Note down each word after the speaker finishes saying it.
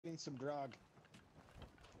Getting some grog.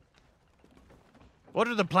 What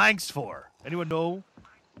are the planks for? Anyone know?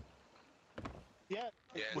 Yeah.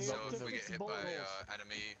 Yeah, so if we get hit by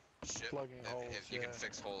enemy ship, if you can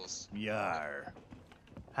fix holes. Yar.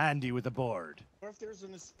 Handy with a board. Or if there's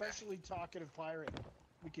an especially talkative pirate,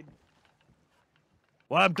 we could.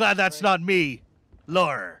 Well, I'm glad that's not me.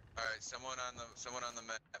 Lure. All right, someone on the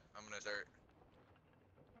map. I'm gonna start.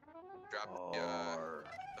 Drop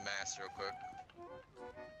the mast real quick.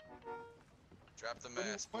 Drop the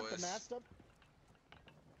mast, boys. The mast up?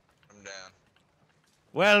 I'm down.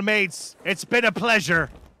 Well, mates, it's been a pleasure.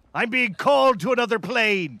 I'm being called to another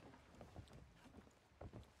plane.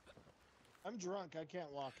 I'm drunk. I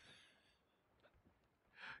can't walk.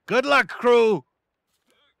 Good luck, crew.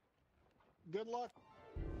 Good luck.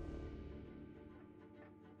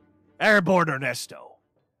 AirborneErnesto.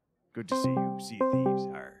 Good to see you. See you, thieves.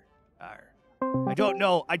 Arr. I don't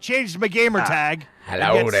know. I changed my gamer tag.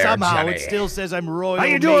 Hello yet there, somehow Johnny. it still says I'm Royal. How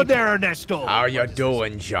you doing there, Ernesto? How you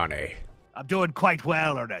doing, Johnny? I'm doing quite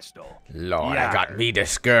well, Ernesto. Lord, I got me the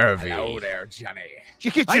scurvy. Hello there, Johnny.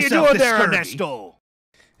 How you doing there, Ernesto?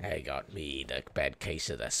 I got me the bad case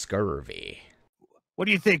of the scurvy. What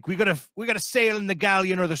do you think? We gotta sail in the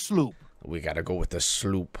galleon or the sloop? We gotta go with the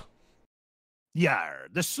sloop. Yar,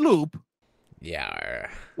 the sloop.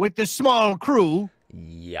 Yar. With the small crew.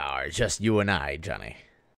 Yar, just you and I, Johnny.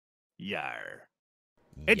 Yar.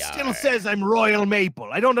 It still says I'm Royal Maple.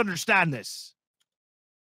 I don't understand this.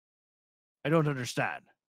 I don't understand.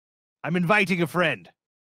 I'm inviting a friend.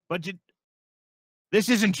 But this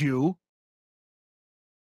isn't you.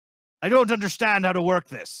 I don't understand how to work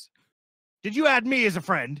this. Did you add me as a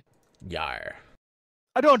friend? Yar.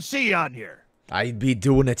 I don't see you on here. I'd be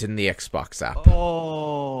doing it in the Xbox app.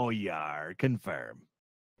 Oh, yar. Confirm.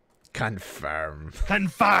 Confirm.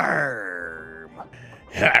 Confirm.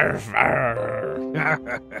 Confirm.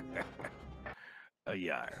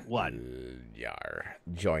 Yar. What? Yar.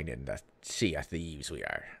 Join in the Sea of Thieves, we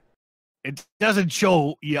are. It doesn't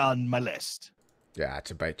show you on my list. Yeah,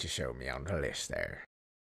 it's about to show me on the list there.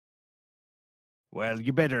 Well,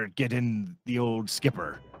 you better get in the old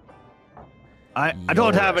skipper. I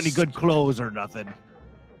don't have any good clothes or nothing.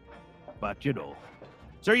 But, you know.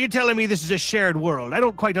 So are you telling me this is a shared world? I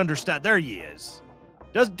don't quite understand. There he is.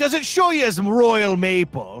 Does it show you as Royal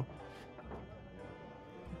Maple?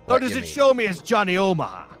 Or does it show me as Johnny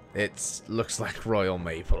Omaha? It looks like Royal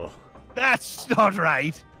Maple. That's not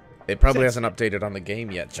right. It probably hasn't updated on the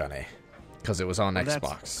game yet, Johnny. Because it was on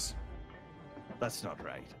Xbox. That's not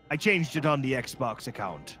right. I changed it on the Xbox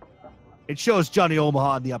account. It shows Johnny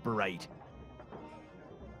Omaha in the upper right.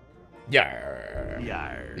 Yar.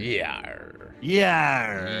 Yar. Yar.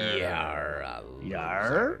 Yar. Yar. Yar.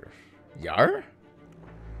 Yar? Yar.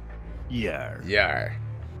 Yar.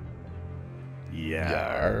 Yar.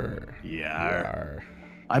 Yar. Yar.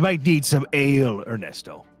 I might need some ale,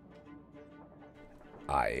 Ernesto.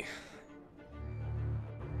 Aye.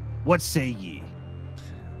 What say ye?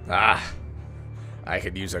 Ah. I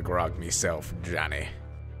could use a grog myself, Johnny.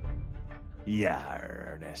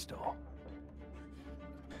 Yar, Ernesto.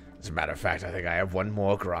 As a matter of fact, I think I have one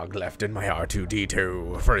more grog left in my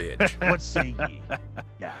R2-D2 fridge. What say ye?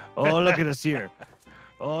 Yeah. Oh, look at us here.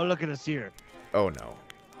 Oh, look at us here. Oh, no.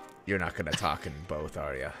 You're not going to talk in both,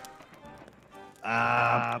 are you?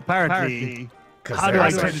 Apparently. Because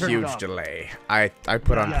there's a huge delay. I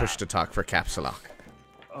put on push to talk for caps lock.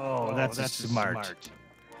 Oh, that's smart.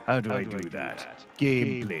 How do I do that?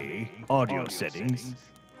 Gameplay, audio settings.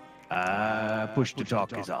 Push to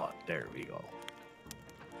talk is on. There we go.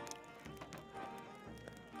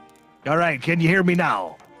 All right, can you hear me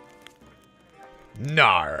now?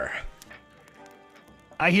 Nar.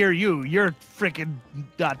 I hear you. You're freaking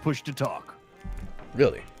not push to talk.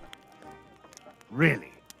 Really?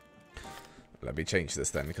 Really? Let me change this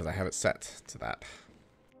then, because I have it set to that.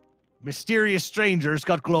 Mysterious strangers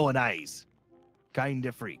got glowing eyes.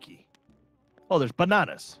 Kinda freaky. Oh, there's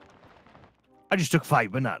bananas. I just took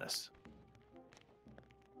 5 bananas.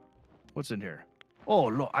 What's in here? Oh,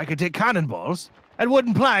 look, I could take cannonballs and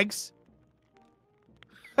wooden planks.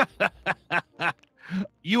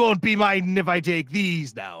 You won't be minding if I take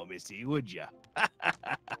these now, Missy, would ya?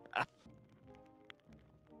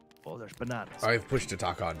 Oh, there's bananas. I've pushed to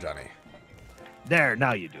talk on, Johnny. There,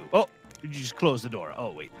 now you do. Oh, did you just close the door?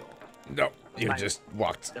 Oh, wait, no. No, you just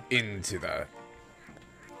walked into the...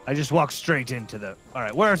 I just walked straight into the... All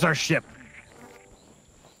right, where's our ship?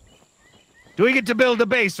 Do we get to build a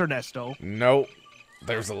base, Ernesto? No.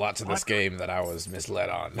 There's a lot to this game that I was misled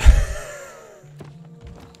on.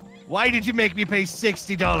 Why did you make me pay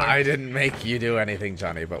 $60? I didn't make you do anything,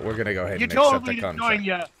 Johnny, but we're going to go ahead and told accept me the to contract. join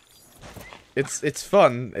you. It's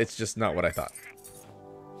fun. It's just not what I thought.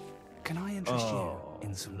 Can I interest you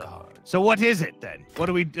in some gold? So what is it then? What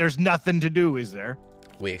do we? There's nothing to do, is there?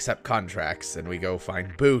 We accept contracts and we go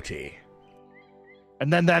find booty.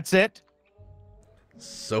 And then that's it?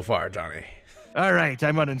 So far, Johnny. All right,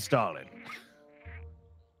 I'm uninstalling.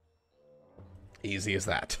 Easy as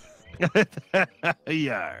that.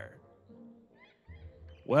 Yar.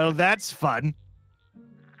 Well, that's fun.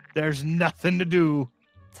 There's nothing to do.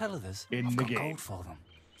 Tell others In I've the got game. gold for them.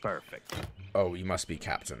 Perfect. Oh, you must be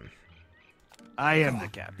captain. I am Come the on,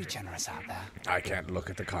 captain. Be generous out there. I can't look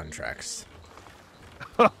at the contracts.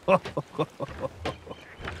 I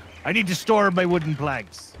need to store my wooden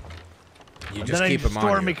planks. You And just then keep I need to them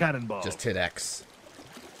store on my you. cannonball. Just hit X.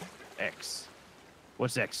 X.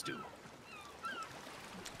 What's X do?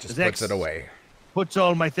 Just Does puts X- it away. Puts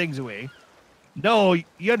all my things away. No,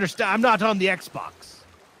 you understand. I'm not on the Xbox.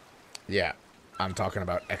 Yeah, I'm talking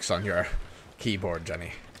about X on your keyboard,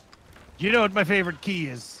 Jenny. Do you know what my favorite key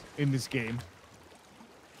is in this game?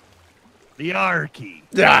 The R key.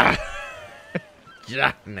 Ah!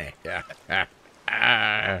 Johnny.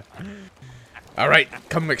 Yeah. All right,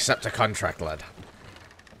 come accept a contract, lad.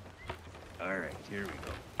 All right, here we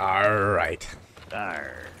go. All right.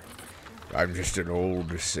 Arr. I'm just an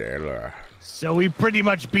old sailor. So we pretty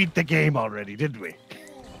much beat the game already, didn't we?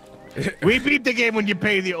 We beat the game when you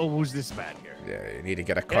pay the... Oh, who's this man here? Yeah, you need to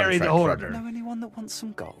get a Carry contract the from hoarder. him. Know anyone that wants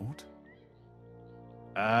some gold?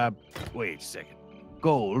 Wait a second.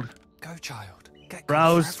 Gold. Go, child. Get gold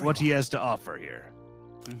Browse for what he everyone. has to offer here.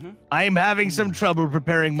 Mhm. I'm having some trouble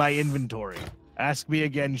preparing my inventory. Ask me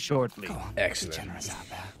again shortly. Go on. Excellent. Be generous out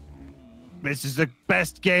there. This is the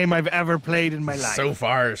best game I've ever played in my life. So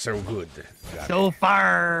far, so good. Johnny. So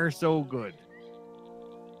far, so good.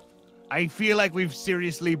 I feel like we've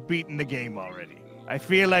seriously beaten the game already. I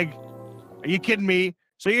feel like... Are you kidding me?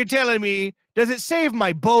 So you're telling me, does it save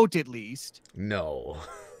my boat at least? No,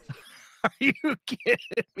 Are you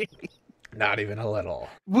kidding me? not even a little.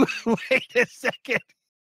 Wait a second.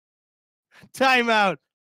 Time out.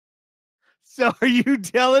 So are you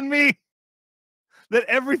telling me that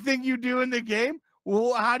everything you do in the game,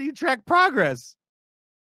 well, how do you track progress?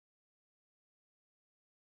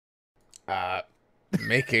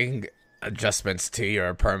 Making adjustments to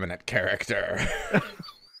your permanent character.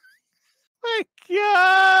 My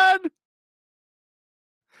God.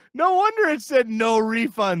 No wonder it said no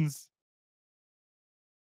refunds.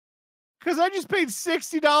 Because I just paid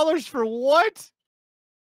 $60 for what?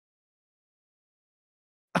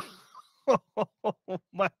 Oh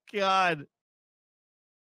my God.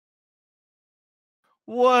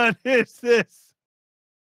 What is this?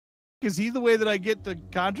 Is he the way that I get the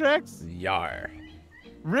contracts? Yar.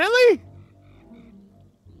 Really?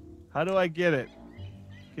 How do I get it?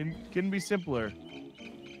 Can be simpler.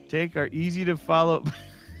 Take our easy to follow.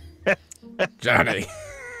 Johnny.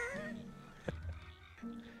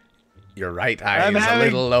 Your right eye I'm is a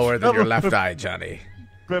having little lower than your trouble left eye, Johnny.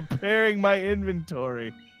 Preparing my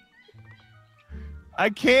inventory. I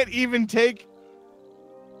can't even take.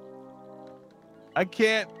 I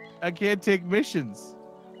can't take missions.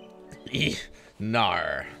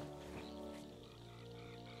 Nar.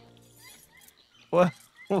 What?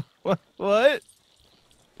 What?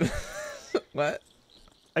 What?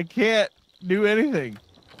 I can't do anything.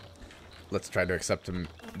 Let's try to accept a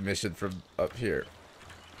mission from up here.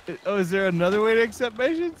 Oh, is there another way to accept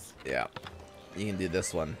missions? Yeah. You can do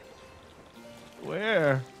this one.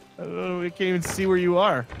 Where? I don't know. We can't even see where you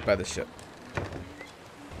are. By the ship.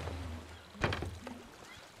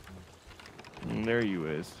 There you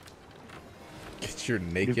is. Get your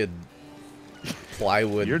naked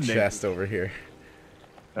plywood You're naked. chest over here.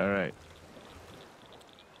 All right.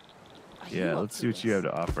 Are you Yeah, up let's for see what you have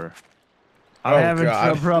this? to offer. Oh, I'm having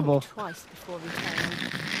God. some trouble. Twice before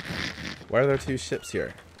returning. Why are there two ships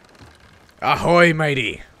here? Ahoy,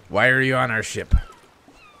 matey! Why are you on our ship?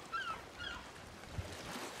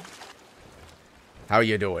 How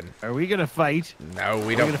you doing? Are we gonna fight? No, we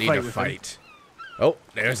We're don't gonna need fight to with fight. Oh,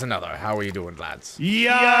 there's another. How are you doing, lads?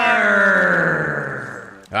 Yar!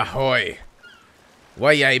 Ahoy!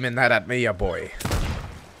 Why you aiming that at me, ya boy?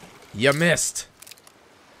 You missed.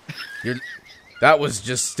 That was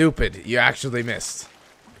just stupid. You actually missed.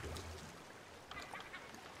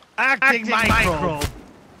 Acting microbe.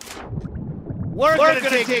 We're gonna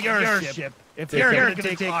take your ship. If you're gonna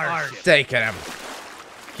take our ship. Taking him.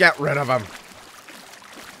 Get rid of him.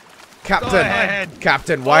 Captain. Go ahead.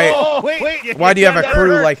 Captain, why? Oh, wait. Why do you have a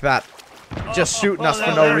crew like? like that? Just shooting us for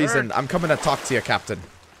that no hurt. reason. I'm coming to talk to you, Captain.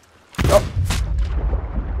 Oh,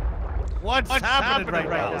 What's happening right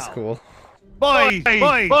now? that was cool.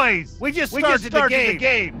 Boys, we just started the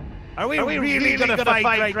game. Are we really gonna fight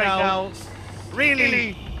right now?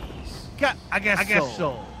 Really? I guess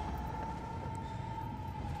so.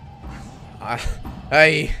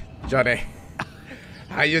 Hey, Johnny.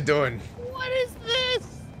 How you doing? What is this?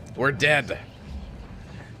 We're dead.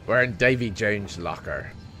 We're in Davy Jones'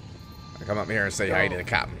 locker. I come up here and say hi to the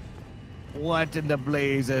captain. What in the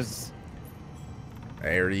blazes?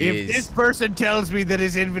 There he If is. this person tells me that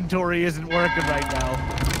his inventory isn't working right now,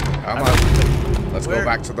 Come on. Let's go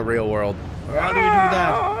back to the real world. how do we do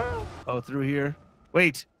that? Oh, through here?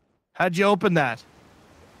 Wait, how'd you open that?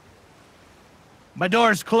 My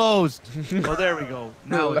door's closed. Oh, there we go.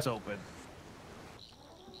 Now it's open.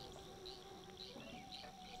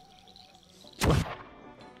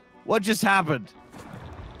 What just happened?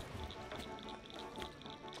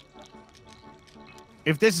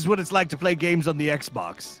 If this is what it's like to play games on the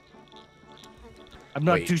Xbox, I'm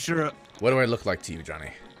not too sure. What do I look like to you,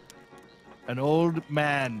 Johnny? An old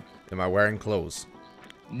man. Am I wearing clothes?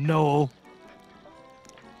 No.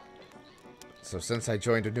 So since I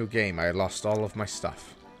joined a new game, I lost all of my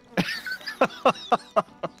stuff.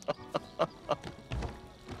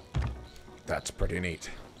 That's pretty neat.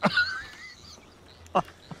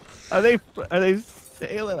 Are they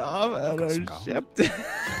sailing off on our ship?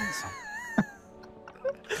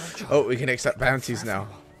 Oh, we can accept bounties now.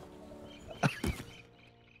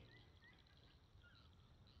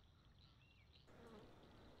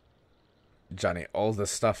 Johnny, all the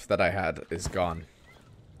stuff that I had is gone.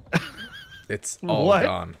 It's all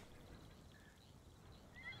gone.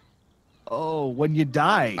 Oh, when you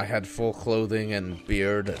die. I had full clothing and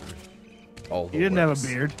beard and all the You didn't have works. a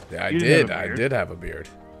beard. Yeah, I You did. didn't have a I beard. did have a beard.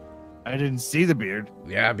 I didn't see the beard.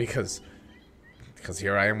 Yeah, because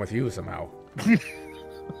here I am with you somehow.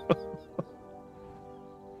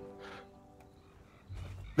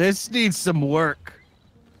 This needs some work.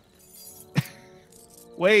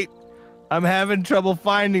 Wait, I'm having trouble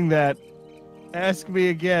finding that. Ask me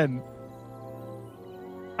again.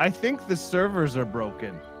 I think the servers are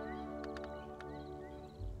broken.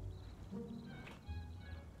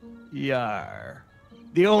 Yar.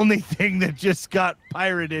 The only thing that just got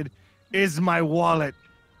pirated is my wallet.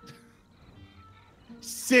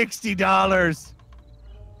 $60.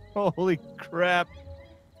 Holy crap.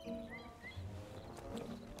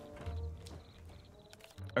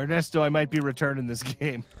 Ernesto, I might be returning this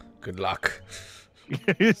game. Good luck.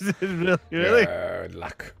 Is it really? Good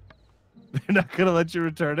luck. They're not gonna let you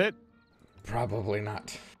return it? Probably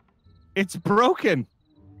not. It's broken.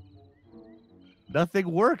 Nothing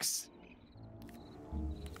works.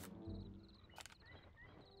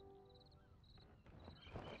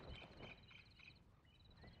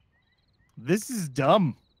 This is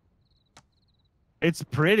dumb. It's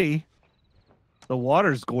pretty. The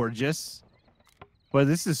water's gorgeous. But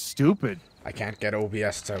this is stupid. I can't get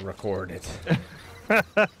OBS to record it.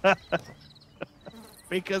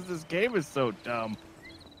 Because this game is so dumb.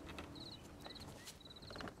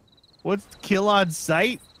 What's kill on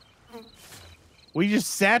sight? We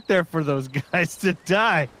just sat there for those guys to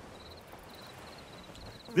die.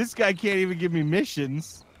 This guy can't even give me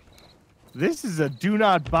missions. This is a do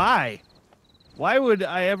not buy. Why would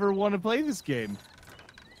I ever want to play this game?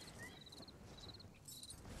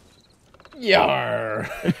 Yar!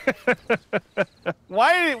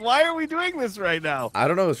 Why are we doing this right now? I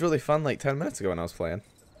don't know. It was really fun like 10 minutes ago when I was playing.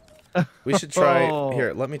 We should try... Oh.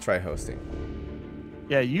 Here, let me try hosting.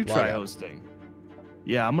 Yeah, you Log try out. hosting.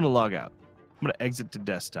 Yeah, I'm going to log out. I'm going to exit to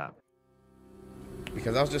desktop.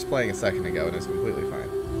 Because I was just playing a second ago and it's completely fine.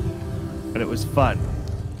 And it was fun.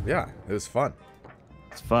 Yeah, it was fun.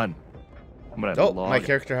 It's fun. I'm going to Oh, log my out.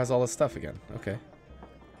 character has all this stuff again. Okay.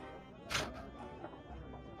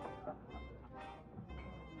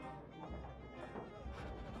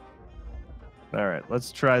 All right,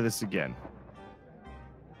 let's try this again.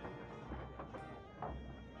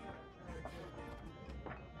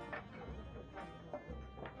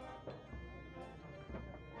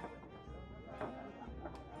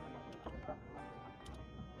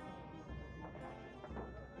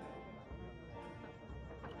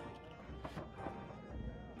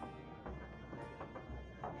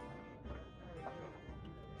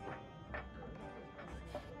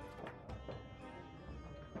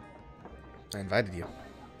 I invited you. All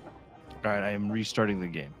right, I am restarting the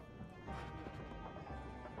game.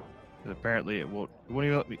 And apparently, it won't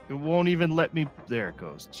even let me. It won't even let me. There it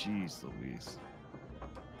goes. Jeez Louise.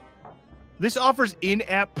 This offers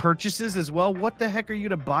in-app purchases as well. What the heck are you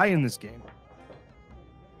gonna buy in this game?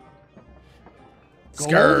 Gold?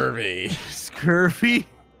 Scurvy. Scurvy.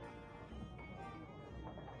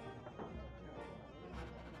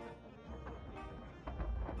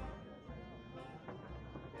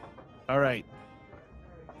 All right.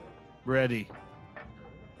 Ready.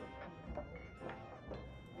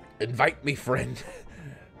 Invite me, friend.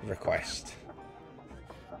 Request.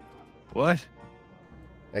 What?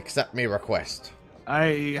 Accept me request.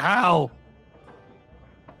 How?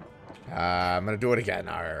 I'm gonna do it again.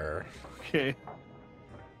 Arr. Okay.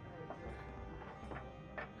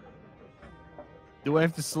 Do I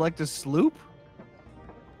have to select a sloop?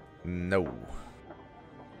 No.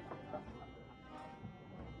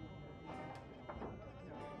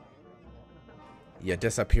 You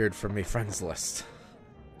disappeared from me friends list.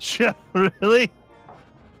 Really?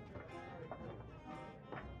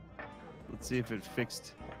 Let's see if it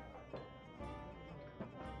fixed.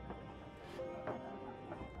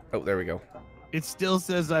 Oh, there we go. It still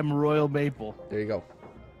says I'm Royal Maple. There you go.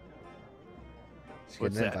 Just get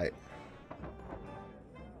What's an that? invite.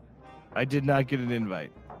 I did not get an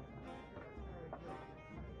invite.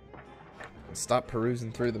 Stop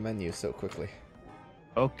perusing through the menu so quickly.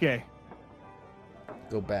 Okay.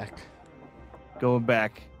 Go back. Going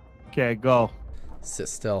back. Okay, go. Sit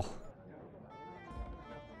still.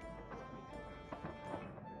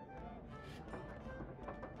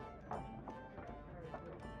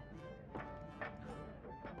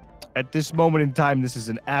 At this moment in time, this is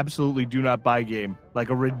an absolutely do not buy game. Like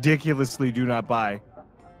a ridiculously do not buy.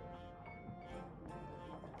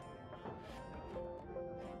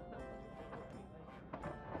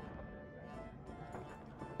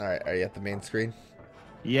 Alright, are you at the main screen?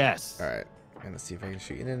 Yes. Alright, I'm gonna see if I can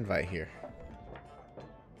shoot you an invite here.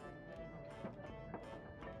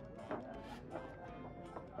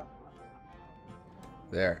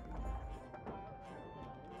 There.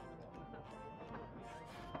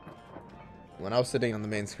 When I was sitting on the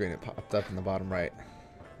main screen, it popped up in the bottom right.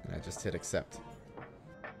 And I just hit accept.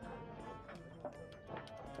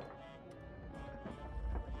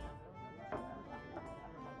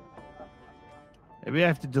 Maybe I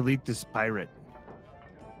have to delete this pirate.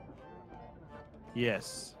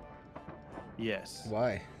 Yes. Yes.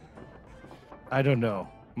 Why? I don't know.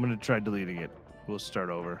 I'm going to try deleting it. We'll start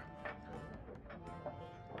over.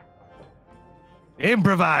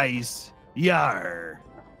 Improvise! Yar!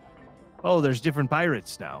 Oh, there's different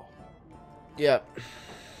pirates now. Yep.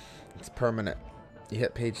 It's permanent. You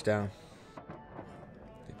hit page down.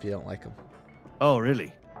 If you don't like them. Oh,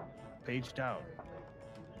 really? Page down.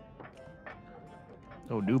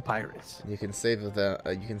 Oh, new pirates. You can save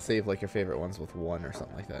you can save like your favorite ones with 1 or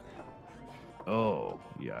something like that. Oh,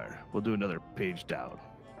 yar. We'll do another page down.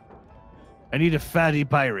 I need a fatty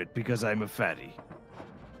pirate because I'm a fatty.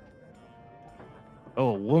 Oh,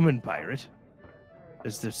 a woman pirate.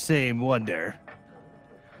 It's the same one there.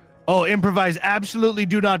 Oh, improvise. Absolutely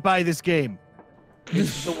do not buy this game.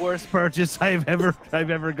 It's the worst purchase I've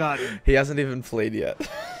ever gotten. He hasn't even played yet.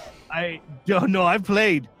 I don't know. I've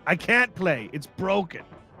played. I can't play. It's broken.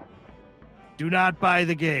 Do not buy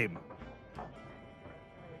the game.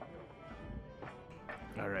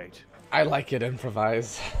 All right. I like it,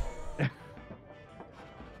 improvise.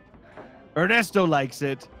 Ernesto likes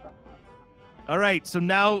it. All right, so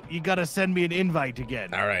now you gotta send me an invite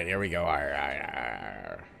again. All right, here we go. Arr,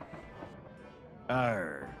 arr, arr.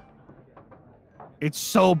 Arr. It's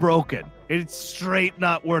so broken. It's straight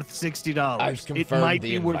not worth $60. I've It confirmed might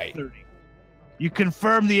the be invite. worth $30. You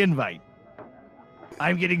confirm the invite.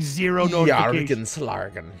 I'm getting 0 notifications. Yargen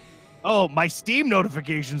Slargen. Oh, my Steam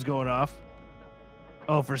notification's going off.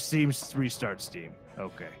 Oh, for Steam's restart Steam.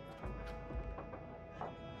 Okay.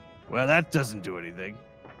 Well, that doesn't do anything.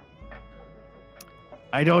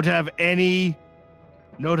 I don't have any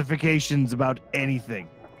notifications about anything.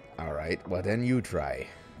 All right, well then you try.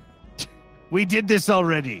 We did this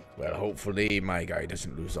already. Well, hopefully my guy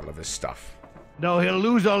doesn't lose all of his stuff. No, he'll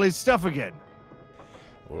lose all his stuff again.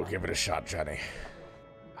 We'll give it a shot, Johnny.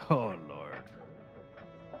 Oh, Lord.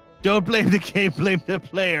 Don't blame the game, blame the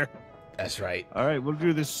player. That's right. All right, we'll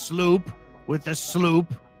do the sloop with the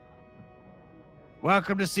sloop.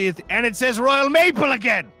 Welcome to see it. And it says Royal Maple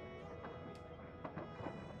again.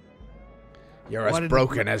 You're What as did-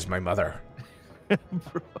 broken as my mother.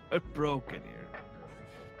 Broken here.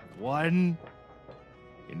 1.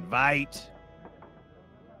 Invite.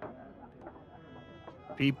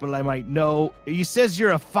 People I might know. He says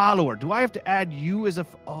you're a follower. Do I have to add you as a...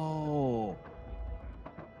 Oh.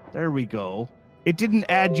 There we go. It didn't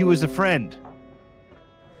add you as a friend.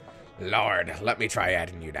 Lord, let me try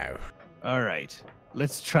adding you now. All right.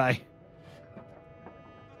 Let's try.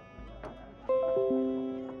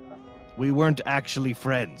 We weren't actually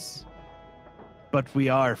friends. But we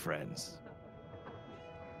are friends.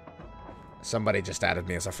 Somebody just added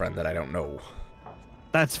me as a friend that I don't know.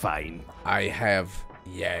 That's fine. I have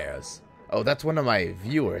years Oh, that's one of my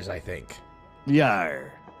viewers, I think.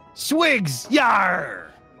 Yar. Swigs,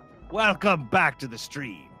 yar! Welcome back to the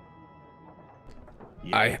stream.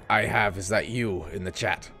 Yeah. I have. Is that you in the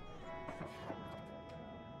chat?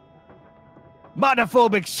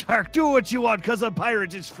 Monophobic shark, do what you want, cause a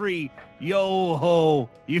pirate is free. Yo ho,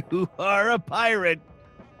 you are a pirate.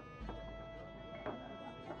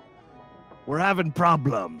 We're having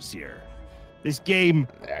problems here. This game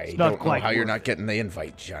is I not don't know quite how you're working. not getting the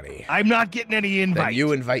invite, Johnny. I'm not getting any invite. Then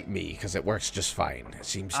you invite me, because it works just fine. It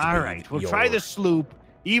seems to be All right, we'll your... try the sloop,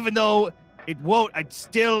 even though it won't. It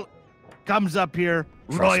still comes up here,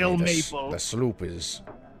 Trust Royal me, Maple, The sloop is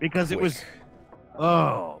because it quick. was.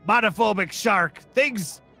 Oh, monophobic shark.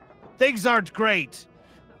 Things aren't great.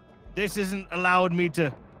 This isn't allowing me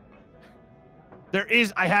to.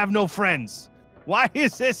 I have no friends. Why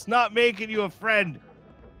is this not making you a friend?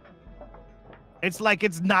 It's like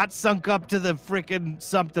it's not sunk up to the frickin'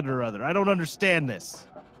 something or other. I don't understand this.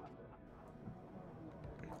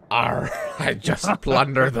 Arr, I just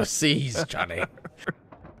plunder the seas, Johnny.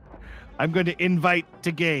 I'm going to invite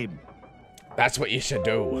to game. That's what you should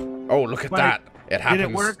do. Oh, look at Right. that. It happens. Did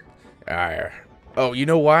it work? Arr. Oh, you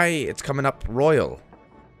know why? It's coming up royal.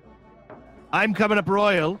 I'm coming up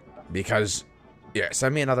royal. Because, yeah,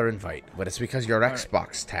 send me another invite. But it's because your right.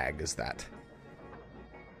 Xbox tag is that.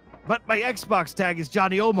 But my Xbox tag is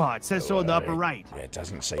Johnny Omaha. It says so in the upper right. It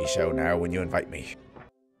doesn't say so now when you invite me.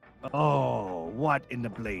 Oh, what in the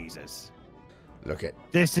blazes? Look it.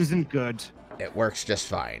 This isn't good. It works just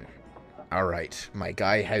fine. All right, my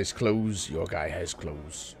guy has clothes. Your guy has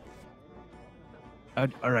clothes. All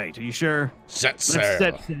right, are you sure? Set Let's sail.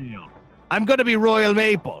 set sail. I'm going to be Royal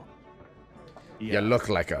Maple. You look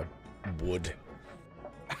like a wood.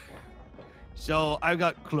 So I've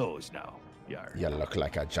got clothes now. Yar. You look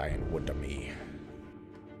like a giant wood to me.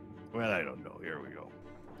 Well, I don't know. Here we go.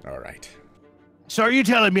 All right. So are you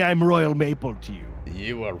telling me I'm Royal Maple to you?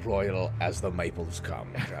 You are royal as the maples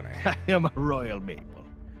come, Johnny. I am a Royal Maple.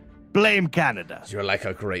 Blame Canada. You're like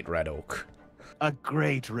a great red oak. A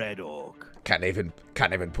great red oak. Can't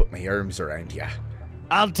even put my arms around you.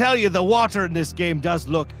 I'll tell you, the water in this game does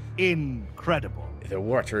look incredible. The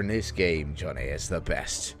water in this game, Johnny, is the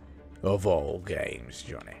best of all games,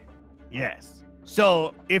 Johnny. Yes.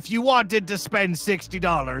 So if you wanted to spend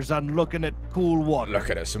 $60 on looking at cool water, Look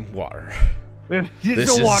at us some water.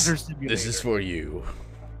 it's a water simulator. This is for you.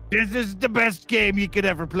 This is the best game you could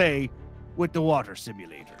ever play with the water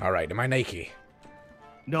simulator. All right, am I naked?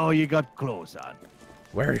 No, you got clothes on.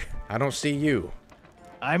 Where? I don't see you.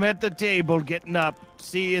 I'm at the table getting up.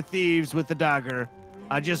 See you thieves with the dagger.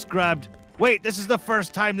 I just grabbed. Wait, this is the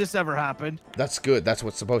first time this ever happened. That's good. That's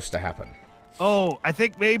what's supposed to happen. Oh, I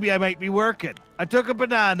think maybe I might be working. I took a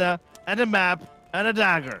banana and a map and a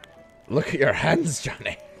dagger. Look at your hands,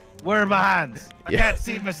 Johnny. Where are my hands? I Yeah. can't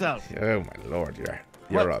see myself. Oh my lord, you're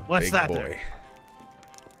a What's big that boy. there?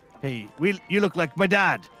 Hey, you look like my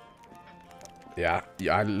dad. Yeah,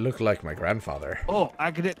 I look like my grandfather. Oh,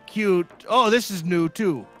 I could hit cute. Oh, this is new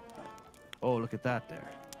too. Oh, look at that there.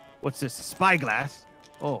 What's this? A spyglass?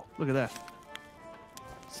 Oh, look at that.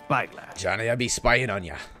 Spyglass. Johnny, I be spying on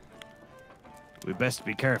you. We best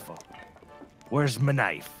be careful. Where's my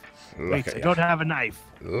knife? Look Wait, at I you. don't have a knife.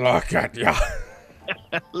 Look at you.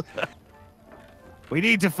 We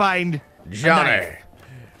need to find a Johnny. knife,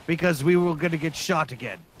 because we were gonna get shot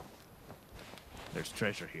again. There's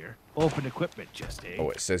treasure here. Open equipment chest, eh? Oh,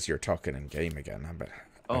 it says you're talking in game again. I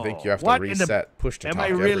Oh, think you have to what in the- reset push to am talk I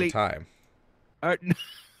every really- time.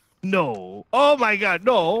 No. Oh my god,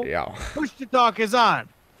 no. Yeah. Push to talk is on.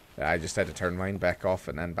 I just had to turn mine back off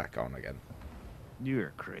and then back on again.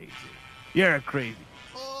 You're crazy. You're crazy.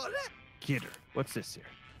 Kidder. What's this here?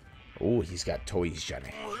 Oh, he's got toys,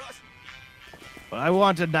 Johnny. I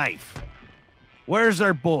want a knife. Where's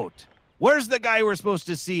our boat? Where's the guy we're supposed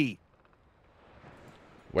to see?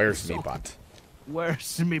 Where's me butt?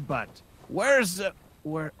 Where's me butt? Where's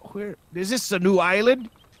where is this a new island?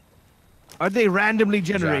 Are they randomly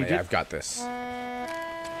generated? Johnny, I've got this.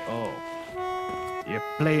 Oh. You're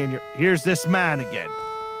playing your here's this man again.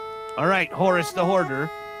 Alright, Horace the Hoarder.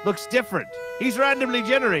 Looks different. He's randomly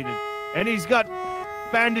generated. And he's got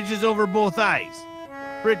bandages over both eyes.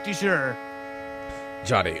 Pretty sure.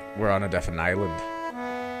 Johnny, we're on a different island.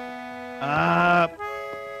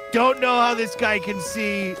 Don't know how this guy can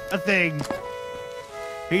see a thing.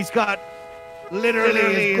 He's got literally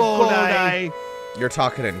his gold eye. You're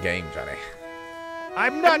talking in game, Johnny.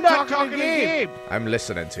 I'm not talking game. I'm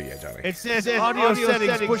listening to you, Johnny. It says audio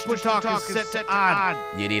settings, push to talk is set to on.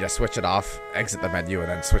 You need to switch it off, exit the menu, and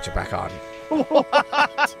then switch it back on.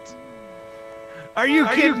 What? Are you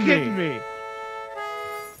kidding me?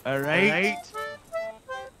 All right.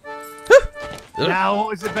 Now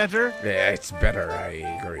is it better? Yeah, it's better,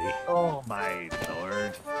 I agree. Oh my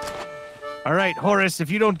lord. All right, Horace, if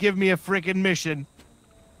you don't give me a frickin' mission.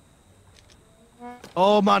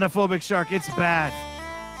 Oh, monophobic shark, it's bad.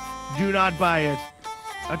 Do not buy it.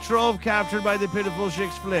 A trove captured by the pitiful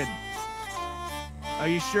Shix Flynn. Are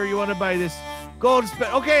you sure you want to buy this? Gold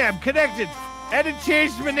spell. Okay, I'm connected. And it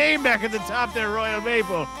changed my name back at the top there, Royal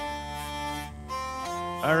Maple.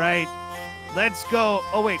 All right, let's go.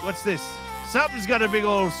 Oh, wait, what's this? Something's got a big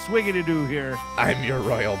old swiggy to do here. I'm your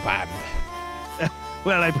royal band.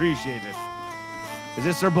 Well, I appreciate it. Is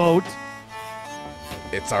this our boat?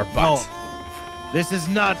 It's our butt. No. This is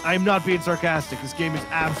not, I'm not being sarcastic. This game is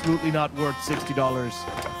absolutely not worth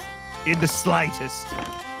 $60 in the slightest.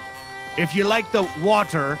 If you like the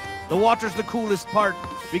water's the coolest part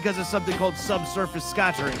because of something called subsurface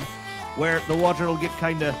scattering, where the water will get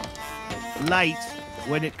kind of light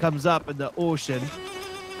when it comes up in the ocean.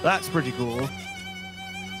 That's pretty cool.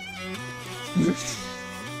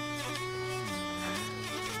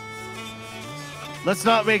 Let's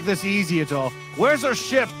not make this easy at all. Where's our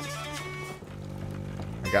ship?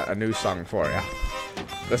 I got a new song for you.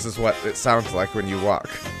 This is what it sounds like when you walk.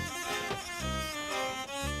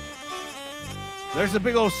 There's a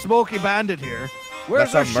big old smoky bandit here.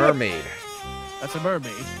 Where's That's our a ship? mermaid. That's a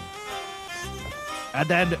mermaid. And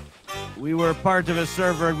then we were part of a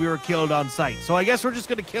server and we were killed on sight. So I guess we're just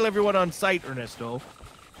going to kill everyone on sight, Ernesto.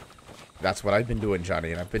 That's what I've been doing,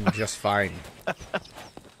 Johnny, and I've been just fine.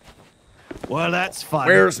 Well, that's fun.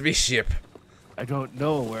 Where's me ship? I don't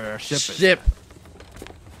know where our ship is. Ship.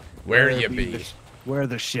 Where you be? Where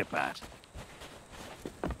the ship at?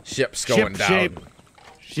 Ship's going down.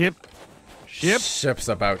 Shape. Ship. Ship's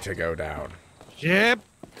about to go down. Ship.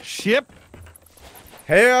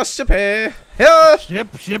 Hey, ship, hey. Hey. Ship.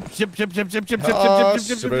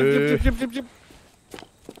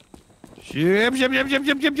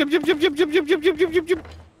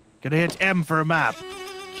 Gonna hit M for a map.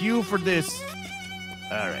 Q for this.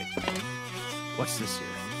 All right. What's this here?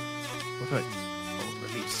 What do I? Oh,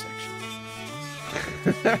 release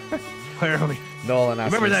section. Where are we? Nolan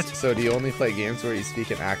asked Remember me, that? so do you only play games where you speak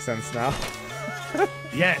in accents now?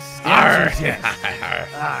 Yes. The Arr. answer is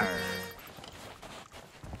yes. Arr.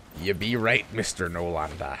 You be right, Mr.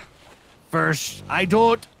 Nolanda. First, I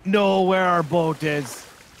don't know where our boat is.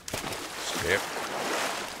 Ship.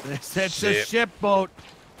 It's a Ship. ship boat.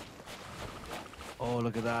 Oh,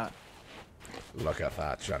 look at that. Look at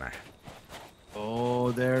that, Johnny.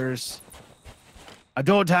 Oh, there's... I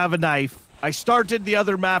don't have a knife. I started the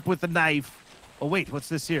other map with a knife. Oh, wait, what's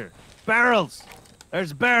this here? Barrels.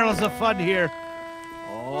 There's barrels of fun here.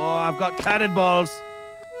 Oh, I've got cannonballs.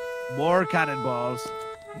 More cannonballs.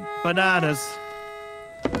 Bananas.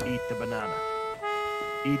 Eat the banana.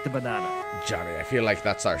 Eat the banana. Johnny, I feel like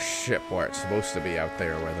that's our ship where it's supposed to be out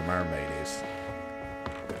there where the mermaid is.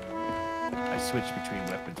 I switch between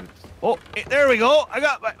weapons. Oh, there we go. I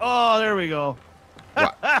got my... Oh, there we go.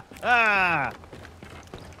 What?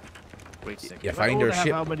 Wait a second. You find your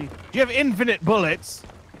ship? How many... Do you have infinite bullets?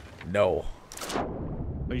 No.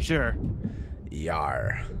 Are you sure?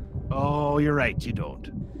 Yar. Oh, you're right. You don't.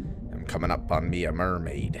 I'm coming up on me a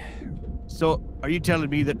mermaid. So, are you telling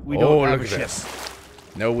me that we don't have look a at ship? this.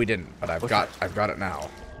 No, we didn't, but I've got it now.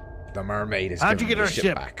 The mermaid is How'd you giving get me our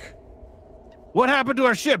ship? back. What happened to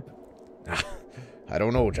our ship? I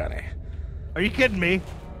don't know, Johnny, Are you kidding me?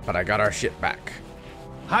 but I got our ship back.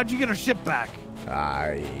 How'd you get our ship back?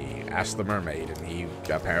 I asked the mermaid, and he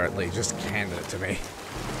apparently just handed it to me.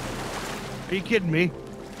 Are you kidding me?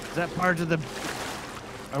 Is that part of the...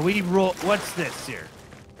 Are we What's this here?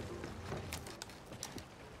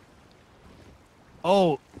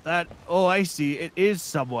 Oh, that... Oh, I see. It is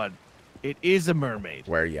someone. It is a mermaid.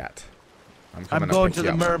 Where yet? I'm going to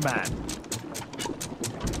the merman.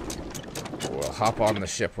 We'll hop on the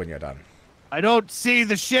ship when you're done. I don't see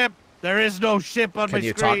the ship. There is no ship on my Can you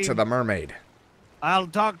screen. talk to the mermaid? I'll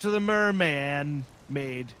talk to the merman.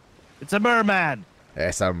 Maid. It's a merman.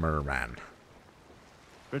 It's a merman.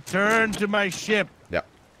 Return to my ship. Yep,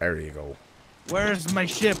 there you go. Where's my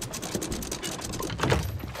ship?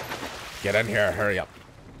 Get in here, hurry up.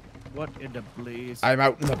 What in the blaze? I'm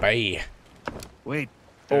out in the bay. Wait.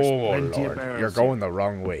 There's Oh, plenty of Lord, barrels you're here. going the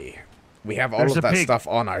wrong way. We have all There's of a that pig. stuff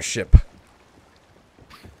on our ship.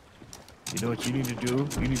 You know what you need to do?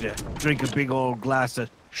 You need to drink a big old glass of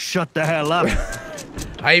shut the hell up.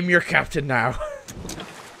 I'm your captain now.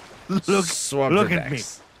 Look, Swab look the at me.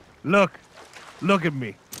 decks. Look at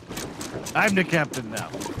me. I'm the captain now.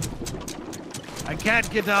 I can't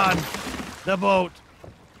get on the boat.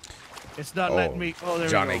 It's not letting me. Oh, there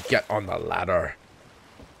Johnny, we go. get on the ladder.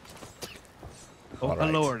 Oh, All right.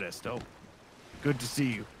 hello, Ernesto. Good to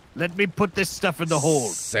see you. Let me put this stuff in the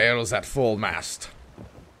hold. Sails at full mast.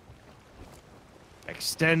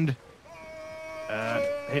 Extend.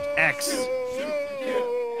 Hit X.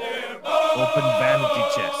 Open vanity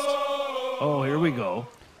chest. Oh, here we go.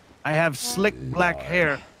 I have slick black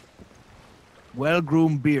hair.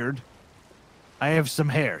 Well-groomed beard. I have some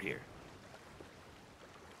hair here.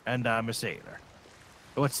 And I'm a sailor.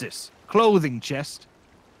 What's this? Clothing chest.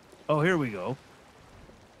 Oh, here we go.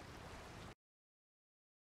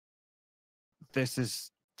 This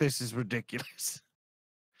is ridiculous.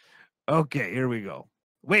 Okay, here we go.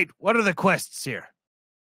 Wait, what are the quests here?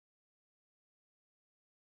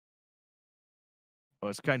 Oh,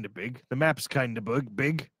 it's kind of big. The map's kind of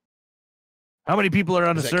big. How many people are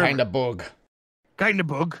on the server? Kind of bug. Kind of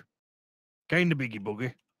bug. Kind of biggie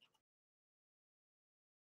boogie.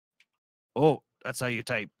 Oh, that's how you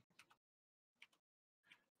type.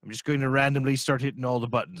 I'm just going to randomly start hitting all the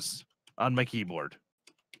buttons on my keyboard.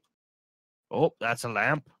 Oh, that's a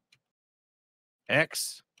lamp.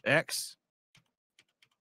 X.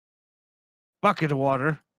 Bucket of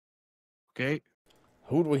water. Okay.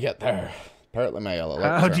 Who'd we get there? Apparently my yellow lights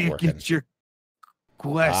How aren't do you working. get your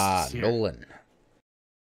quests here? Nolan.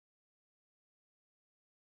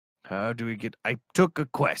 How do we get... I took a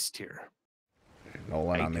quest here.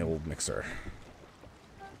 Nolan on the old mixer.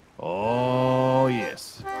 Oh,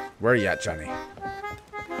 yes. Where are you at, Johnny?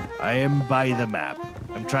 I am by the map.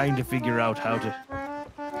 I'm trying to figure out how to...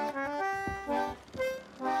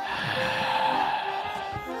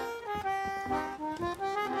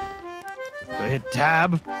 Do I hit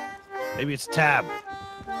tab? Maybe it's tab.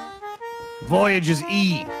 Voyage is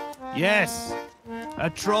E. Yes. A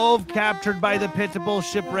trove captured by the pitiful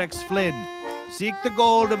shipwrecks Flynn. Seek the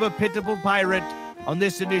gold of a pitiful pirate on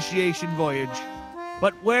this initiation voyage.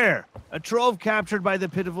 But where? A trove captured by the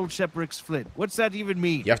pitiful shipwrecks Flynn. What's that even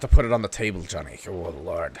mean? You have to put it on the table, Johnny. Oh,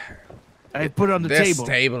 Lord. I put it on the this table.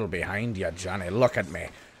 table behind you, Johnny. Look at me.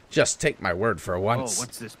 Just take my word for once. Oh,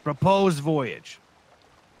 what's this? Proposed voyage.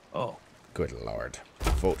 Oh. Good Lord.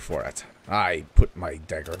 Vote for it. I put my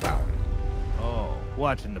dagger down. Oh,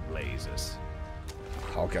 what in the blazes?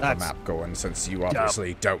 I'll get That's the map going since you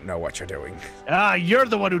obviously don't know what you're doing. Ah, you're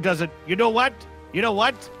the one who doesn't. You know what?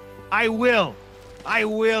 I will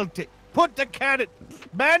put the cannon.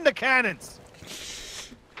 Man the cannons.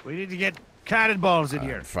 We need to get cannonballs in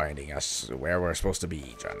here. I'm finding us where we're supposed to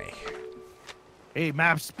be, Johnny. Hey,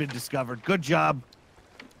 map's been discovered. Good job.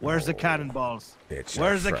 Where's the cannonballs? It's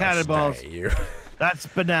Where's your the first cannonballs? day, you. That's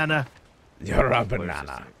banana. You're a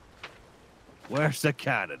banana. Where's the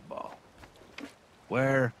cannonball?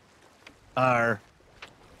 Where are?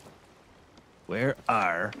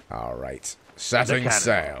 All right. Setting cannonball?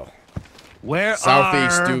 sail. Where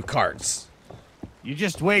Southeast are? due carts. You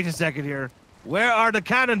just wait a second here. Where are the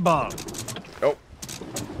cannonballs? Oh.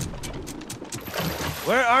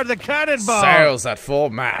 Where are the cannonballs? Sails at full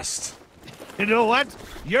mast. You know what?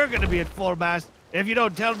 You're gonna be at full mast if you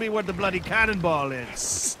don't tell me where the bloody cannonball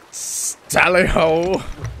is. Tally ho.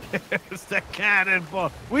 It's the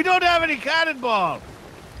cannonball. We don't have any cannonball.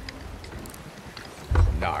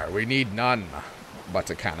 No, we need none but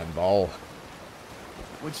a cannonball.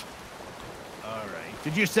 Which? All right.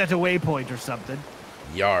 Did you set a waypoint or something?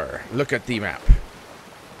 Yar. Look at the map.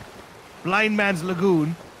 Blind Man's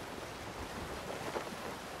Lagoon.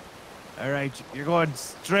 All right, you're going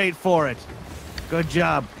straight for it. Good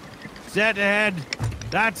job. Set ahead.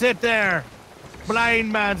 That's it there.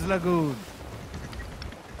 Blind Man's Lagoon.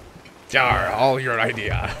 Yar, all your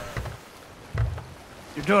idea.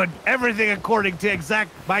 You're doing everything according to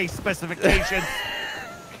exact my specifications.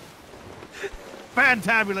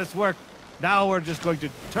 Fantabulous work. Now we're just going to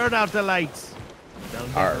turn out the lights.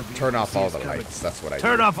 Or turn off all the lights. That's what I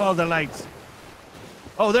Turn do. off all the lights.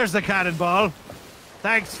 Oh, there's the cannonball.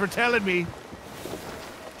 Thanks for telling me.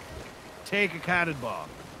 Take a cannonball.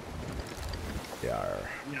 Yar.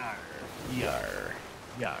 Yar. Yar.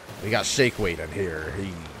 Yar. We got Shake Weight in here.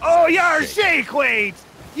 Oh, yar, shake weight.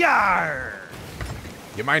 Yar.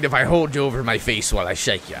 You mind if I hold you over my face while I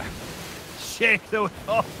shake you? Shake the...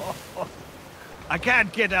 Oh. I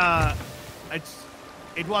can't get,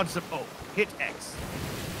 it wants to... Oh, hit X.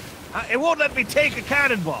 It won't let me take a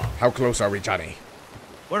cannonball. How close are we, Johnny?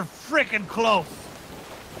 We're frickin' close.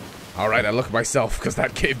 All right, I look myself because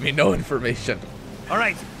that gave me no information. All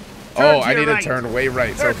right. Oh, to I your need right. to turn way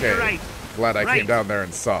right. Turn to Okay. your right. Glad I Right. came down there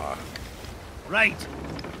and saw. Right.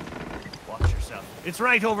 Watch yourself. It's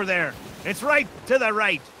right over there. It's right to the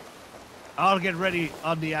right. I'll get ready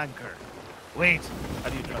on the anchor. Wait. How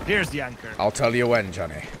do you drop? Here's the anchor. I'll tell you when,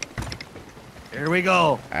 Johnny. Here we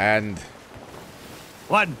go. And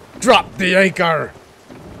 1, Drop the anchor.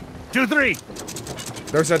 2, 3.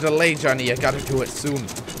 There's a delay, Johnny. You gotta do it soon. Hit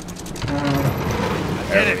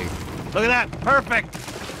There it. we Look at that. Perfect.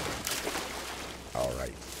 All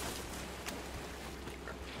right.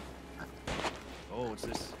 Oh, what's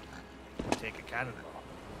this? Take a cannonball.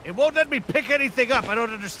 It won't let me pick anything up. I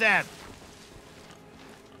don't understand.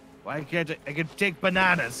 Why can't I can take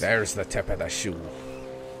bananas. There's the tip of the shoe.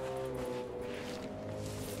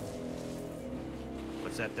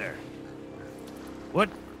 What's that there? What?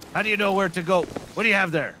 How do you know where to go? What do you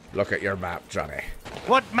have there? Look at your map, Johnny.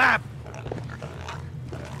 What map?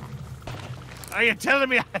 Are you telling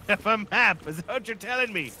me I have a map? Is that what you're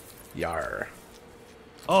telling me? Yar.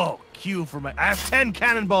 Oh, Q for my... I have 10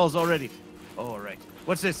 cannonballs already. Oh, all right.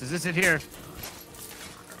 What's this? Is this it here?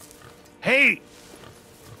 Hey!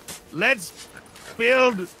 Let's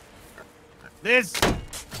build this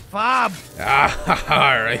fob.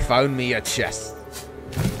 Ah, I found me a chest.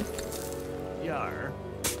 Yar.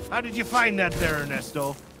 How did you find that there,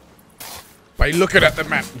 Ernesto? By looking at the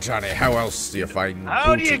map, Johnny. How else do you find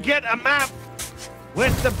How do booty? you get a map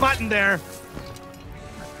with the button there?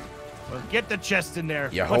 Well, get the chest in there.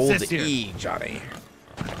 You What's hold this here? E, Johnny.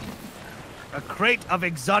 A crate of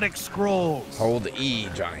exotic scrolls. Hold E,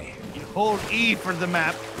 Johnny. You hold E for the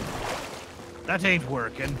map. That ain't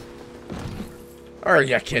working. Are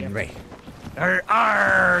you kidding me?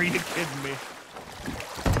 Are you kidding me?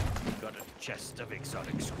 Got a chest of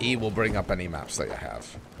exotic scrolls. E will bring up any maps that you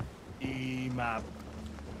have. E map.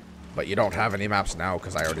 But you don't have any maps now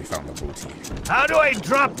because I already found the booty. How do I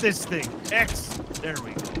drop this thing? X. There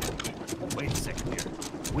we go. Wait a second here.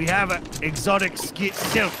 We have exotic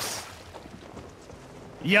silks.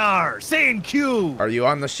 Yar. Saying Q. Are you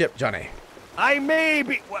on the ship, Johnny? I may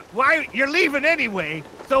be. Why? You're leaving anyway.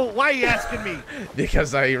 So why are you asking me?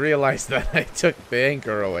 Because I realized that I took the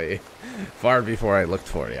anchor away far before I looked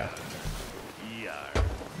for you. Yar.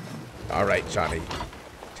 All right, Johnny.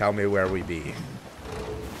 Tell me where we be.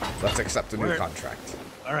 Let's accept a new Where- contract.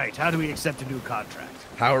 All right. How do we accept a new contract?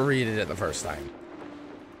 How we did it the first time.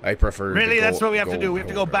 I prefer. Really? That's what we have to do. We have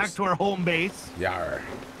to go back to our home base. Yar.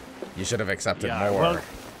 You should have accepted Yar. more. Well,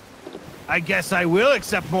 I guess I will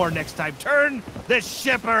accept more next time. Turn this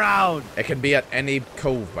ship around. It can be at any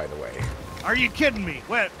cove, by the way. Are you kidding me?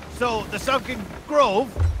 Well, so the Sunken Grove,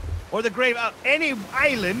 or the Grave, any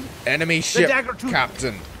island. Enemy ship, Dagger Tooth-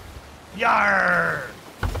 Captain. Yar.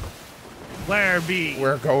 Where be?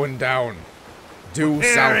 We're going down. Due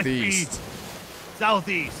Where it southeast. be?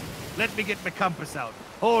 Southeast. Let me get my compass out.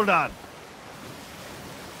 Hold on.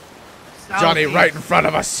 Johnny, Southeast. right in front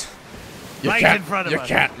of us. You Right can't, in front of you us.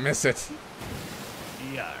 can't miss it.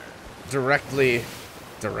 Yar. Directly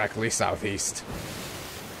southeast.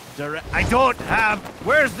 I don't have.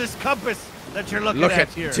 Where's this compass that you're looking Look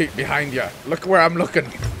at at here? behind you. Look where I'm looking.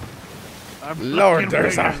 I'm Lord, looking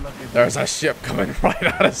where you're looking. there's a ship coming right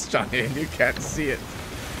at us, Johnny, and you can't see it.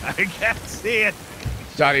 I can't see it.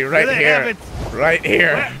 Johnny, right they here. have it? Right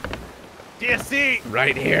here. Where? Do you see?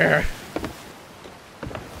 Right here.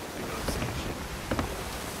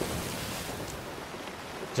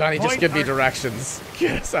 Johnny, just Point give me our- directions.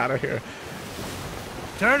 Get us out of here.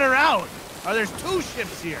 Turn around. Oh, there's 2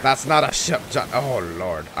 ships here. That's not a ship, John. Oh,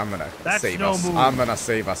 Lord. I'm gonna That's save no us. move. I'm gonna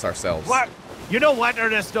save us ourselves. What? You know what,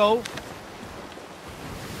 Ernesto?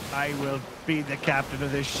 I will be the captain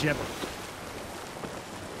of this ship.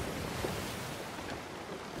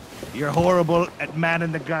 You're horrible at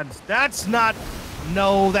manning the guns. That's not...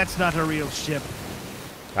 No, that's not a real ship.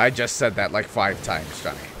 I just said that like 5 times,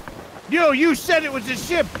 Johnny. Yo, you said it was a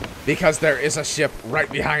ship. Because there is a ship right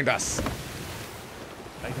behind us.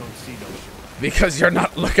 I don't see no ship. Because you're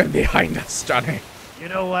not looking behind us, Johnny. You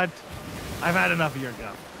know what? I've had enough of your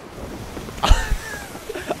guff.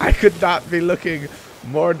 I could not be looking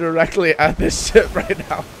more directly at this ship right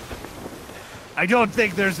now. I don't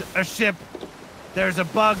think there's a ship. There's a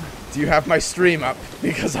bug. Do you have my stream up?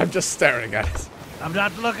 Because I'm just staring at it. I'm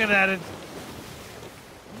not looking at it.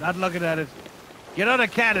 Not looking at it. Get on a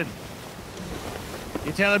cannon.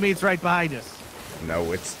 You're telling me it's right behind us?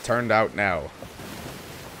 No, it's turned out now.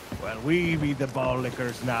 Well, we be the ball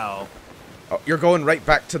lickers now. Oh, you're going right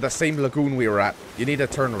back to the same lagoon we were at. You need to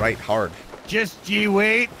turn right hard. Just you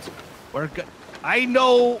wait. I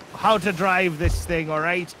know how to drive this thing, all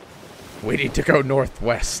right? We need to go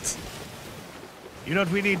northwest. You know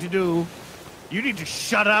what we need to do? You need to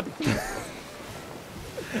shut up. You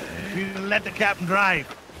need to let the captain drive.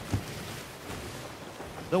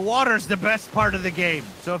 The water's the best part of the game.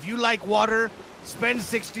 So if you like water, spend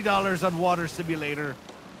 $60 on Water Simulator.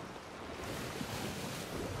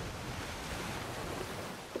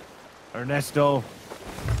 Ernesto,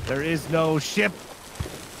 there is no ship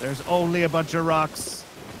There's only a bunch of rocks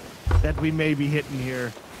that we may be hitting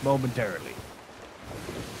here momentarily.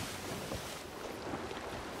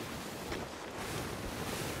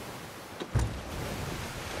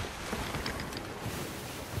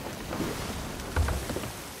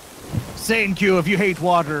 Satan Q, if you hate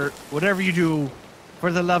water, whatever you do,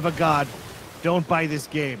 for the love of God, don't buy this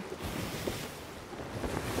game.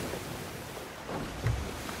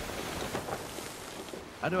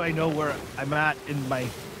 How do I know where I'm at in my...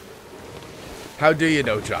 How do you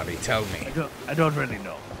know, Johnny? Tell me. I don't really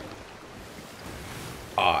know.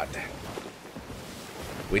 Odd.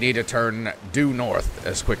 We need to turn due north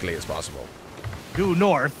as quickly as possible. Due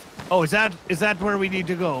north? Oh, is that where we need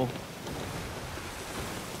to go?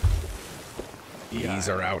 Ease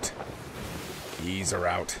her out. Ease her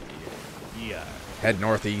out. Yeah. Head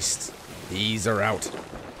northeast. Ease her out.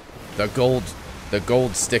 The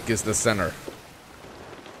gold stick is the center.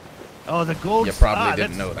 Oh, the gold... You probably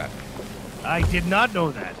didn't know that. I did not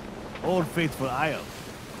know that. Old Faithful Isle.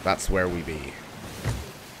 That's where we be.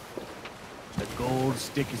 The gold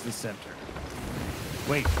stick is the center.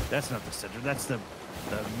 Wait, that's not the center. That's the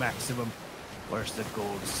maximum. Where's the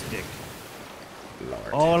gold stick?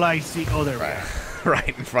 Lord. All I see... Oh, there we are.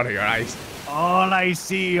 Right in front of your eyes. All I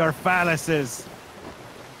see are phalluses.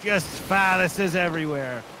 Just phalluses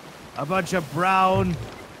everywhere. A bunch of brown,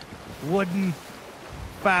 wooden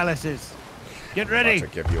phalluses. Get ready. I'm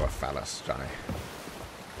about to give you a phallus, Johnny.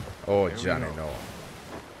 Oh, There we Johnny, go. no.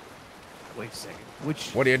 Wait a second.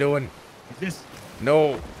 Which... What are you doing? Is this...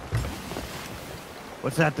 No.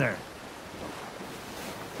 What's that there?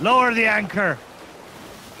 Lower the anchor.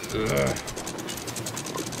 Ugh.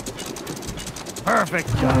 Perfect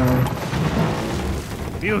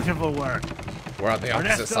job. Beautiful work. We're on the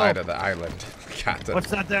opposite Ernesto. side of the island, Captain. What's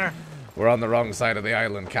that there? We're on the wrong side of the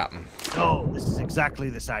island, Captain. No, this is exactly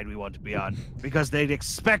the side we want to be on. Because they'd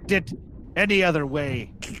expect it any other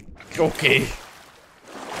way. Okay.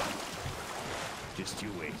 Just you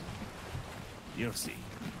wait. You'll see.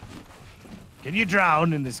 Can you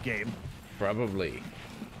drown in this game? Probably.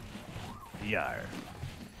 Yar.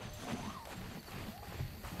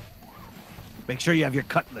 Make sure you have your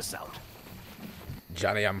cutlass out.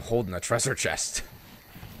 Johnny, I'm holding a treasure chest.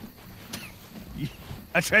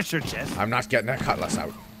 A treasure chest? I'm not getting that cutlass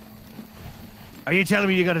out. Are you telling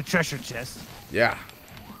me you got a treasure chest? Yeah.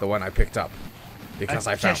 The one I picked up. Because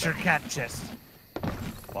I found Cheshire it. cat chest.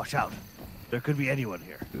 Watch out. There could be anyone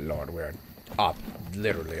here. Lord, we're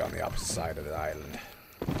literally on the opposite side of the island.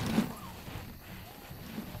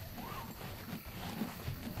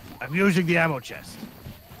 I'm using the ammo chest.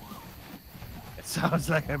 It sounds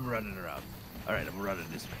like I'm running around. All right, I'm running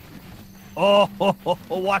this way. Oh,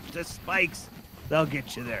 watch the spikes. They'll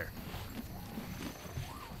get you there.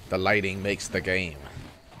 The lighting makes the game.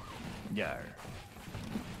 Yar.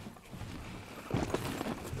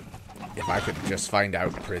 If I could just find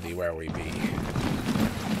out pretty where we be.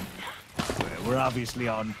 We're obviously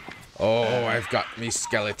on Oh, I've got me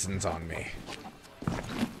skeletons on me.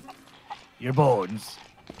 your bones.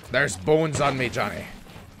 There's bones on me, Johnny.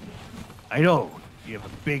 I know. You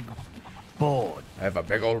have a big bone. I have a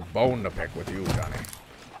big old bone to pick with you, Johnny.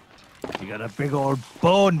 You got a big old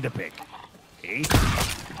bone to pick. Eh?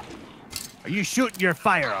 Are you shooting your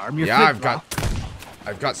firearm? Your Yeah, flintlock?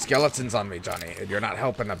 I've got skeletons on me, Johnny, and you're not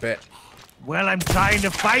helping a bit. Well, I'm trying to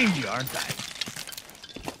find you, aren't I?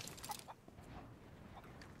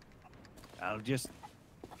 I'll just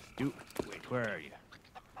do... Wait, where are you?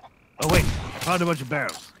 Oh, wait. I found a bunch of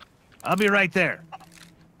barrels. I'll be right there.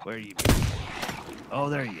 Where are you? Oh,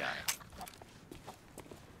 there you are.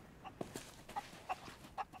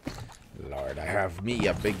 Lord, I have me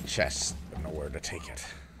a big chest, but nowhere to take it.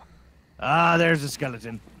 Ah, there's a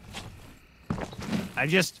skeleton.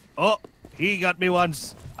 Oh, he got me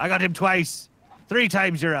once. I got him twice. 3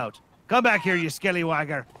 times you're out. Come back here, you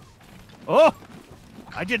skellywagger. Oh,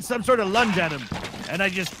 I did some sort of lunge at him, and I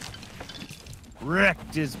just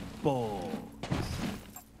wrecked his bones.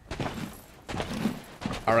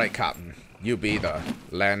 All right, Captain. You be the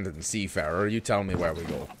land and seafarer. You tell me where we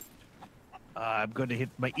go. I'm going to hit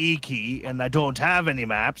my E key, and I don't have any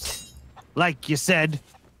maps. Like you said.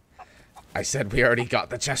 I said we already got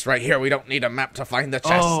the chest right here. We don't need a map to find the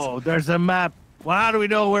chest. Oh, there's a map. Well, how do we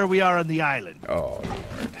know where we are on the island? Oh,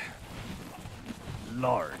 Lord.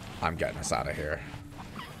 Lord. I'm getting us out of here.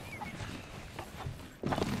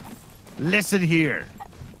 Listen here.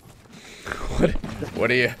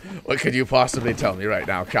 What could you possibly tell me right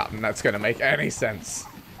now, Captain, that's gonna make any sense?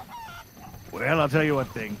 Well, I'll tell you one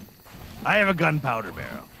thing. I have a gunpowder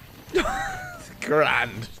barrel.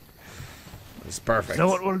 Grand. It's perfect. So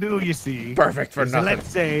what we'll do, you see... Perfect for is nothing. Let's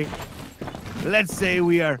say let's say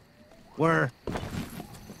we're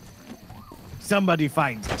somebody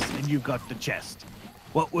finds us and you've got the chest.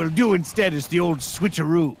 What we'll do instead is the old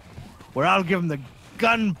switcheroo, where I'll give them the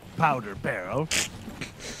gunpowder barrel.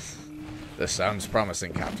 This sounds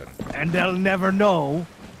promising, Captain. And they'll never know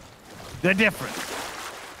the difference.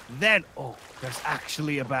 Then, oh, there's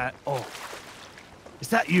actually a bad. Oh, is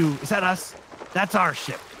that you? Is that us? That's our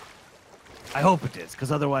ship. I hope it is,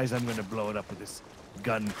 because otherwise I'm going to blow it up with this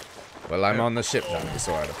gun. Well, I'm on the ship now,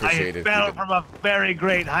 so I'd appreciate I it. fell from a very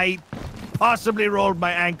great height, possibly rolled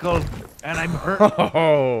my ankle, and I'm hurt.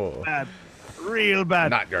 Oh, Bad. Real bad.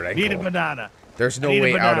 Not your ankle. Need a banana. There's no I need a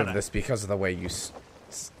way out of banana. this because of the way you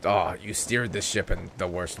you steered this ship in the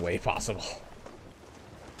worst way possible.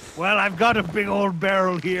 Well, I've got a big old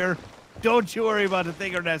barrel here. Don't you worry about a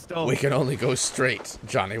thing, Ernesto. We can only go straight.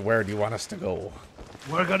 Johnny, where do you want us to go?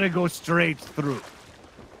 We're gonna go straight through.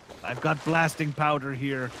 I've got blasting powder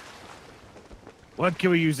here. What can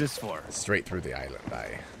we use this for? Straight through the island,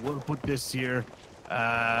 We'll put this here.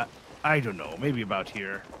 I don't know, maybe about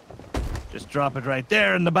here. Just drop it right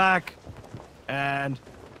there in the back. And,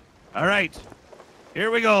 all right, here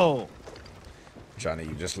we go. Johnny,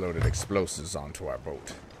 you just loaded explosives onto our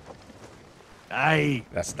boat. Aye.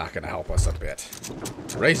 That's not gonna help us a bit.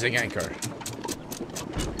 Raising anchor.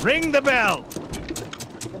 Ring the bell.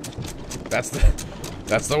 That's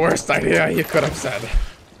the worst idea you could have said.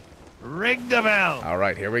 Ring the bell. All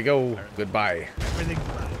right, here we go. Goodbye. Everything's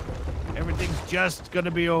fine. Everything's just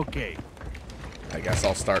gonna be okay. I guess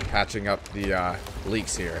I'll start patching up the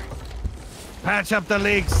leaks here. Patch up the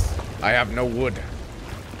leaks. I have no wood.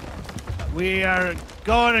 We are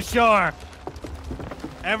going ashore.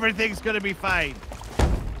 Everything's gonna be fine.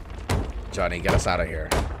 Johnny, get us out of here.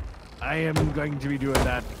 I am going to be doing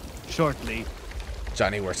that shortly.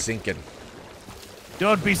 Johnny, we're sinking.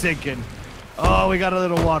 Don't be sinking. Oh, we got a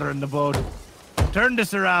little water in the boat. Turned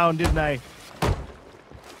this around, didn't I?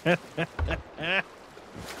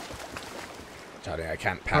 Johnny, I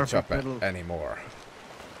can't patch up Perfect little- anymore.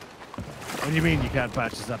 What do you mean you can't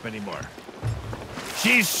patch this up anymore?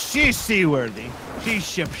 She's seaworthy. She's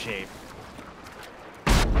shipshape.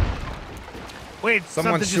 Wait, Someone's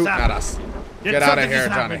something shooting just at happened. us. Did Get out of something here,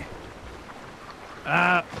 just Johnny.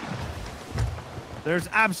 happen? There's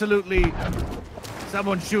absolutely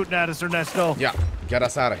someone shooting at us, Ernesto. Yeah, get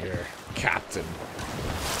us out of here, Captain.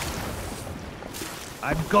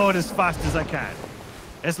 I'm going as fast as I can.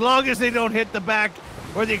 As long as they don't hit the back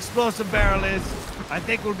where the explosive barrel is, I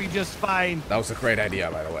think we'll be just fine. That was a great idea,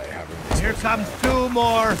 by the way. Having this Here comes 2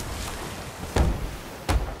 more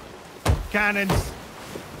cannons.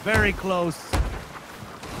 Very close.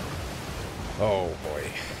 Oh boy,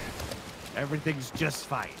 Everything's just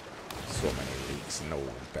fine. so many leaks. No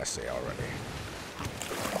Bessie already.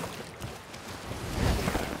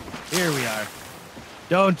 Here we are.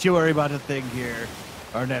 Don't you worry about a thing here,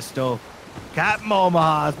 Ernesto. Captain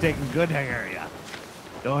Omaha's taking good care of ya.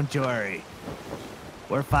 Don't you worry.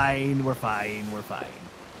 We're fine, we're fine, we're fine.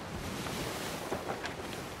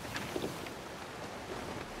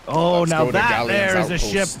 Oh, Let's now go to that Galleon's there is a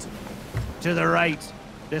ship outpost. to the right.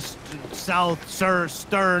 This south, sir,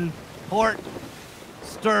 stern, port,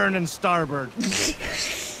 stern and starboard.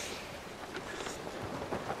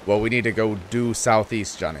 Well, we need to go due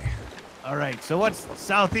southeast, Johnny. All right, so what's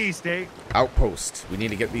southeast, eh? Outpost. We need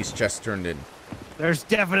to get these chests turned in. There's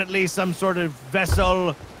definitely some sort of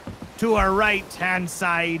vessel to our right-hand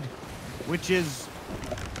side, which is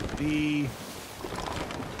the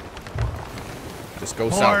Just go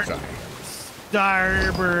port south, Johnny.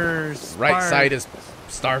 starboard. Right side is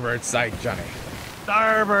starboard side, Johnny.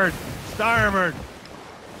 Starboard. Starboard.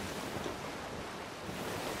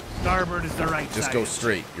 Starboard is the right side. Just go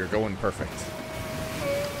straight. You're going perfect.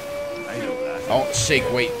 I know that. Oh, shake,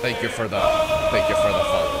 wait. Thank you for the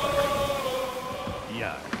follow there.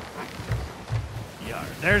 Yeah. Yeah.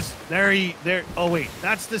 There. Oh wait,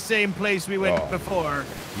 that's the same place we went Oh. before.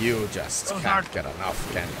 You just Those can't aren't- get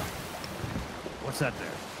enough, can you? What's that there?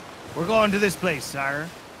 We're going to this place, sire.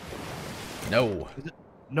 No.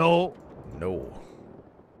 No. No.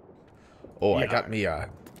 Oh, I Yeah. got me a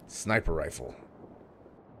sniper rifle.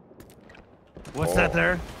 What's that Oh.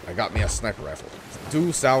 there? I got me a sniper rifle.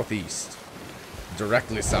 Due southeast.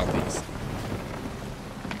 Directly southeast.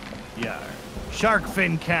 Yeah. Shark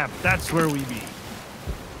fin camp. That's where we be.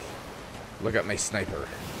 Look at my sniper.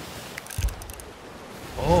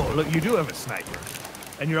 Oh, look, you do have a sniper.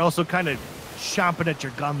 And you're also kind of chomping at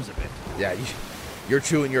your gums a bit. Yeah, you're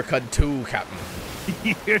chewing your cud too, Captain.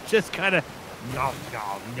 You're just kind of nom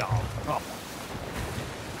nom nom. Oh.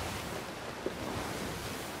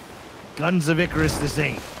 Guns of Icarus, this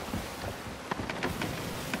ain't.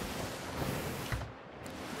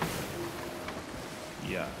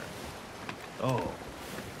 Oh.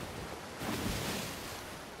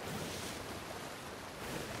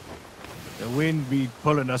 The wind be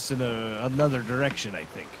pulling us in another direction, I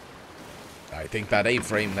think. I think that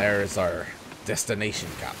A-frame there is our destination,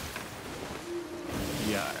 Captain.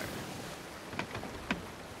 Yar.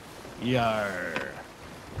 Yar.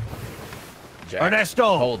 Jack,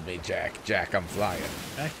 Ernesto! hold me, Jack. Jack, I'm flying.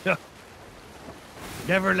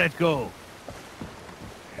 Never let go.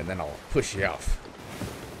 And then I'll push you off.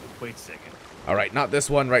 Wait a second. All right, not this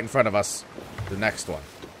one right in front of us. The next one.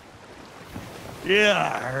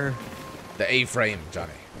 Yar. The A-frame,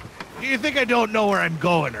 Johnny. Do you think I don't know where I'm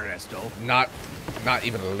going, Ernesto? Not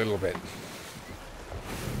even a little bit.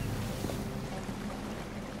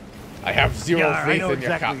 I have zero Yar, faith I know in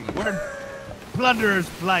your exactly. Captain. Where Plunderer's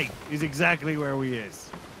Flight is exactly where we is.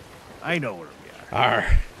 I know where we are.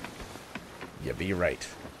 Arr. You be right.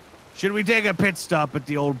 Should we take a pit stop at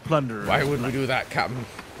the old Plunderer's Why would we Flight? do that, Captain?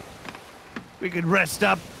 We could rest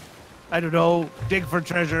up. I don't know. Dig for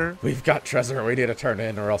treasure. We've got treasure we need to turn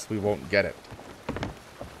in or else we won't get it.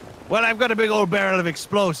 Well, I've got a big old barrel of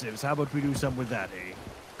explosives. How about we do something with that, eh?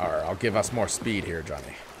 Arr, I'll give us more speed here,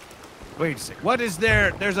 Johnny. Wait a sec. What is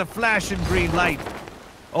there? There's a flashing green light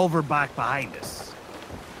over back behind us.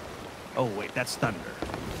 Oh, wait. That's thunder.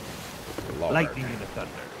 Lord. Lightning and the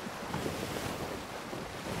thunder.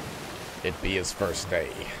 It be his first day.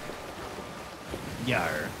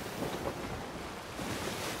 Yar.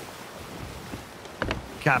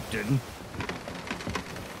 Captain.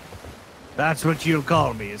 That's what you'll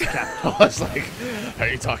call me, is Captain. I was like, are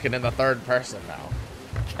you talking in the third person now?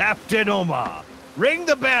 Captain Omar. Ring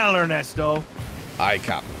the bell, Ernesto. Aye,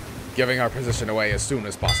 Captain. Giving our position away as soon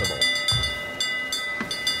as possible.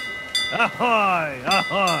 Ahoy!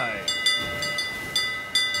 Ahoy!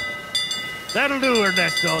 That'll do,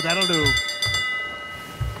 Ernesto. That'll do.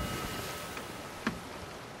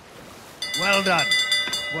 Well done.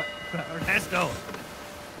 What, Ernesto?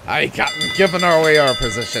 Aye, Captain. Giving our way our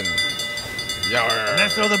position. Yar.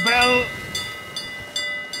 Ernesto, the bell.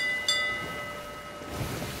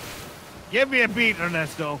 Give me a beat,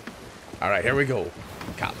 Ernesto. All right, here we go,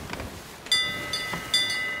 Captain.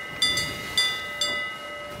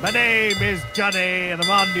 My name is Johnny, and I'm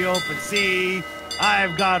on the open sea.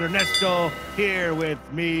 I've got Ernesto here with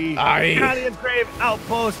me. Aye. Italian's Grave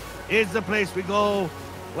Outpost is the place we go.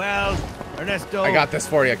 Well, Ernesto. I got this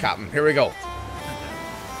for you, Captain. Here we go.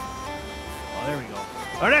 Oh, there we go.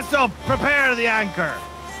 Ernesto, prepare the anchor.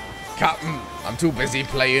 Captain, I'm too busy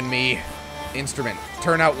playing me instrument.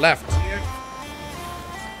 Turn out left.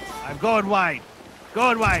 I'm going wide.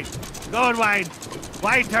 Going wide. Going wide.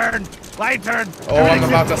 Wide turn. Wide turn. Oh, I'm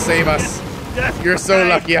about to save us. You're so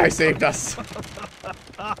lucky I saved us.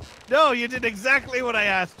 No, you did exactly what I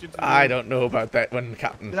asked you to do. I don't know about that one,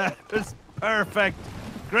 Captain. That was perfect.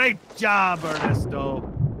 Great job,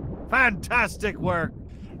 Ernesto. Fantastic work.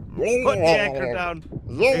 Put the anchor down.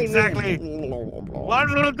 Exactly.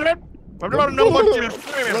 One little grip. I don't know what you're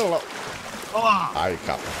screaming. Oh. Aye,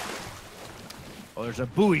 Captain. Oh, there's a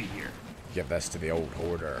buoy here. Give this to the old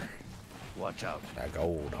hoarder. Watch out. The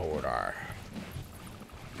gold hoarder.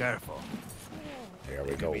 Careful. Here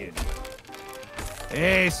we go.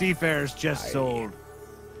 Hey, Seafarers just Aye. sold.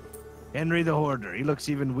 Henry the Hoarder. He looks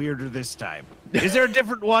even weirder this time. Is there a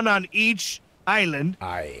different one on each island?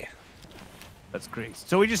 Aye. That's great.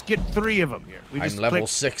 So we just get 3 of them here. We I'm just level click,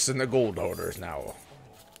 6 in the gold hoarders now.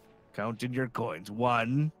 count in your coins.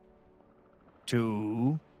 1,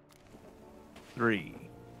 2, 3.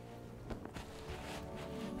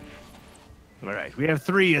 All right, we have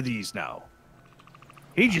 3 of these now.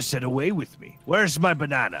 He just said away with me. Where's my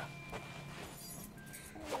banana?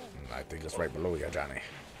 I think it's right below you, Johnny.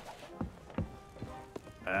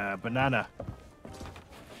 Banana.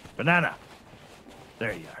 Banana.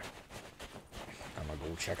 There you are. I'm gonna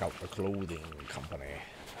go check out the clothing company.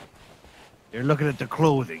 You're looking at the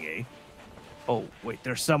clothing, eh? Oh, wait,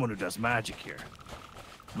 there's someone who does magic here.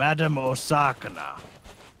 Madam Osakana.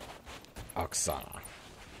 Oksana.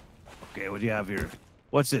 Okay, what do you have here?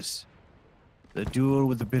 What's this? The duel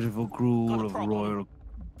with the pitiful crew of royal...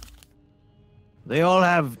 They all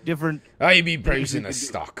have different... I be praising the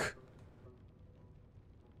stock.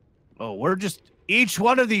 Oh, we're just... Each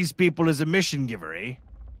one of these people is a mission giver, eh?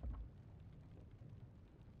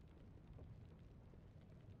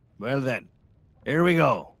 Well then, here we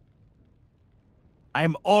go.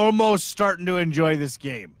 I'm almost starting to enjoy this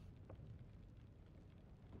game.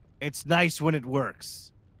 It's nice when it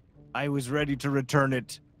works. I was ready to return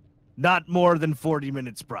it not more than 40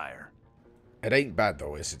 minutes prior. It ain't bad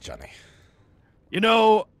though, is it, Johnny? You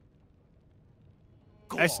know,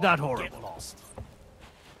 Go it's on, not get horrible. lost.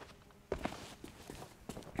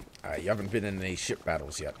 You haven't been in any ship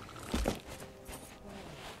battles yet.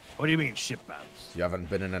 What do you mean, ship battles? You haven't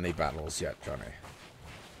been in any battles yet, Johnny.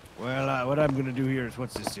 Well, what I'm gonna do here is,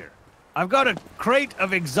 what's this here? I've got a crate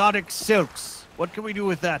of exotic silks. What can we do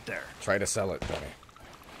with that there? Try to sell it, Johnny.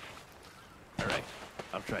 All right,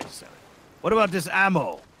 I'll try to sell it. What about this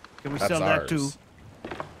ammo? Can we That's sell ours. that too?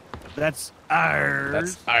 That's ours.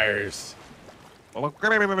 That's ours. Cotton,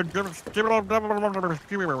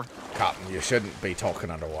 you shouldn't be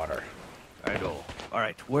talking underwater. I know. All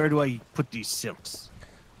right, where do I put these silks?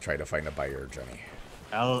 Try to find a buyer, Johnny.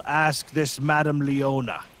 I'll ask this Madame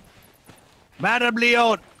Leona. Madame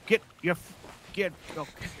Leon, get. Okay.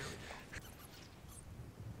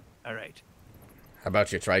 All right. How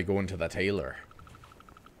about you try going to the tailor?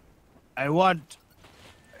 I want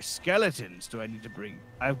skeletons. Do I need to bring?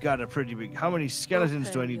 I've got a pretty big. How many skeletons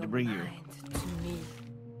do I need to bring you?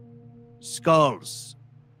 Skulls.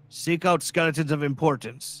 Seek out skeletons of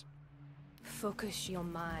importance. Focus your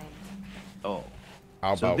mind. Oh.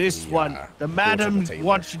 How So about this we, one, go the to madam tailor?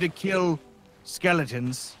 wants you to kill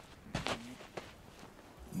skeletons.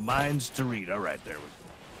 Minds to read. All right, there we go.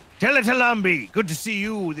 Teletalambi, good to see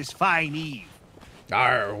you this fine eve.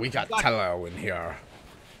 Arr, we got Tello in here.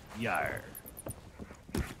 Yar.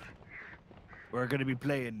 We're gonna be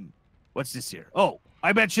playing. What's this here? Oh,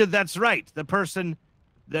 I bet you that's right. The person,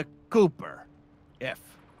 the Cooper. F.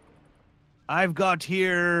 I've got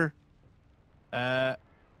here.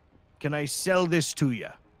 Can I sell this to you?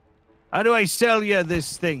 How do I sell you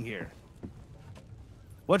this thing here?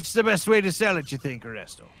 What's the best way to sell it, you think,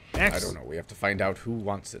 Ernesto? X? I don't know. We have to find out who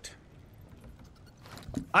wants it.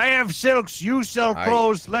 I have silks, you sell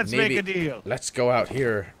clothes, let's make a deal. Let's go out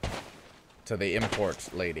here to the import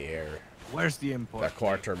lady here. Where's the import? The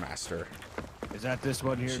quartermaster. Is that this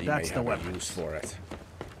one here? She That's may the have a weapon. use for it.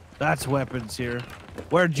 That's weapons here.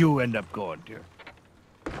 Where'd you end up going to?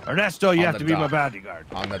 Ernesto, you On have the to be my dock. bodyguard.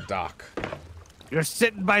 On the dock. You're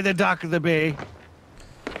sitting by the dock of the bay.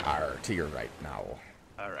 Arr, to your right now.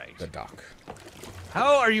 All right. The dock.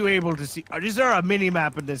 How are you able to see? Is there a mini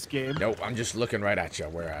map in this game? Nope, I'm just looking right at you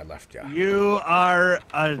where I left you. You are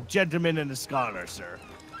a gentleman and a scholar, sir.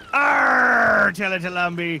 Arr,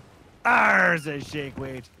 Teletalambi. Arr, says Shake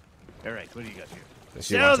Weight. All right, what do you got here?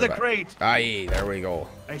 She Sell wants the it back. crate. Aye, there we go.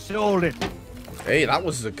 I sold it. Hey, that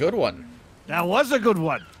was a good one. That was a good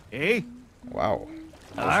one, eh? Wow.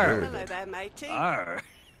 That was Arr. really Hello good. there, matey. Arr.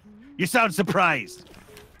 You sound surprised.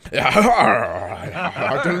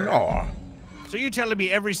 I don't know. So you're telling me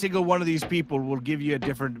every single one of these people will give you a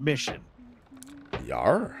different mission?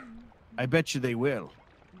 Yar. I bet you they will.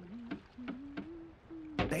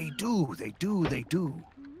 They do.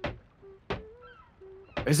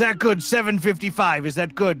 Is that good? 7:55. Is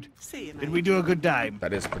that good? See you, Did mate. we do a good time?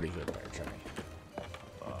 That is pretty good there, Johnny.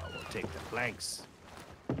 We'll take the planks.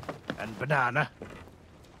 And banana.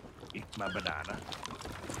 Eat my banana.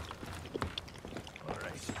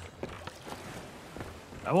 Alright.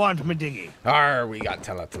 I want my dinghy. Arr, we got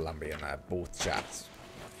Teletalambi in both chats.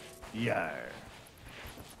 Yar.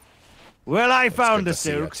 Well, I found the Good to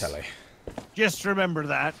see you, silks. Telly. Just remember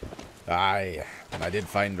that. Aye, and I did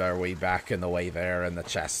find our way back in the way there in the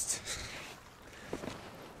chest.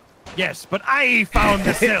 Yes, but I found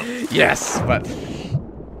the silks. Yes, but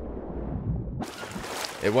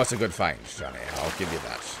it was a good find, Johnny. I'll give you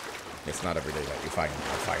that. It's not every day that you find the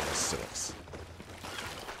finest silks.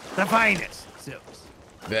 The finest silks.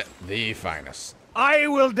 The finest. I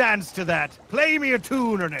will dance to that. Play me a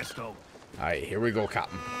tune, Ernesto. Aye, here we go,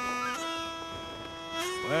 Captain.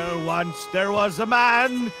 Well, once there was a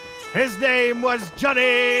man. His name was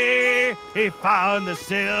Johnny. He found the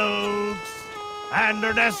silks. And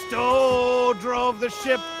Ernesto drove the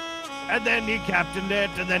ship. And then he captained it.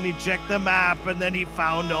 And then he checked the map. And then he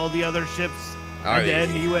found all the other ships. Aye. And then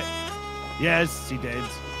he went. Yes, he did.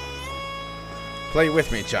 Play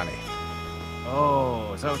with me, Johnny.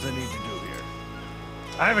 Oh, is that what I need to do here?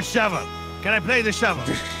 I have a shovel. Can I play the shovel?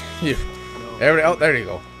 You, No. there you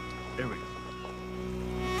go. There we go.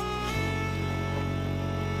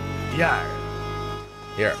 Yar.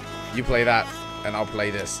 Here, you play that, and I'll play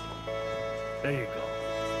this. There you go.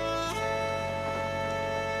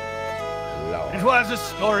 Lord. It was a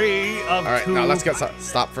story of All right, two... now let's get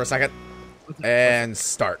stop for a second and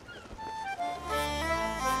start.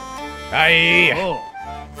 Aye, Oh.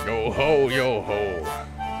 yo ho, yo ho,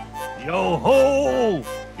 Yo ho!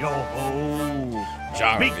 Yo ho!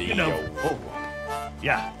 Johnny, Speaking yo of- ho.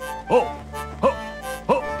 Yeah. Ho! Ho!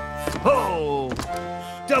 Ho! Ho!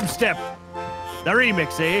 Dubstep! The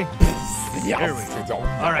remix, eh? Yeah. There we go.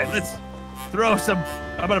 All right, let's throw some...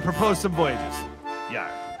 I'm gonna propose some voyages. Yeah.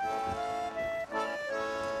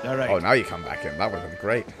 All right. Oh, now you come back in. That would have been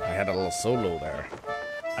great. I had a little solo there.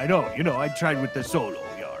 I know. You know, I tried with the solo,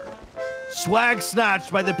 yar. Swag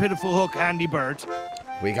snatched by the pitiful hook, Andy Burt.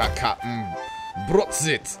 We got Captain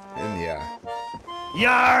Brutzit in here.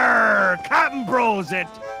 Yar! Captain Bros it!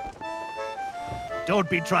 Don't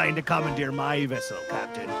be trying to commandeer my vessel,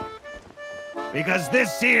 Captain. Because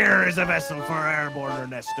this here is a vessel for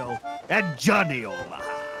AirborneErnesto and Johnny Omaha.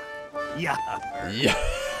 Yar. Yeah.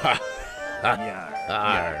 Yar.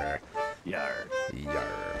 Arr. Yar. Yar.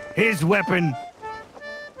 His weapon,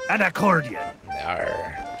 an accordion.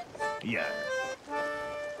 Arr. Yar.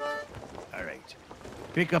 All right.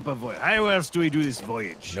 Pick up a voyage. How else do we do this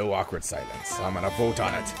voyage? No awkward silence. I'm gonna vote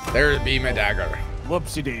on it. There be my dagger.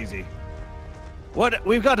 Whoopsie daisy. What?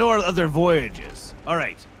 We've got our other voyages. All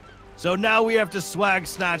right. So now we have to swag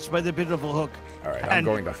snatch by the pitiful hook. All right, I'm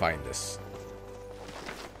going to find this.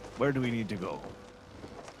 Where do we need to go?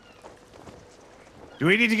 Do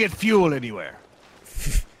we need to get fuel anywhere?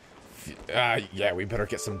 Yeah, we better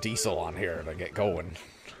get some diesel on here to get going.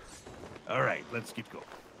 All right, let's get going.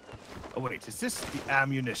 Oh wait, is this the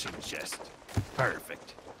ammunition chest?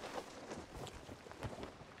 Perfect.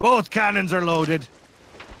 Both cannons are loaded.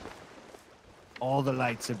 All the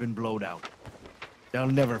lights have been blown out. They'll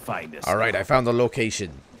never find us. All right, I found the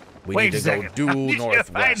location. We Wait need a to go second. due How did you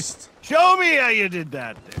northwest. Show me how you did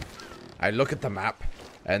that. There. I look at the map,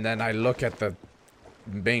 and then I look at the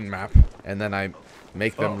main map, and then I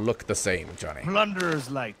make them look the same, Johnny. Plunderer's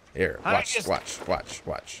light. Here, I watch, just-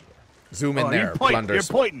 watch. Zoom in there, You're Plunder's.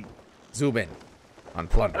 pointing. Zoom in on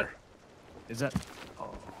Plunder. Is that?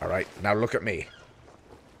 Oh. All right, now look at me.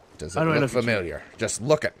 Does it How do I look look at you? familiar? Just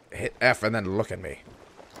look at, hit F and then look at me.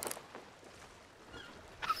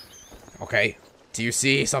 Okay, do you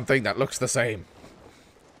see something that looks the same?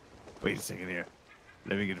 Wait a second here.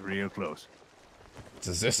 Let me get real close.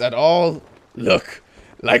 Does this at all look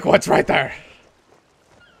like what's right there?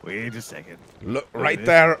 Wait a second. Look Look right at this.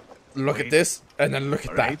 there. Look Wait. at this, and then look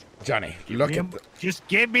at All that, right. Johnny. Give Look me at. just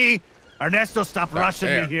give me. Ernesto, stop rushing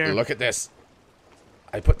there, me here. Look at this.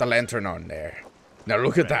 I put the lantern on there. Now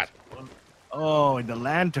look at that. Oh, in the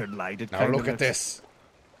lantern light. It Now kinda look at looks this.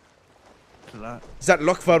 flat. Does that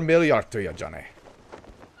look familiar to you, Johnny?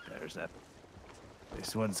 There's that.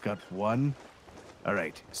 This one's got one. All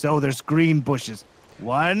right. So there's green bushes.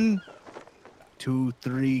 1, 2,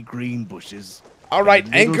 3 green bushes. All right, A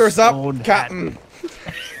little anchors up, stone hat. Captain.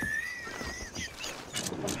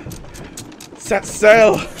 Set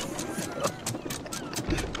sail.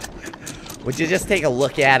 Would you just take a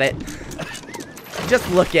look at it? Just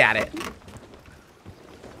look at it.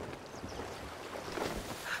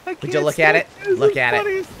 Would you look at it? Look at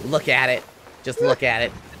it. Look at it. Just look at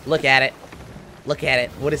it. Look at it. Look at it.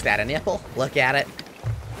 What is that, a nipple? Look at it.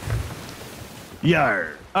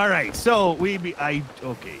 Yar. All right. So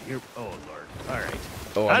okay. Here. Oh Lord. All right.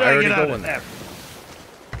 Oh, How I'm do I already get out going of there.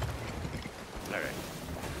 All right.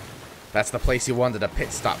 That's the place you wanted a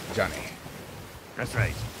pit stop, Johnny. That's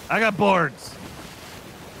right. I got boards.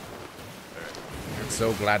 I'm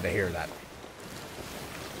so glad to hear that.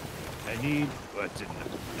 I need what's in the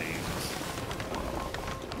things.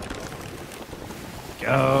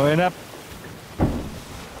 Going up.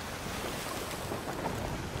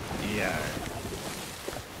 Yeah.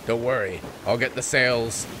 Don't worry, I'll get the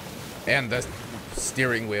sails and the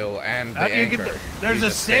steering wheel and the anchor. There's You a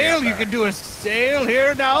just stay up sail. You there. can do a sail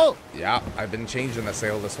here now. Yeah, I've been changing the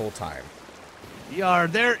sail this whole time. Yar,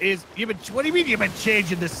 there is. What do you mean you've been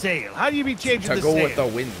changing the sail? How do you be changing To the go sail? with the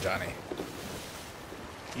wind, Johnny.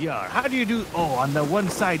 Yar, how do you do? Oh, on the one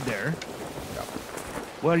side there. Yep.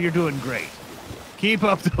 Well, you're doing great. Keep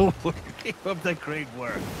up the work. Keep up the great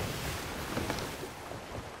work.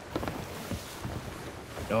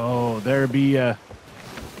 Oh, there be a.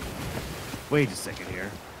 Wait a second here.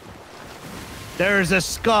 There's a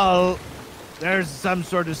skull. There's some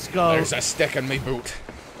sort of skull. There's a stick in me boot.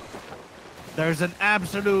 There's an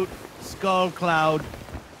absolute skull cloud.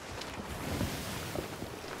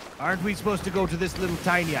 Aren't we supposed to go to this little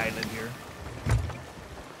tiny island here?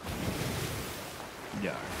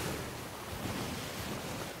 Yeah.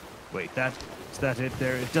 Wait, is that it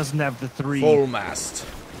there? It doesn't have the 3. Full mast.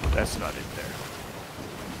 That's not it there.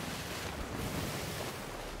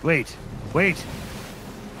 Wait.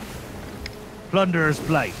 Plunderer's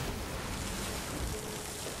Plight.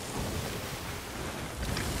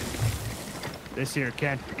 This here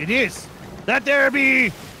can't. It is! That there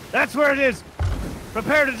be! That's where it is!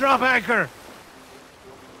 Prepare to drop anchor!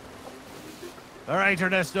 Alright,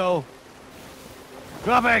 Ernesto.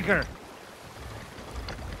 Drop anchor!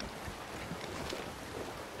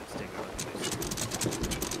 Let's take a look at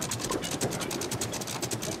this.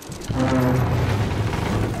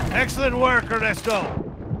 Excellent work, Ernesto.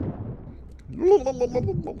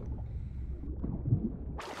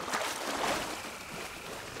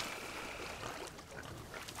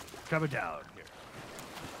 Coming down here.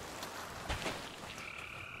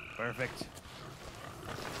 Perfect.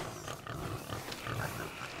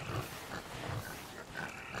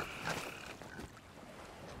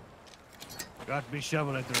 Got me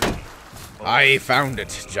shovel at the ready. I found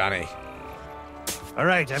it, Johnny. All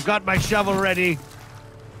right, I've got my shovel ready.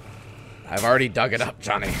 I've already dug it up,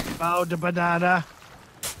 Johnny. Found a banana.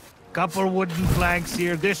 Couple wooden planks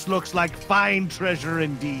here. This looks like fine treasure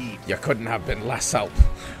indeed. You couldn't have been less help.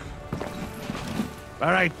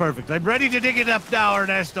 All right, perfect. I'm ready to dig it up now,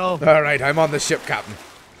 Ernesto. All right, I'm on the ship, Captain.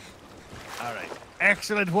 All right.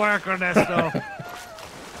 Excellent work, Ernesto.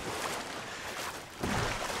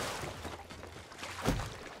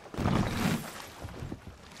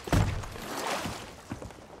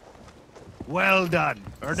 Well done,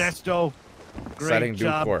 Ernesto. Great Setting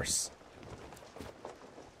job. due course.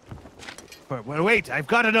 Well, wait. I've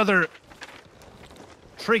got another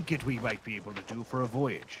trinket we might be able to do for a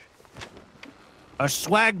voyage. A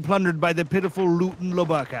swag plundered by the pitiful Luton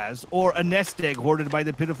Lobacas, or a nest egg hoarded by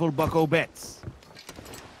the pitiful Bucko Betts.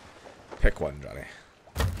 Pick one, Johnny.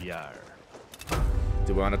 Yar.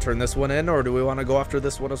 Do we want to turn this one in, or do we want to go after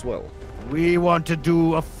this one as well? We want to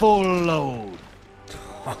do a full load.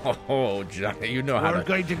 Oh, Johnny, you know how We're to...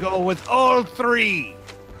 going to go with all three.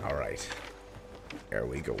 All right. There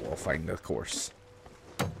we go. We'll find the course.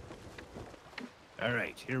 All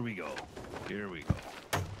right, here we go. Here we go.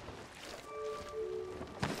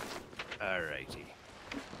 All righty.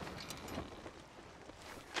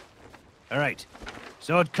 All right.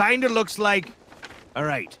 So it kind of looks like... All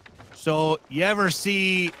right. So you ever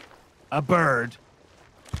see a bird?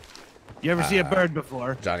 You ever see a bird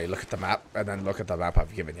before? Johnny, look at the map, and then look at the map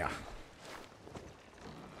I've given you.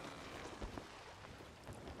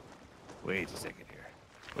 Wait a second here.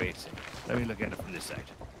 Wait a second. Let me look at it from this side.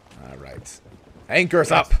 All right.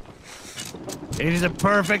 Anchors up. It is a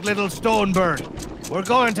perfect little stone bird. We're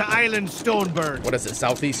going to Island Stonebird. What is it,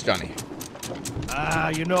 southeast, Johnny?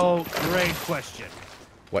 You know, great question.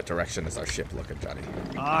 What direction is our ship looking, Johnny?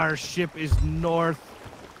 Our ship is north.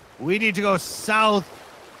 We need to go southwest.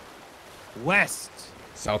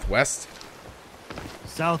 Southwest?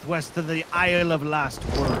 Southwest to the Isle of Last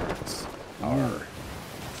Words. Or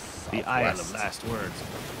The Isle of Last Words.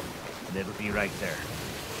 And it'll be right there.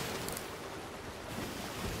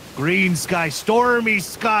 Green sky, stormy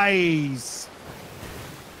skies.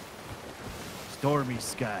 Stormy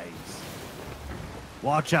skies.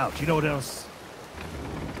 Watch out. You know what else?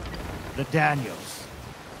 The Daniels.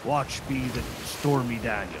 Watch be the stormy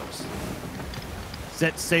Daniels.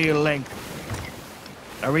 Set sail length.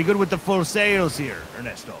 Are we good with the full sails here,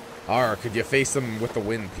 Ernesto? R, could you face them with the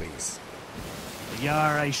wind, please?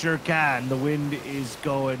 Yar, I sure can. The wind is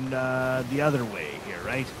going the other way here,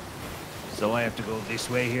 right? So I have to go this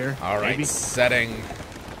way here. All right, maybe? setting.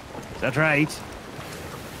 Is that right?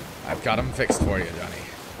 I've got them fixed for you, Johnny.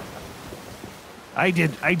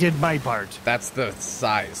 I did my part. That's the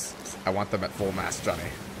size. I want them at full mast, Johnny.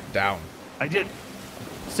 Down. I did.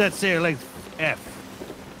 Set sail length F.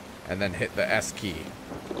 And then hit the S key.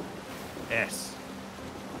 S.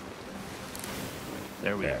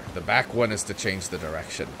 There we There. are. The back one is to change the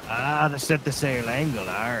direction. Ah, to set the sail angle.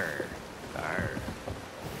 Arr. Arr.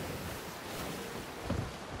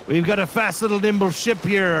 We've got a fast little nimble ship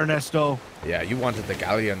here, Ernesto. Yeah, you wanted the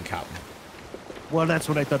galleon, Captain. Well, that's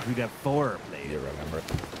what I thought we'd have four played. You remember?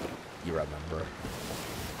 You remember?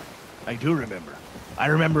 I do remember. I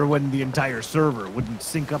remember when the entire server wouldn't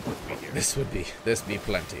sync up with me here. This be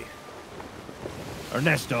plenty.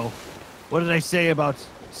 Ernesto, what did I say about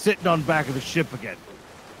sitting on back of the ship again?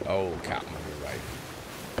 Oh, Captain, you're right.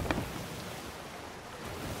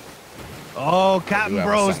 Oh, Captain have a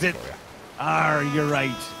Bros song did. for ya. Arr, you're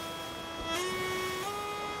right.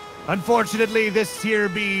 Unfortunately, this here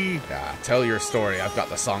be Yeah, tell your story. I've got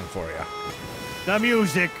the song for you. the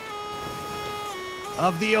music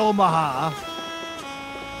of the Omaha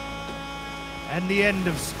and the end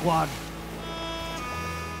of Squad.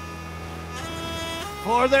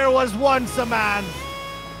 For there was once a man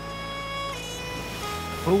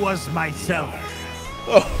who was myself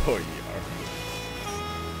Oh, yeah.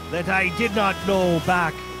 that I did not know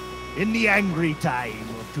back in the angry time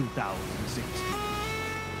of 2016.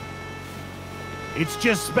 It's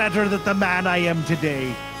just better that the man I am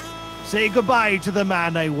today say goodbye to the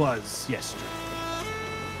man I was yesterday.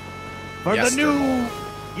 For the new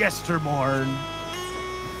yestermorn,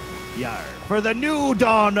 yar, for the new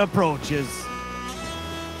dawn approaches,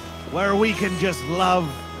 where we can just love,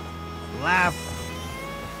 laugh,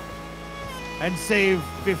 and save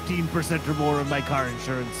 15% or more on my car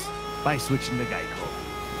insurance by switching to Geico.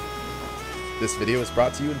 This video is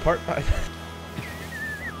brought to you in part by...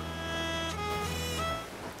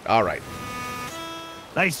 Alright.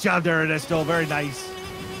 Nice job there, Ernesto. Very nice.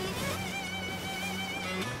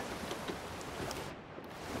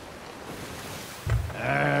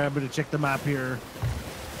 I'm going to check the map here.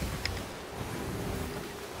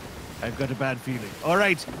 I've got a bad feeling. All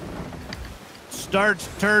right. Start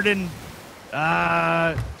turning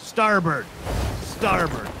starboard.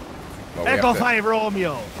 Starboard. Well, we Echo have to- 5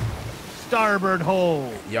 Romeo. Starboard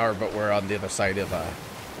hole. Yeah, but we're on the other side of a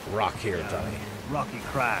rock here, Johnny. Rocky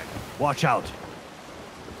crag. Watch out.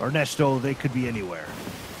 Ernesto, they could be anywhere.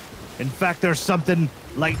 In fact, there's something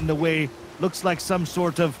lighting the way. Looks like some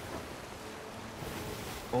sort of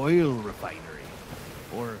oil refinery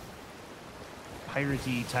or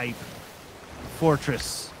piratey type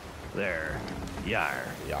fortress there. Yar.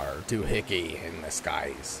 Yar, doohickey in the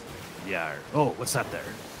skies. Yar. Oh, what's that there?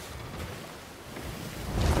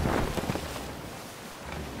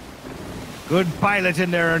 Good pilot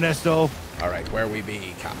in there, Ernesto. Alright, where we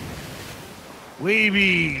be, Cap? We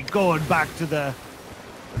be going back to the...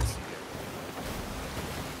 Let's see here.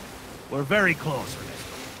 We're very close,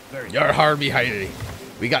 Ernesto. Very Yar hard behind.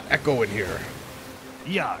 We got Echo in here.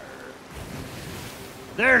 Yar.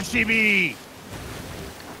 There she be!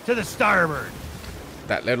 To the starboard.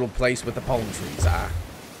 That little place with the palm trees, ah.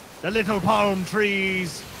 The little palm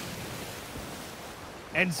trees.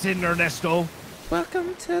 Ensign Ernesto.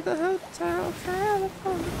 Welcome to the Hotel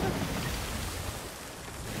California.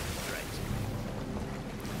 Right.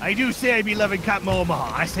 I do say I be loving Captain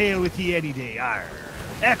Omaha. I sail with ye any day. Arr.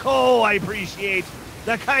 Echo, I appreciate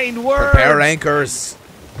the kind words. Prepare anchors.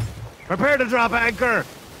 Prepare to drop anchor,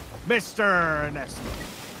 Mr. Ernesto.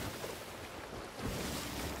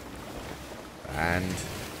 And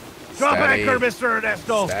Drop steady, anchor, Mr.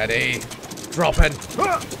 Ernesto. Steady. Dropping.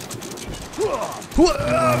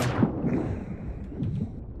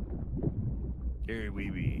 Here we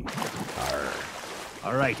be.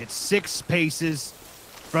 All right, it's 6 paces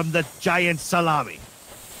from the giant salami.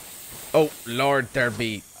 Oh, Lord, there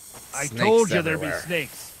be I snakes told you everywhere. there'd be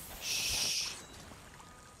snakes. Shh.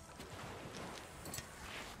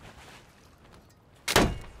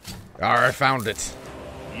 I found it.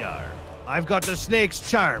 Yar. I've got the snake's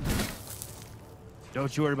charm.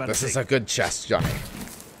 Don't you worry about This it. is a good chest, Johnny.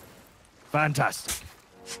 Fantastic.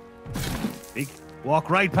 Walk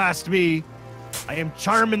right past me. I am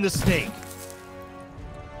charming the snake.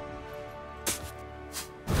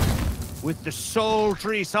 With the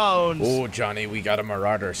sultry sounds. Oh, Johnny, we got a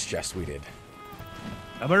marauder's chest, we did.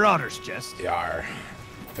 A marauder's chest. Yar.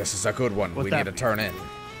 This is a good one. What'd We that need to be? turn in.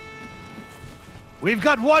 We've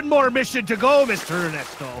got one more mission to go, Mr.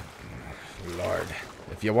 Ernesto. Lord.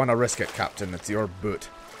 If you want to risk it, Captain, it's your boot.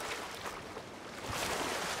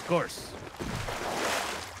 Of course.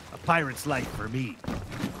 A pirate's life for me.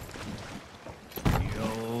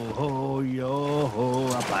 Yo ho,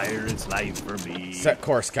 a pirate's life for me. Set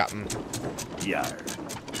course, Captain. Yar.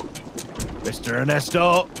 Mr.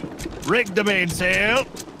 Ernesto, rig the mainsail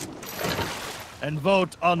and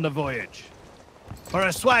vote on the voyage for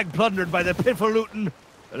a swag plundered by the piffalootin'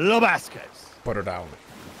 Lobascas. Put her down.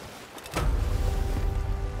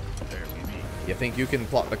 There we be. You think you can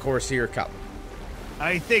plot the course here, Captain?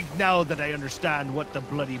 I think now that I understand what the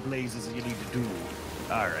bloody blazes you need to do,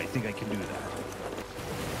 I think I can do that.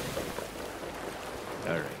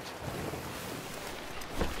 All right.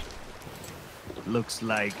 Looks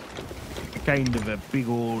like kind of a big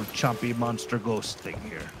old chompy monster ghost thing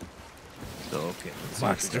here. So, okay. let's see what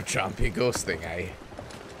Monster chompy ghost thing, eh?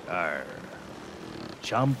 Arr.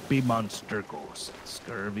 Chompy monster ghost.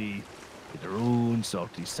 Scurvy, Pitteroon,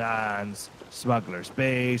 Salty Sands, Smuggler's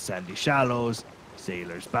Bay, Sandy Shallows,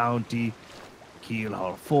 Sailor's Bounty, Keel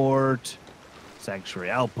Hall Fort, Sanctuary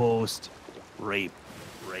Outpost, Rape.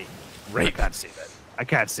 I can't say that. I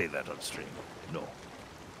can't say that on stream. No.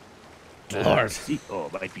 Lord. It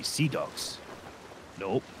might be Sea Dogs.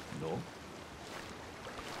 Nope. No.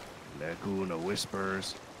 Laguna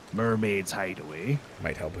Whispers, Mermaid's Hideaway.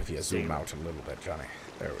 Might help if you zoom Same. out a little bit, Johnny.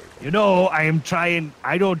 There we go. You know, I am trying.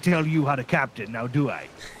 I don't tell you how to captain, now do I?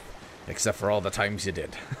 Except for all the times you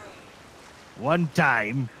did. One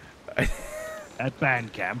time at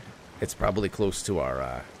band camp. It's probably close to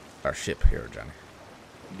our ship here, Johnny.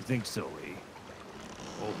 You think so, eh?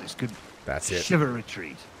 Oh, this could That's it. shiver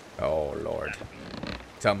retreat. Oh, Lord.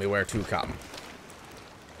 Tell me where to, Captain.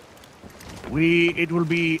 It will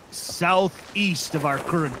be southeast of our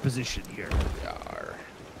current position here. Yar.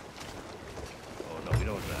 Oh no, we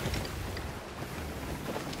don't have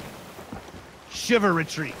that. Shiver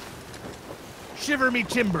retreat. shiver me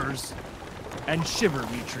timbers and shiver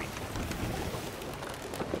me tree.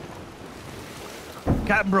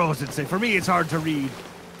 Captain Bros would say, for me it's hard to read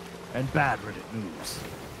and bad Reddit news.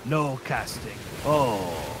 No casting.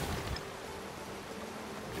 Oh.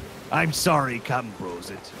 I'm sorry, Captain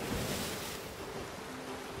Bros.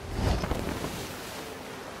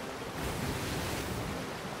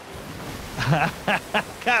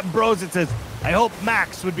 Captain Bros it says, I hope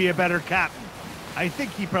Max would be a better captain. I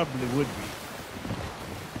think he probably would be.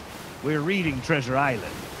 We're reading Treasure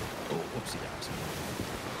Island. Oh, whoopsie daisy.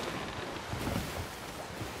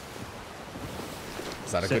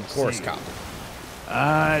 Is that a good course, Cop?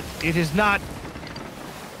 It is not.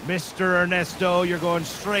 Mr. Ernesto, you're going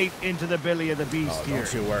straight into the belly of the beast Oh, here.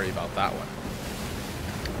 don't you worry about that one.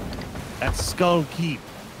 That's Skull Keep.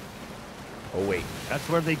 Oh, wait. That's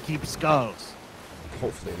where they keep skulls.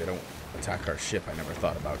 Hopefully they don't attack our ship. I never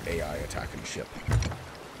thought about AI attacking ship.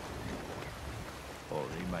 Oh,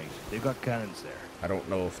 they might. They've got cannons there. I don't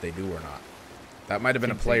know if they do or not. That might have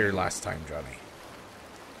been a player last time, Johnny.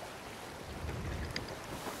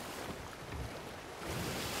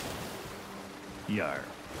 Yar.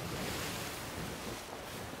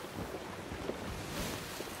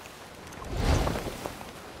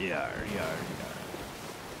 Yar.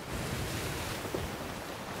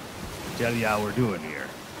 Tell you how we're doing here.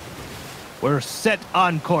 We're set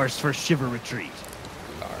on course for Shiver Retreat.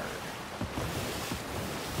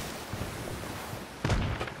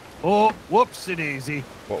 Oh, whoopsie-daisy.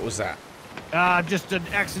 What was that? Just an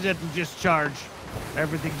accidental discharge.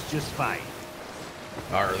 Everything's just fine.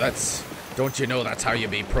 That's... Don't you know that's how you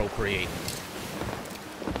be procreate?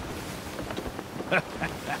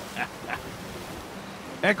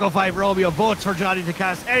 Echo 5 Romeo votes for Johnny to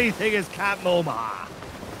cast anything as Captain Omaha.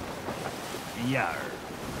 Yar.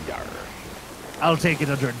 Yar. I'll take it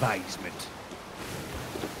under advisement.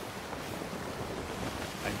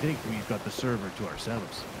 I think we've got the server to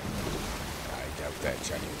ourselves. I doubt that,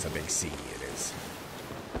 Johnny. It's a big sea, it is.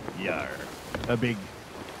 Yar. A big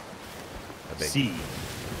sea.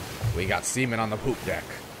 We got seamen on the poop deck.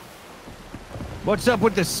 What's up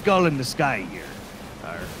with the skull in the sky here?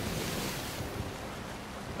 Alright.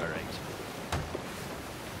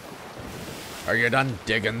 Are you done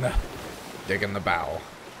digging the bow?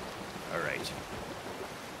 Alright.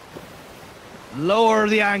 Lower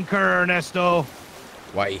the anchor, Ernesto.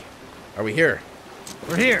 Why? Are we here?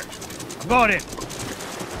 We're here. I'm going in.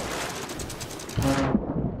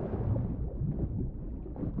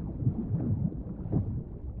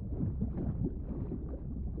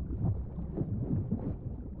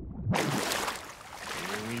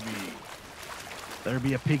 Here we be. There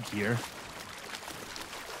be a pig here.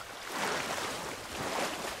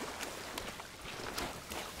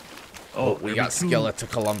 Oh, we got skeleton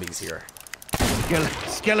Columbies here.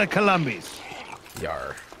 Skeleton Columbies.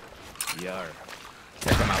 Yar. Yar.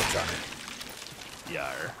 Check them out, Johnny.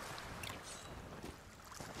 Yar.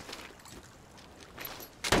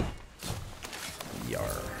 Yar.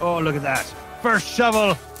 Oh, look at that. First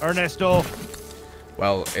shovel, Ernesto.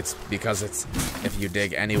 Well, it's because it's... If you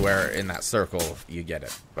dig anywhere in that circle, you get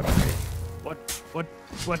it. But okay.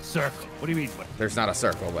 What circle? What do you mean? What? There's not a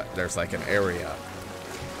circle, but there's like an area.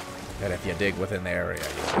 And if you dig within the area,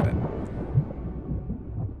 you get it.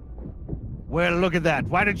 Well, look at that.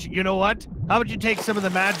 Why don't you know what? How about you take some of the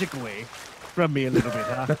magic away from me a little bit,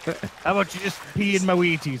 huh? How about you just pee in my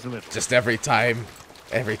Wheaties a little? Just every time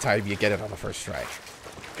you get it on the first try.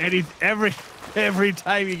 Every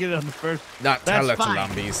time you get it on the first. Not That's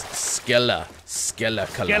Teletumbis,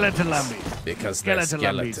 Skeletumbis. Because they're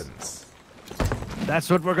Skeletumbis. skeletons. That's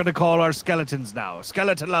what we're gonna call our skeletons now.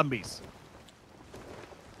 Skeletumbis.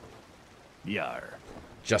 Yar.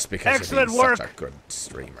 Just because Excellent you're work. such a good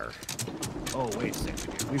streamer. Oh, wait a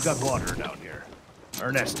second. We've got water down here.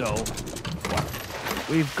 Ernesto.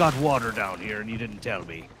 We've got water down here, and you didn't tell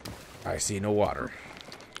me. I see no water.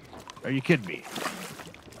 Are you kidding me?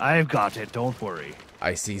 I've got it. Don't worry.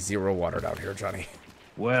 I see 0 water down here, Johnny.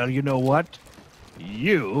 Well, you know what?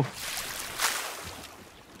 You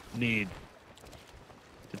need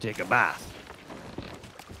to take a bath.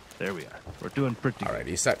 There we are. We're doing pretty good.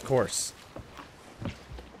 Alrighty, set course.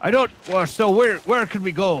 Well, so where can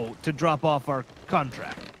we go to drop off our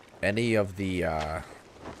contract? Any of the The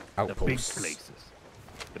big outposts. places.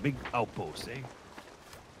 The big outposts, eh?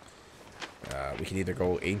 We can either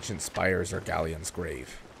go Ancient Spires or Galleon's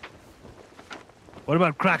Grave. What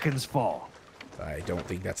about Kraken's Fall? I don't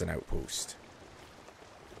think that's an outpost.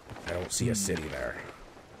 I don't see a city there.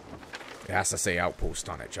 It has to say outpost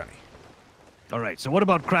on it, Johnny. All right, so what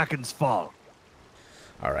about Kraken's Fall?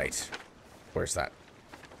 All right. Where's that?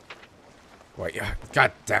 Wait,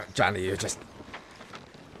 God damn, Johnny, you just...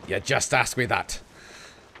 You just asked me that.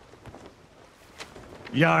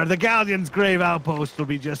 Yar, the Galleon's grave outpost will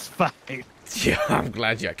be just fine. Yeah, I'm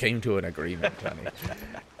glad you came to an agreement, Johnny.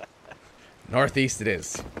 Northeast it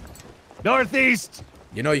is. Northeast!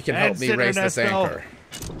 You know you can help me raise this Ernesto. anchor.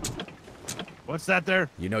 What's that there?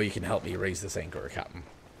 You know you can help me raise this anchor, Captain.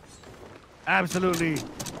 Absolutely.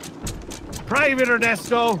 Private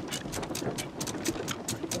Ernesto!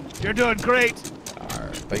 You're doing great.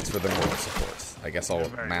 Thanks for the moral support. I guess I'll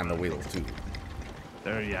man the wheel, too.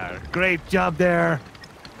 There you are. Great job there.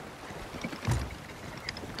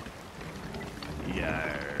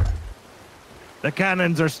 Yeah. The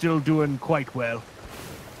cannons are still doing quite well.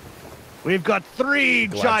 We've got 3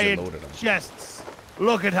 Glad you giant loaded 'em. chests.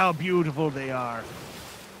 Look at how beautiful they are.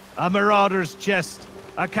 A marauder's chest,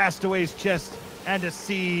 a castaway's chest, and a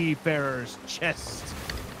seafarer's chest.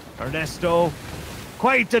 Ernesto,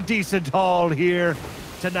 quite a decent haul here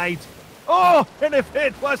tonight. Oh, and if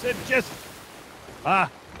it wasn't just a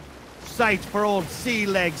sight for old sea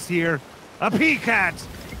legs here, a peacat.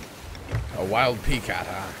 A wild peacat,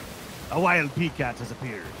 huh? A wild peacat has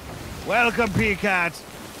appeared. Welcome, peacat.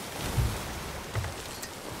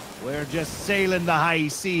 We're just sailing the high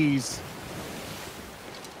seas.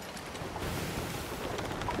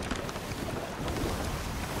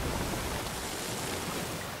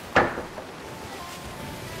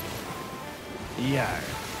 Yeah.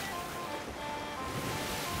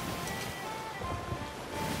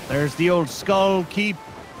 There's the old skull keep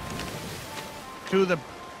to the...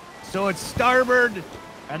 So it's starboard,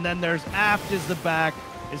 and then there's aft is the back.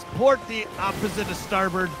 Is port the opposite of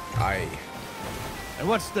starboard? Aye. And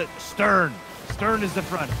what's the stern? Stern is the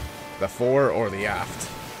front. The fore or the aft?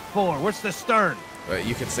 Fore. What's the stern?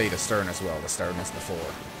 You could say the stern as well. The stern is the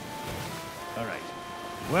fore. All right.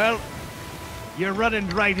 Well, you're running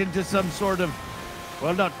right into some sort of...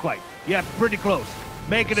 Well, not quite. Yeah, pretty close.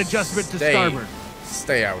 Make an adjustment to starboard.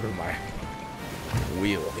 Stay out of my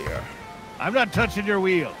wheel here. I'm not touching your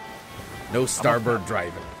wheel. No starboard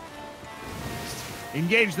driving.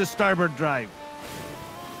 Engage the starboard drive.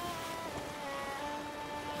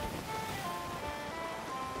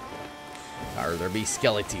 There be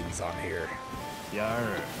skeletons on here.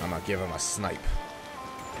 Yar. I'm gonna give him a snipe.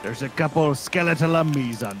 There's a couple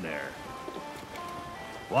skeletalumbies on there.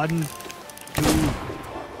 1,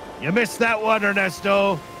 2. You missed that one,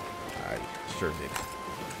 Ernesto. I sure did.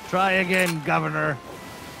 Try again, Governor.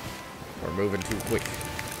 We're moving too quick.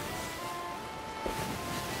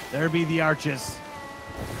 There be the arches.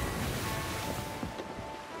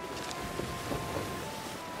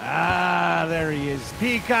 Ah, there he is.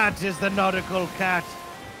 Peacat is the nautical cat.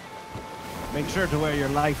 Make sure to wear your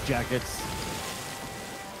life jackets.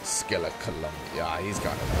 Skeleton. Yeah, he's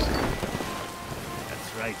got it.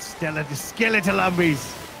 That's right,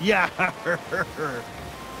 skeletalumbies. Yeah.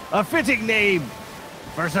 A fitting name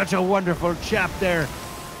for such a wonderful chap there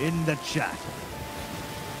in the chat.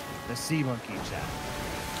 The sea monkey chat.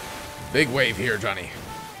 Big wave here, Johnny.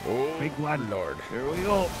 Oh, Big one. Lord. Here we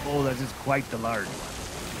go. Oh, that is quite the large one.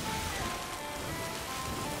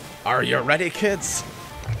 Are you ready, kids?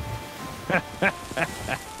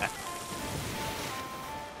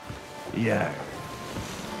 Yeah.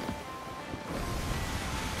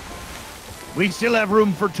 We still have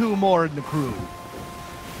room for 2 more in the crew.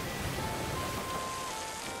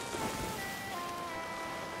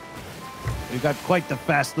 We've got quite the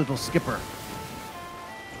fast little skipper.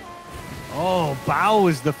 Oh, bow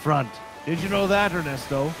is the front. Did you know that,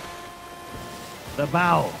 Ernesto? The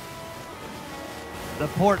bow. The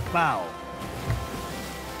port bow.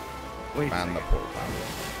 Wait a Man second. the port bow.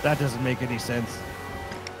 That doesn't make any sense.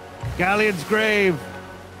 Galleon's grave.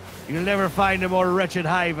 You'll never find a more wretched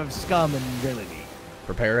hive of scum and villainy.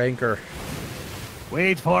 Prepare anchor.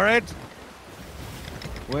 Wait for it.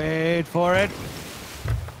 Wait for it.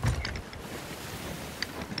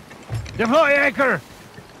 Deploy anchor!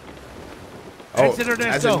 Oh, Exit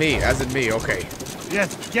Ernesto. as in me, okay.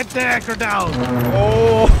 Yes, get the anchor down.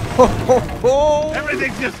 Oh,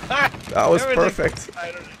 Everything's just... that was perfect.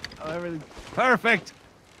 I don't know. Everything perfect.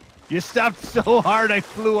 You stopped so hard I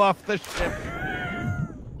flew off the ship.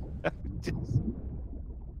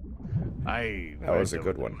 That was a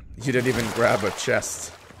good one. You didn't even grab a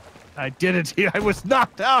chest. I did it. I was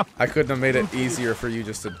knocked out. I couldn't have made it easier for you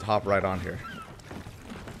just to hop right on here.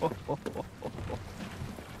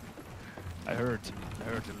 I hurt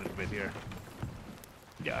a little bit here.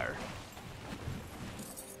 Yar.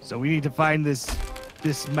 So we need to find this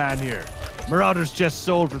man here. Marauder's just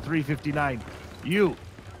sold for $359. You.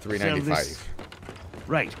 $3.95.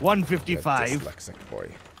 Right, $155. Dyslexic boy.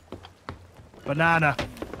 Banana.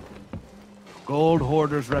 Gold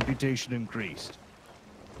hoarder's reputation increased.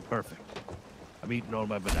 Perfect. I'm eating all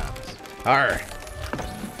my bananas. Arr.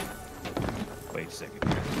 Wait a second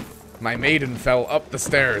here. My maiden fell up the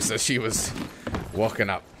stairs as she was walking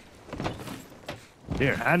up.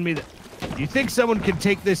 Here, hand me the... Do you think someone can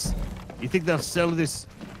take this... You think they'll sell this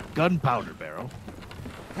gunpowder barrel?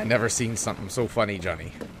 I never seen something so funny,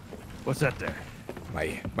 Johnny. What's that there?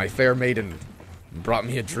 My fair maiden brought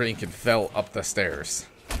me a drink and fell up the stairs.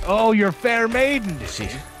 Oh, your fair maiden, did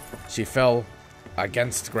She fell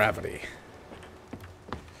against gravity.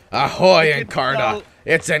 Ahoy, Encarta! Well,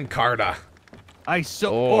 It's Encarta!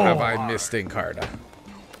 Oh, have I missed Encarta.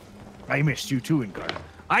 I missed you too, Encarta.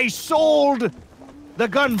 I sold the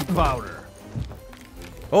gunpowder.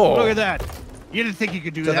 Oh, Look at that. You didn't think you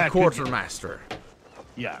could do to that, the could you? quartermaster.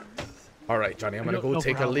 Yeah. All right, Johnny, I'm gonna don't know go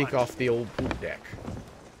take for a how leak much. off the old poop deck.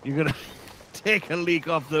 You're gonna take a leak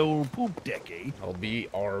off the old poop deck, eh? I'll be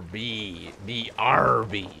RB.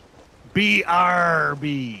 BRB.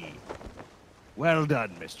 BRB. Well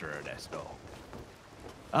done, Mr. Ernesto.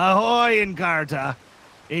 Ahoy, Encarta.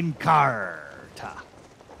 Encarta.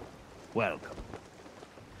 Welcome.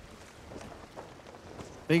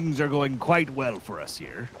 Things are going quite well for us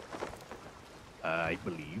here. I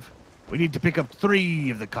believe. We need to pick up 3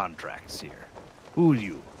 of the contracts here. Who are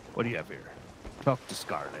you? What do you have here? Talk to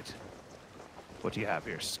Scarlet. What do you have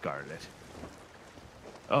here, Scarlet?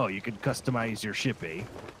 Oh, you can customize your ship, eh?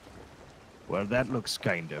 Well, that looks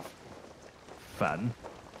kind of fun.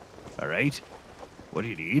 All right. What do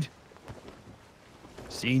you need?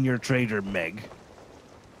 Senior Trader Meg.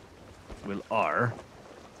 Will R.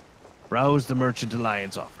 Browse the Merchant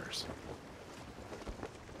Alliance offers.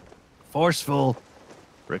 Forceful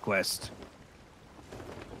request.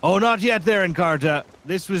 Oh, not yet there, Encarta.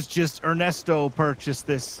 This was just Ernesto purchased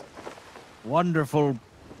this wonderful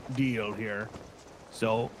deal here.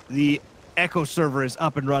 So the Echo server is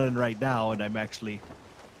up and running right now, and I'm actually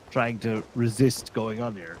trying to resist going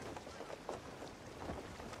on there.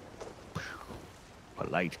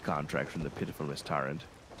 Polite contract from the pitiful Miss Tarrant.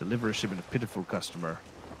 Deliver a shipment of pitiful customer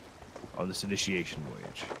on this initiation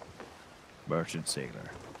voyage. Merchant sailor.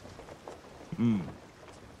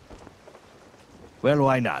 Well,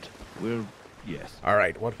 why not? We'll... Yes. All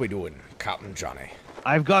right, what we doing, Captain Johnny?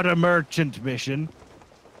 I've got a merchant mission.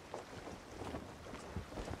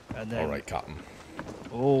 And then... All right, Captain.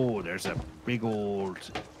 Oh, there's a big old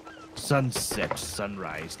sunset,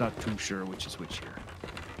 sunrise. Not too sure which is which here.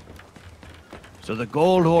 So the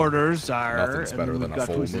gold hoarders are... Nothing's and better then than we've a got-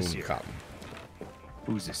 full who's this moon, here? Captain.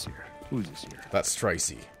 Who's this here? Who's this here? That's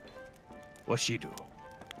Tracy. What's she do?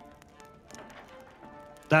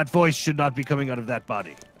 That voice should not be coming out of that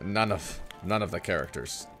body. None of the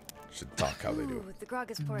characters should talk how they do. Ooh, the grog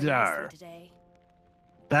is pouring Dar. nicely today.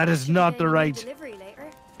 That is Should not be the getting right delivery later.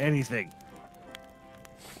 anything.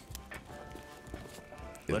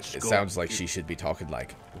 It, Let's it go. sounds like she should be talking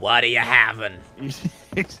like, "What are you having? Here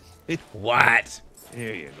What?"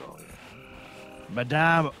 you go.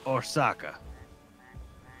 Madame Orsaka.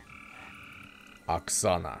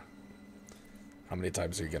 Oksana. How many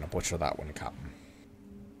times are you gonna butcher that one, Captain?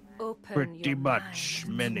 Open Pretty your much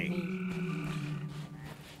mind many. to me.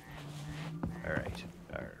 All right.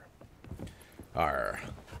 Arr.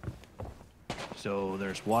 So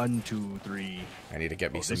there's 1, 2, 3. I need to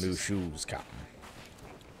get me Oh, some this new is- shoes, Captain.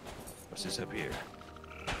 What's this up here?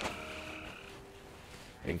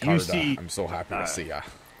 In you Carda, see- I'm so happy to see ya.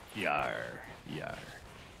 Yar. Yar.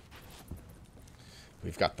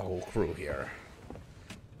 We've got the whole crew here.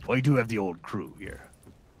 Oh, you do have the old crew here.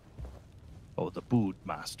 Oh, the boot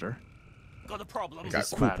master. Got a problem. We got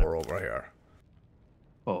this matter? Cooper over here.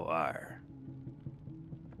 Oh, R.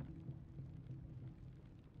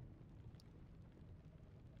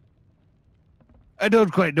 I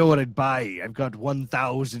don't quite know what I'd buy. I've got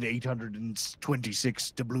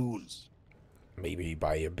 1,826 doubloons. Maybe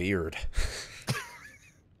buy a beard.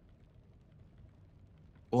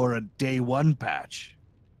 Or a day 1 patch.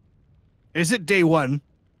 Is it day 1?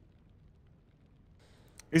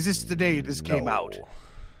 Is this the day this came out? No.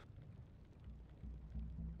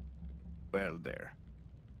 Well, there.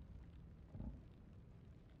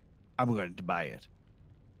 I'm going to buy it.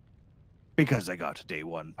 Because I got a day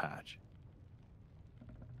 1 patch.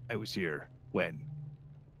 I was here when?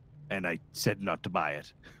 And I said not to buy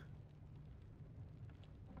it.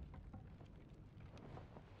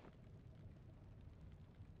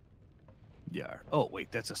 Yeah. Oh,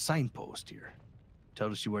 wait, that's a signpost here.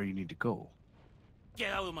 Tells you where you need to go.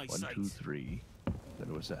 Get out of my 1, sight. 2, 3.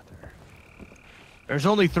 Then what's that there? There's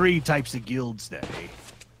only 3 types of guilds then,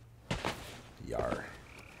 eh? Yar.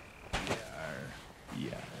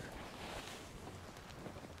 Yeah.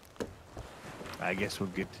 I guess we'll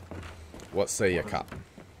get... What say you, Captain?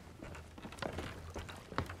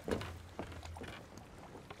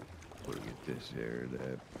 this here?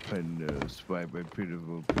 The pen swipe by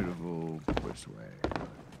pitiful, which way?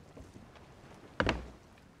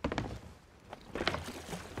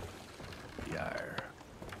 Yar.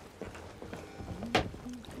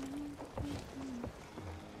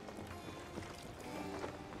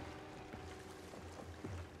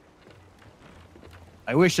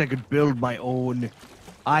 I wish I could build my own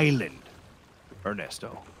island,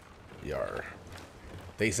 Ernesto. Yar.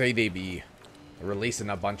 They say they be releasing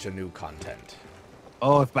a bunch of new content.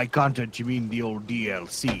 Oh, if by content you mean the old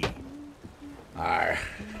DLC. I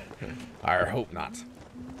hope not.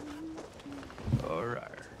 Alright.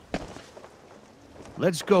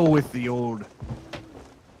 Let's go with the old...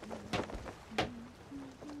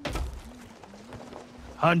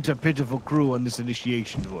 Hunt a pitiful crew on this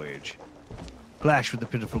initiation voyage. Clash with the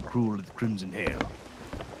pitiful crew of the Crimson Hail.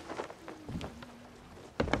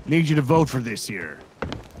 Need you to vote for this here.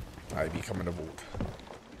 I be coming to vote.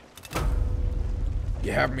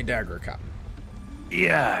 You have me dagger, Captain.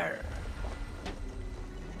 Yeah.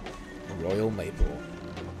 Royal Maple.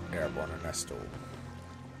 AirborneErnesto.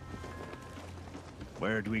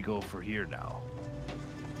 Where do we go for here now?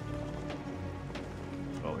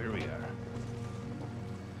 Oh, here we are.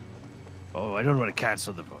 Oh, I don't want to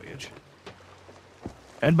cancel the voyage.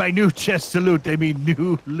 And by new chest to loot, they mean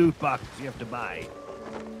new loot boxes you have to buy.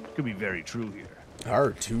 Could be very true here.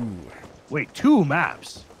 R2. Wait, 2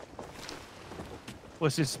 maps?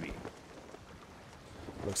 What's this mean?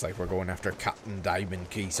 Looks like we're going after Captain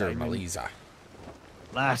Diamond Kaiser Maliza.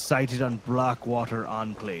 Last sighted on Blackwater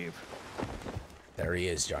Enclave. There he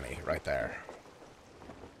is, Johnny, right there.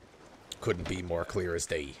 Couldn't be more clear as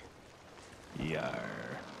day. Yar.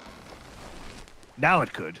 Now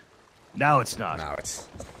it could. Now it's not. Now it's...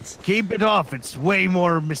 Keep it off. It's way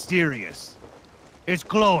more mysterious. It's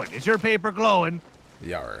glowing. Is your paper glowing?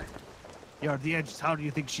 Yar. Yar, the edges. How do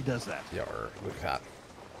you think she does that? Yar. Look at that.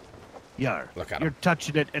 Yar. Look at You're him.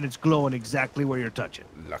 touching it and it's glowing exactly where you're touching.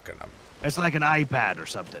 Look at him. It's like an iPad or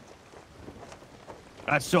something.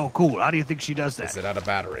 That's so cool. How do you think she does that? Is it out of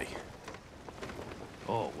battery?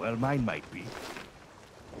 Oh, well, mine might be.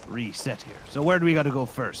 Reset here. So where do we got to go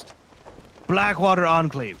first? Blackwater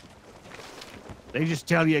Enclave. They just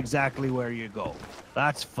tell you exactly where you go.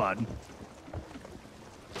 That's fun.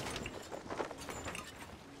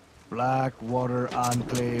 Blackwater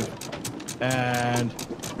Enclave. And...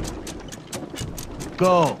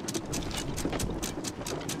 go.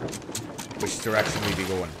 Which direction we be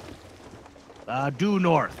going? Due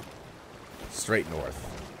north. Straight north.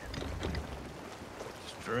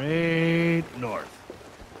 Straight north.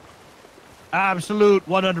 Absolute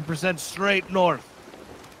 100% straight north.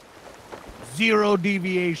 Zero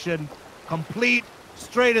deviation. Complete,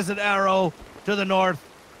 straight as an arrow to the north.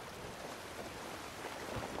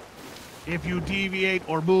 If you deviate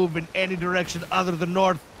or move in any direction other than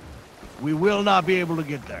north, we will not be able to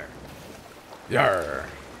get there. Yar.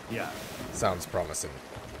 Yeah. Sounds promising.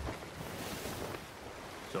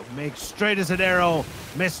 So make straight as an arrow,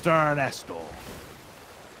 Mr. Ernesto.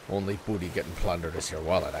 Only booty getting plundered is your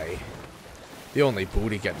wallet, eh? The only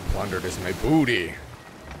booty getting plundered is my booty.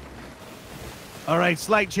 All right,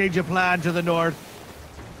 slight change of plan to the north.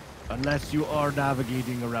 Unless you are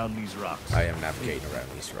navigating around these rocks. I am navigating around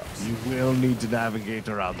these rocks. You will need to navigate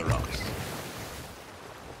around the rocks.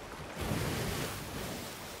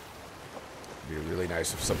 It'd be really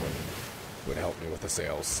nice if someone would help me with the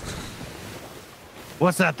sails.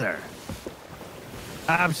 What's that there?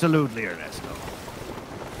 Absolutely, Ernesto.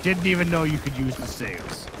 Didn't even know you could use the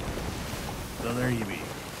sails. So there you be.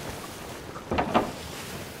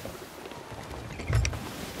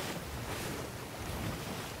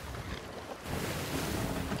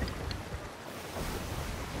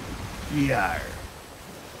 Yar.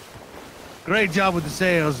 Great job with the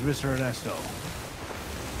sails, Mr. Ernesto.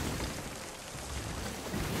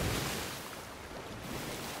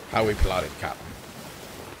 How we plotted, Captain.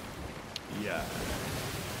 Yeah.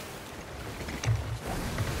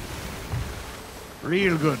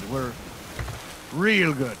 Real good. We're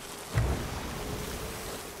real good.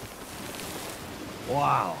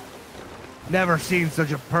 Wow. Never seen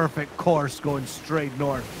such a perfect course going straight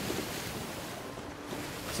north.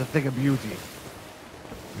 It's a thing of beauty.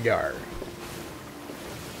 Yar.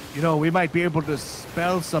 You know, we might be able to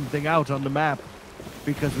spell something out on the map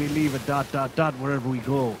because we leave a ... wherever we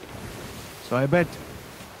go. So I bet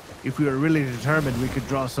if we were really determined, we could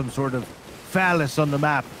draw some sort of phallus on the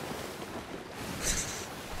map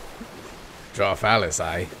Draw a phallus,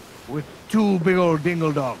 aye. with 2 big old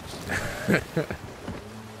dingle dogs.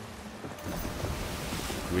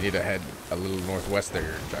 We need to head a little northwest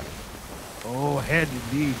there, Johnny. Oh, head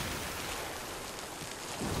indeed.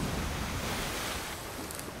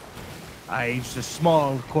 Just a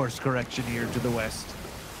small course correction here to the west.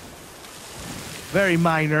 Very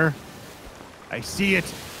minor. I see it.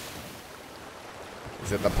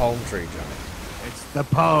 Is it the palm tree, Johnny? It's the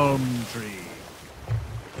palm tree.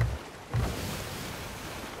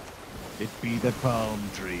 It be the palm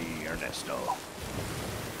tree, Ernesto.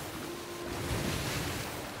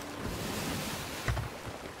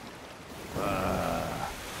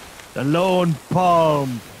 The lone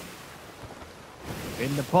palm.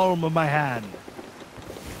 In the palm of my hand.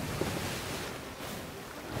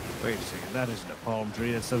 Wait a second, that isn't a palm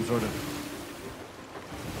tree, that's some sort of...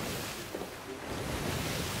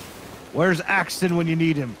 Where's Axton when you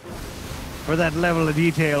need him? For that level of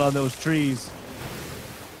detail on those trees.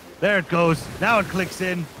 There it goes. Now it clicks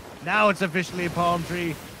in. Now it's officially a palm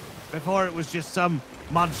tree. Before it was just some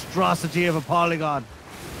monstrosity of a polygon.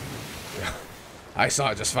 I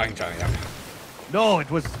saw it just fine, Johnny. No,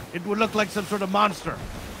 it would look like some sort of monster.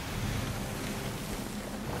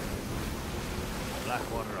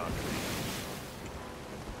 Blackwater on tree.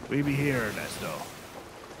 We be here, Ernesto.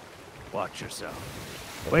 Watch yourself.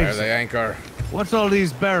 Wait Prepare the anchor. What's all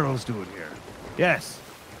these barrels doing here? Yes.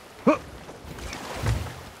 Huh.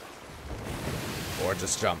 Or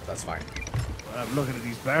just jump, that's fine. Well, I'm looking at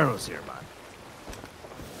these barrels here, man.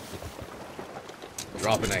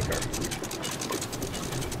 Drop an anchor.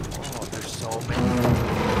 Oh, there's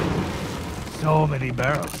so many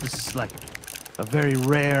barrels. This is like a very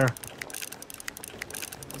rare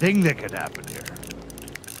thing that could happen here.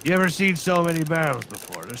 You ever seen so many barrels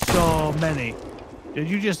before? There's so many. Did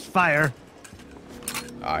you just fire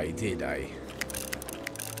I did, I.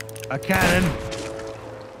 a cannon?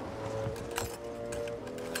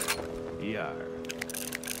 Yar.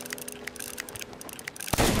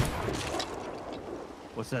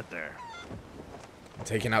 What's that there?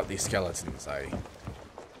 Taking out these skeletons, I.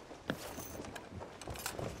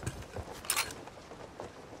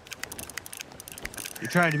 You're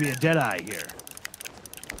trying to be a deadeye here.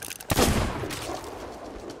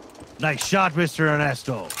 Nice shot, Mr.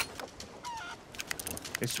 Ernesto.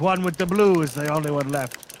 This one with the blue is the only one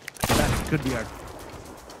left. That could be our...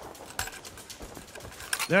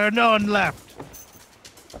 There are none left.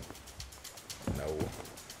 No.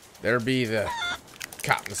 There be the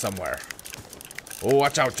captain somewhere. Oh,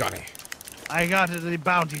 watch out, Johnny. I got the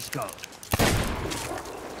bounty skull.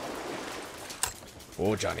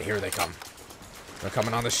 Oh, Johnny, here they come. They're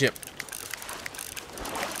coming on the ship.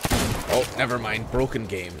 Oh, never mind. Broken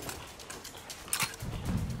game.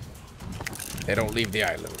 They don't leave the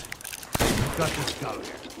island. Got the skull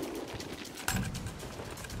here.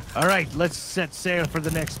 All right, let's set sail for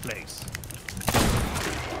the next place.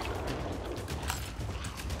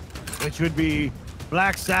 Which would be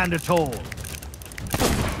Black Sand Atoll.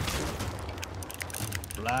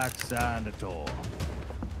 Black Sand Atoll.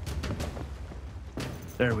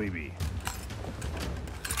 There we be.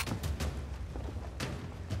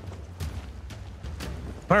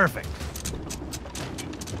 Perfect.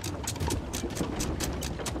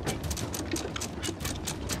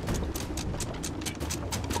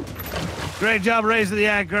 Great job raising the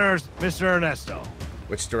anchors, Mr. Ernesto.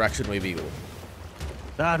 Which direction we be?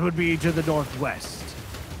 That would be to the northwest.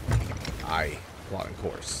 Aye, plotting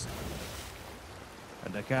course.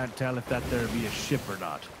 And I can't tell if that there be a ship or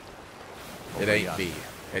not. It ain't be.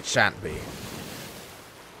 It shan't be.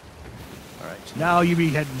 Alright, now you be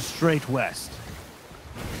heading straight west.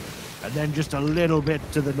 And then just a little bit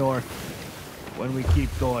to the north when we keep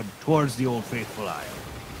going towards the Old Faithful Isle.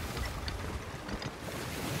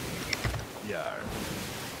 Yar.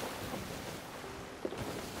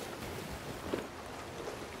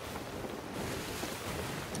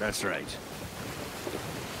 That's right.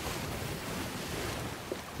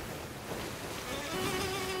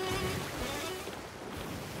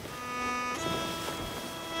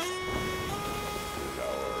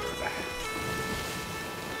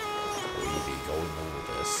 We be going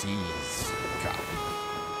over the seas, Captain.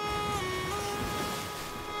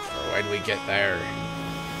 For when we get there,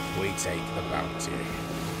 we take the bounty.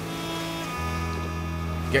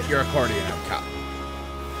 Get your accordion out, Captain.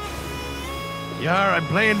 Yar, I'm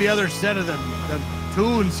playing the other set of the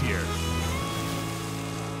tunes here.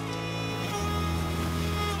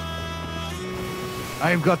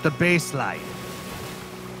 I've got the bass line.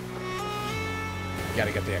 You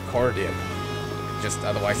gotta get the accordion. Just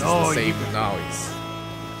otherwise it's No, the same you- noise.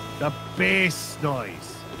 The bass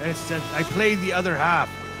noise. I played the other half.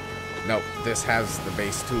 No, this has the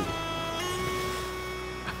bass too.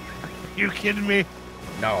 You kidding me?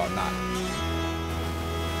 No, I'm not.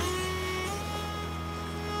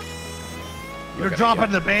 You're Look at it, dropping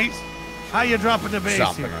yeah. the bass? How you dropping the bass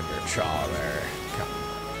Chopping here? on your jaw there. Come on.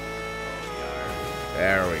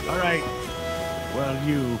 There we go. All right. Well,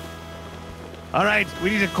 you. All right,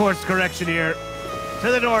 we need a course correction here.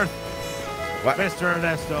 To the north, What? Mr.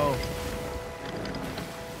 Ernesto.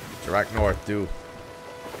 Direct north, do.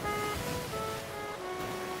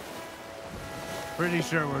 Pretty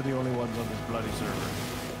sure we're the only ones on this bloody server.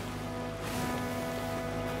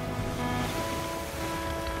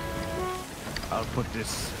 I'll put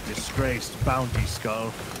this disgraced bounty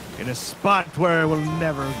skull in a spot where it will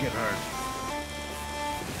never get hurt.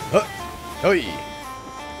 Oi!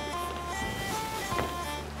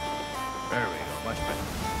 There we go, much better.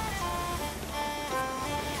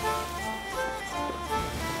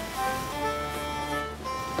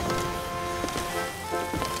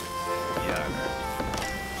 Yeah.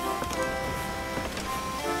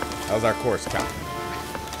 How's our course, Captain?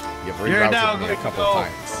 You've You're now rerouted me a gonna couple go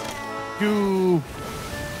times. due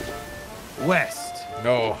west.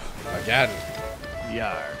 No, again.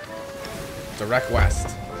 Yar. Direct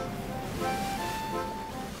west.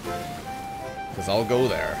 Because I'll go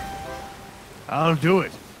there. I'll do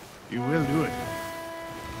it. You will do it.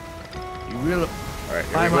 You will Alright,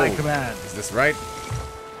 here by we my go. command. Is this right?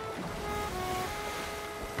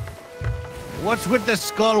 What's with the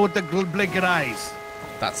skull with the blinking eyes?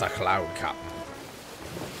 That's a cloud, Captain.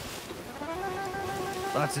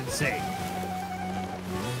 That's insane.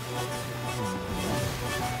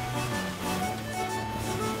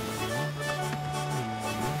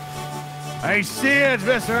 I see it,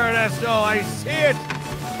 Mr. Ernesto. I see it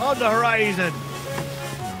on the horizon.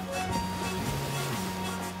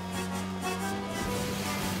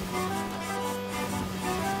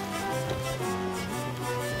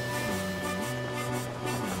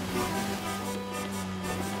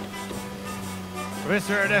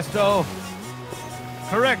 Mr. Ernesto,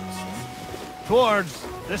 correct towards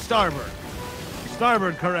the starboard.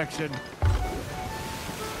 Starboard correction.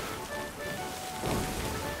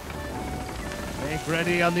 Make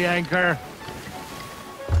ready on the anchor.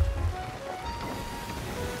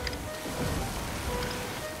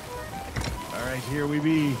 All right, here we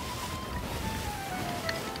be.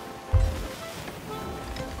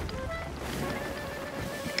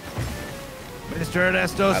 Mr.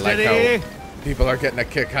 Ernesto, I like steady. how people are getting a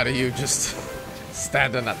kick out of you just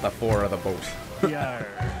standing at the fore of the boat. Yar.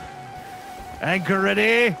 Anchor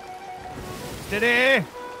ready. Steady.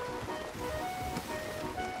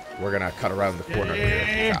 We're gonna cut around the corner here,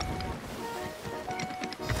 Steady. Captain.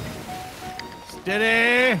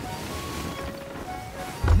 Steady.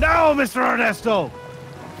 No, Mr. Ernesto.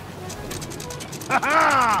 Ha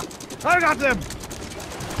ha! I got them.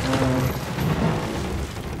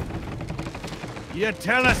 You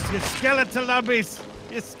tell us, you skeletal lumbies.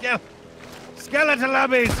 You skeletal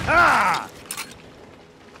lumbies. Ha!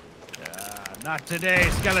 Not today,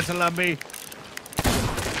 skeletal lumbie.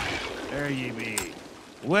 There ye be.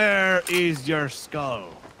 Where is your skull?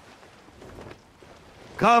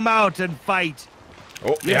 Come out and fight. Oh,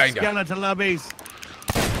 You behind you. skeletal lumbies.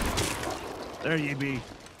 There ye be.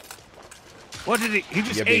 What did he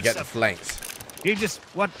just You'll be ate getting something. flanked. He just,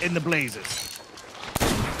 what in the blazes?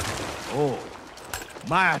 Oh.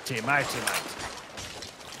 Mighty, mighty, mighty.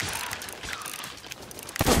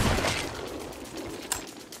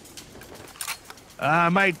 I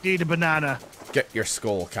might need a banana. Get your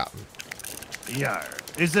skull, Captain. Yar.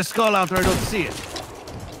 Is the skull out there? I don't see it.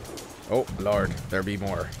 Oh, Lord, there be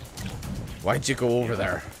more. Why'd you go over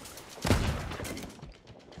there?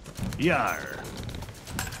 Yar.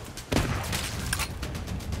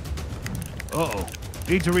 Uh-oh.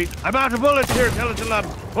 Need to read. I'm out of bullets here, skeleton lump.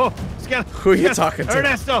 Oh, skeleton. Who are you talking to?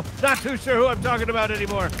 Ernesto. Not too sure who I'm talking about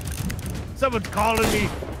anymore. Someone's calling me.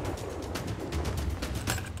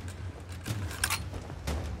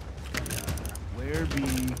 Where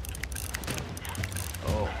be?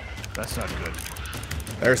 Oh, that's not good.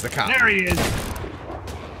 There's the cop. There he is.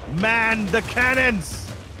 Man, the cannons.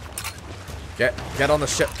 Get on the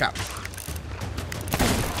ship, Captain.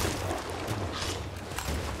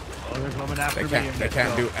 Oh, they're coming after They me.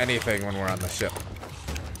 can't do anything when we're on the ship.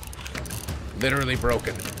 Literally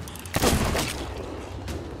broken.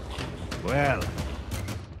 Well,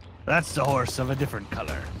 that's the horse of a different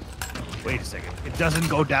color. Wait a second. It doesn't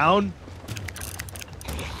go down?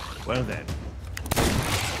 Well then.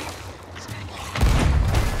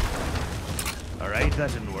 Alright,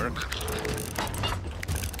 that didn't work.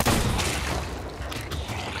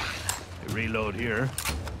 Reload here.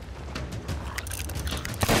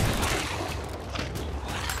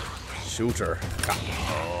 Shoot her, Captain.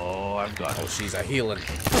 Oh, I've got Oh, it. she's a healing.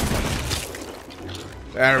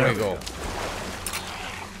 There we go.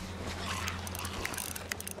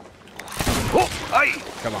 Oh, aye!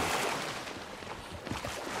 Come on.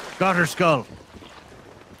 Got her skull.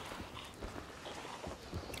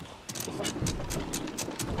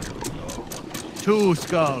 2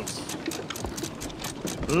 skulls.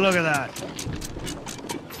 Look at that.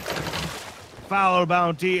 Foul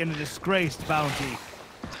bounty and a disgraced bounty.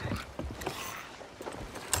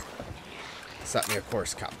 Set me a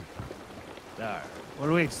course, Captain. There.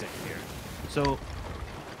 Well, wait a second here. So,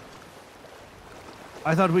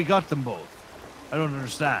 I thought we got them both. I don't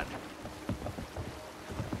understand.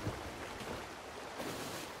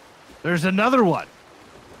 There's another one.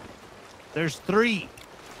 There's 3.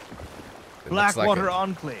 Blackwater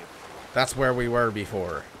Enclave. That's where we were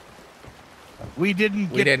before. We didn't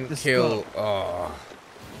get We didn't the kill. skull. Oh,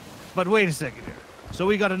 But wait a second here. So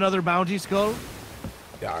we got another bounty skull?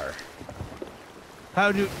 yar.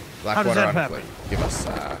 How does Blackwater that happen? Enclave. Give us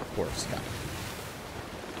course, Captain.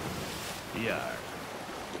 Yeah.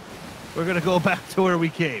 We're gonna go back to where we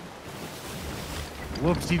came.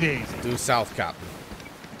 Whoopsie daisy. Due south, Captain.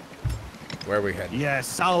 Where we heading? Yeah,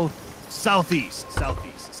 southeast.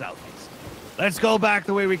 Let's go back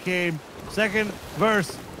the way we came. Second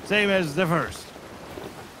verse, same as the first.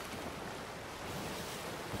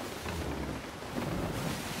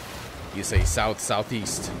 You say south,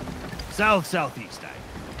 southeast. Southeast.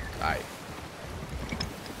 Aye.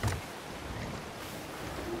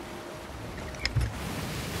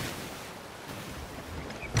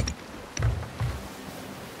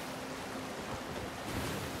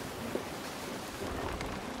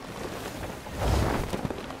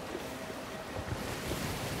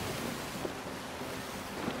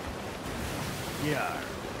 Yeah.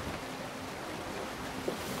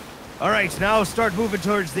 All right, now start moving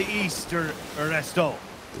towards the east, Ernesto.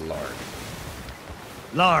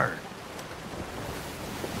 Lard.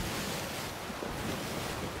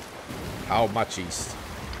 How much east?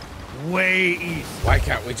 Way east. Why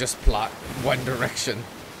can't we just plot one direction?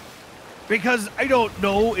 Because I don't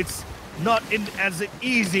know, it's not as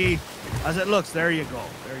easy as it looks. There you go.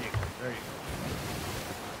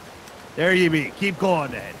 There you be. Keep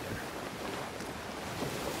going ahead.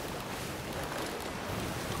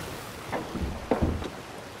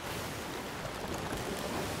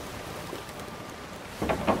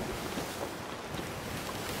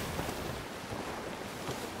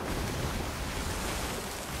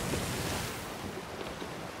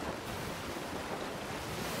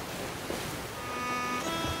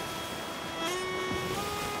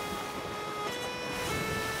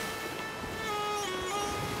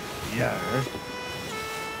 Yeah.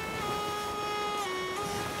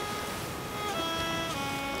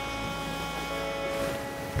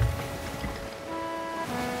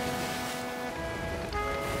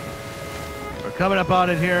 We're coming up on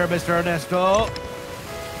it here, Mr. Ernesto.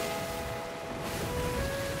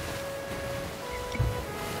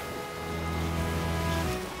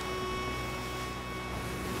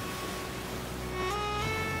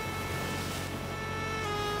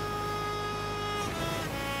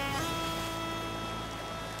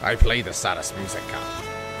 I play the saddest music, Cap.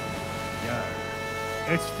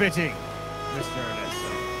 Yeah. It's fitting, Mr. Ernesto.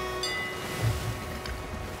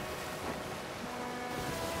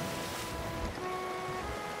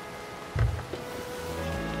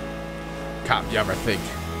 Cap, you ever think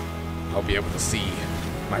I'll be able to see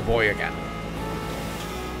my boy again?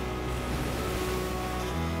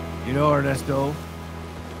 You know, Ernesto,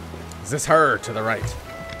 Is this her to the right?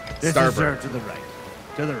 this is her to the right.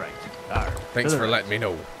 To the right. Arr, Thanks to the for right. letting me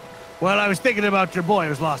know. Well, I was thinking about your boy. I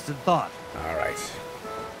was lost in thought. All right.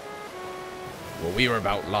 Well, we were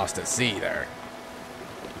about lost at sea there.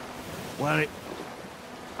 Well,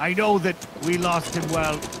 I know that we lost him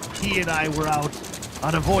while he and I were out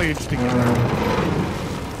on a voyage together.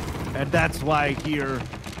 And that's why here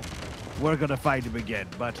we're gonna find him again.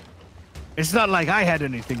 But it's not like I had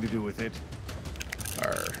anything to do with it.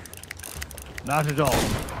 Not at all.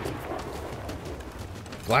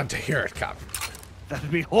 Glad to hear it, Cap. That'd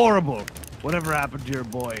be horrible. Whatever happened to your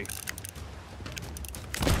boy.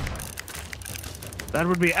 That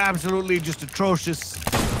would be absolutely just atrocious.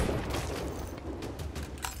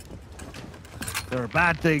 There are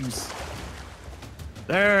bad things.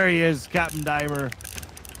 There he is, Captain Dimer.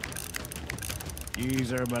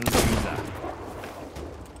 Geezer Melisa.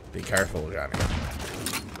 Be careful, Johnny.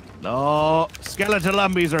 No, skeleton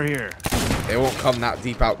lumbies are here. They won't come that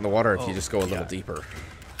deep out in the water if you Oh, just go a little yeah. deeper.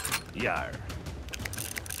 Yar.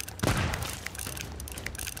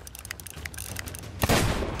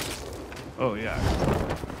 Oh, yeah.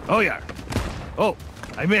 Oh, yeah. Oh,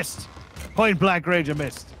 I missed. Point blank range, I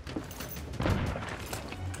missed.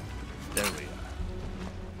 There we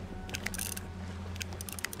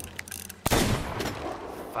are.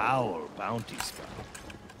 Foul bounty skull.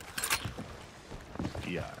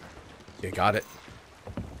 Yeah. You got it.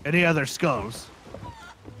 Any other skulls?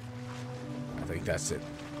 I think think that's it.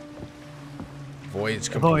 Voyage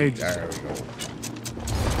complete. Voyage. There we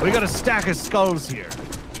go. We got a stack of skulls here.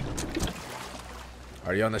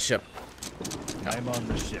 Are you on the ship? I'm on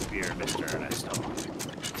the ship here, Mr. Ernesto.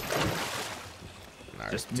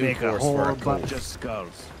 Alright, Just due make a course for whole cove. bunch of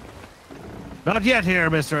skulls. Not yet here,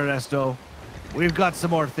 Mr. Ernesto. We've got some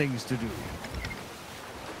more things to do.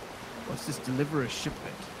 What's this? Deliver a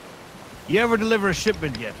shipment. You ever deliver a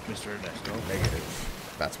shipment yet, Mr. Ernesto? Negative.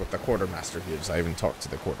 That's what the quartermaster gives. I even talked to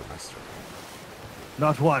the quartermaster.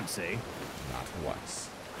 Not once, eh? Not once.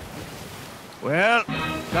 Well,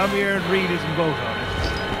 come here and read it and vote on it.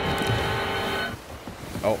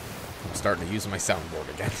 Oh, I'm starting to use my soundboard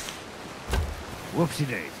again. Whoopsie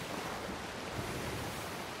daisy.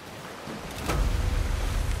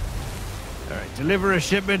 Alright, deliver a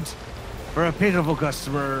shipment for a pitiful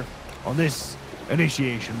customer on this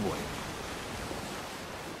initiation voyage.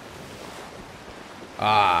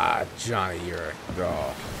 Ah, Johnny, you're...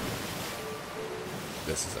 Oh.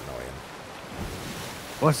 This is annoying.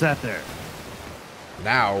 What's that there?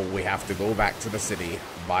 Now we have to go back to the city,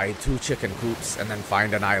 buy 2 chicken coops, and then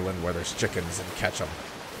find an island where there's chickens and catch them.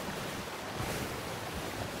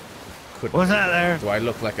 What's that there? Do I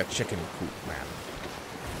look like a chicken coop man?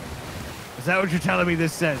 Is that what you're telling me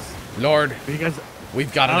this says? Lord, Because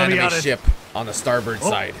we've got an I'll be enemy honest. ship on the starboard Oh.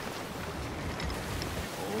 side.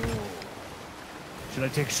 should I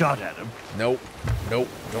take a shot at him? Nope. Nope.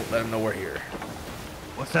 Don't let him know we're here.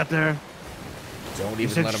 What's that there? Don't You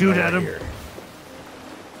even said let him shoot know at we're him? here.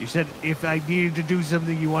 You said if I needed to do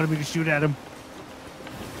something, you wanted me to shoot at him.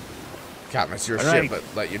 Captain, it's your All ship, right. but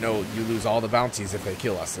let you know you lose all the bounties if they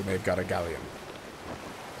kill us, and they've got a galleon.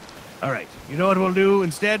 All right. You know what we'll do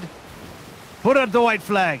instead? Put out the white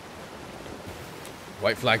flag.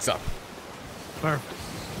 White flag's up. Perfect.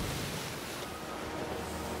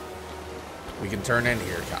 We can turn in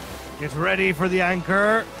here, Captain. Get ready for the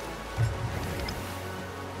anchor.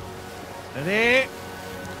 Ready?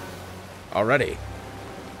 Already.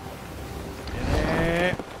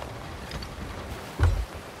 Ready.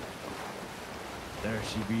 There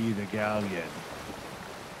she be, the galleon.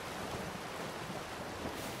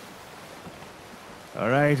 All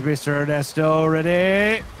right, Mr. Ernesto,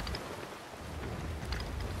 ready?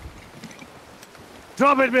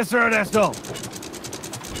 Drop it, Mr. Ernesto.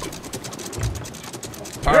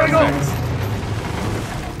 Here we go.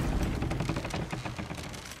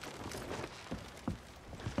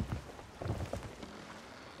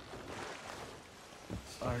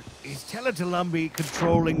 Perfect. Is Teletalumbi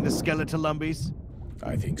controlling the Skeletalumbies?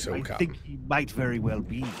 I think so, I Captain. think he might very well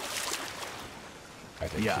be. I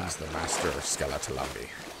think Yeah. he's the master of Skeletalumbi.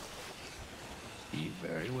 He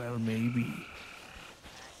very well may be.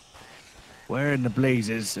 Where in the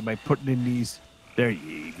blazes am I putting in these? There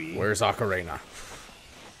ye be. Where's Ocarina?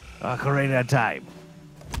 Ocarina of Time.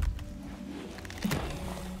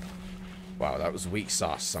 Wow, that was weak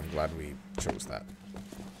sauce. I'm glad we chose that.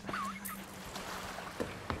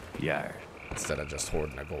 Yar. Instead of just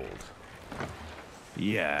hoarding the gold.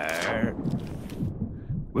 Yar.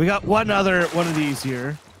 We got one of these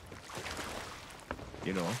here.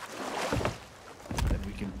 You know. Then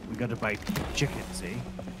we got to buy chickens, eh?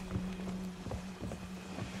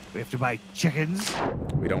 We have to buy chickens.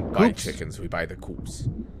 We don't buy Coops. chickens, we buy the coops.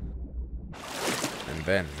 And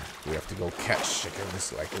then we have to go catch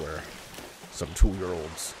chickens like we're some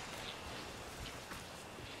 2-year-olds.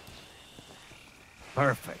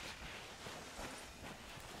 Perfect.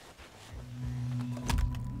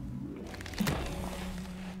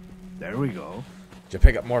 There we go. Did you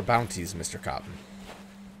pick up more bounties, Mr. Cotton?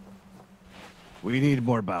 We need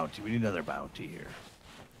more bounty. We need another bounty here.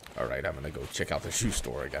 Alright, I'm gonna go check out the shoe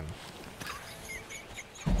store again.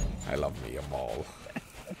 I love me a mall.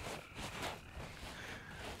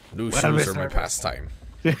 New Well, shoes are Mr. my pastime.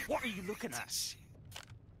 What are you looking at?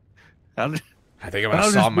 I'll I think I'm gonna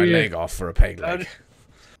I'll saw just my be leg off for a peg I'll leg.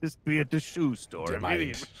 just be at the shoe store. Do you mind?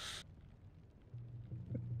 immediately.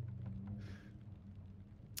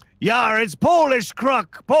 Yar, it's Polish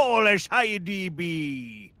crook. Polish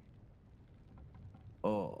IDB.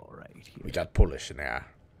 All right. Here. We got Polish in there.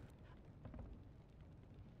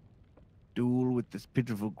 Duel with this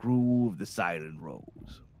pitiful crew of the Silent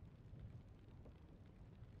Rose.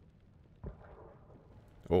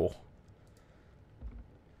 Oh,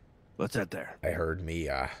 What's that there? I heard me,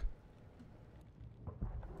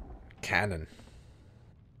 cannon.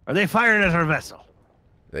 Are they firing at our vessel?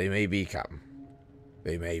 They may be, Captain.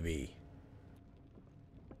 They may be.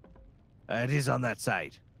 It is on that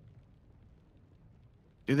side.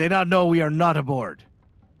 Do they not know we are not aboard?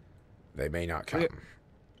 They may not, Captain.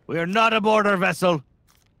 We are not aboard our vessel.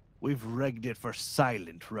 We've rigged it for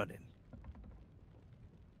silent running.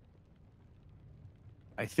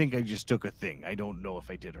 I think I just took a thing. I don't know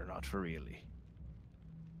if I did or not, for really.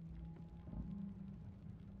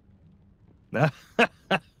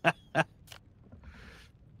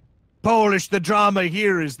 Polish, the drama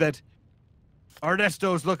here is that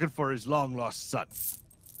Ernesto's looking for his long-lost son,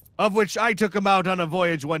 of which I took him out on a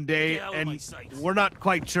voyage one day, and we're not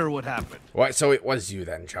quite sure what happened. What? So it was you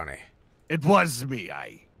then, Johnny? It was me,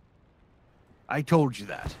 I told you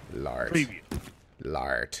that. Lard. Previous.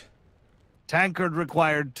 Lard. Tankard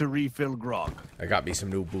required to refill grog. I got me some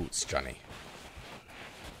new boots, Johnny.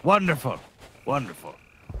 Wonderful. Wonderful.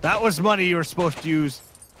 That was money you were supposed to use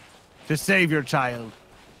to save your child.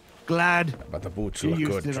 Glad. But the boots you look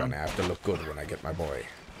used good, it Johnny. on- I have to look good when I get my boy.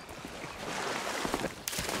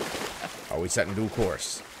 Are we setting due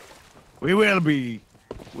course? We will be.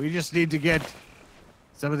 We just need to get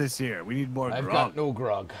some of this here. We need more I've grog. got no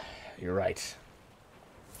grog. You're right.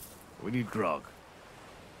 We need grog.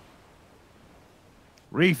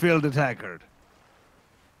 Refill the tankard.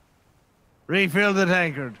 Refill the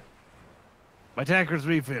tankard. My tankard's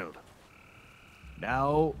refilled.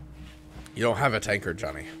 Now, You don't have a tankard,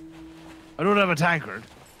 Johnny. I don't have a tankard.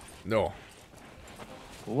 No.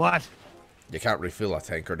 What? You can't refill a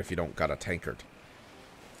tankard if you don't got a tankard.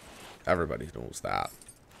 Everybody knows that.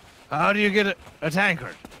 How do you get a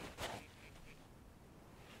tankard?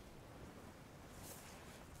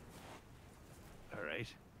 All right.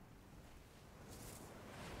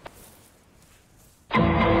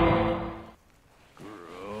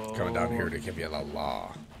 Coming down here to give you the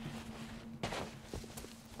law.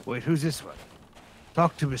 Wait, who's this one?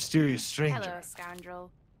 Talk to mysterious stranger. Hello,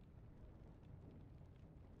 scoundrel.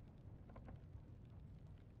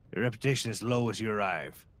 Your reputation is low as you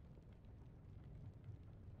arrive.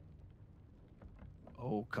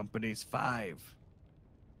 Oh, company's 5.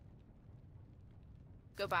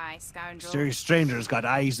 Goodbye, scoundrel. Mysterious stranger's got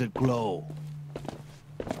eyes that glow.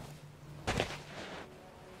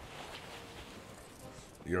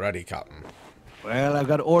 You ready, Captain? Well, I've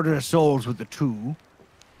got Order of Souls with the 2,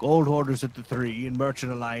 Gold Hoarders at the 3, and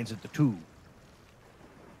Merchant Alliance at the 2.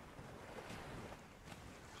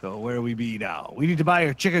 So where we be now? We need to buy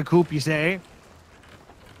a chicken coop, you say?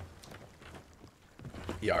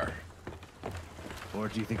 Yar. Or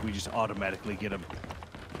do you think we just automatically get them?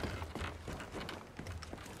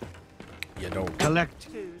 You don't. Collect.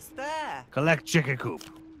 Who's there? Collect chicken coop.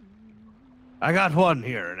 I got one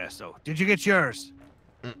here, Ernesto. Did you get yours?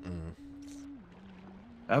 Mm-mm.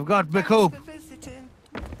 I've got the Thanks coop. for visiting.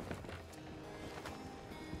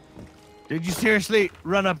 Did you seriously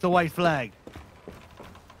run up the white flag?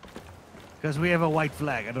 Because we have a white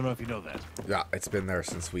flag. I don't know if you know that. Yeah, it's been there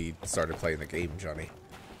since we started playing the game, Johnny.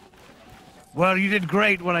 Well, you did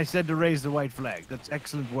great when I said to raise the white flag. That's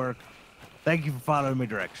excellent work. Thank you for following my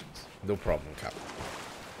directions. No problem, Captain.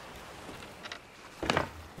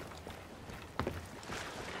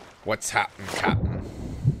 What's happening, Captain?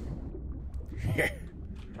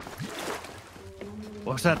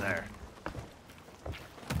 What's that there? Do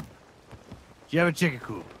you have a chicken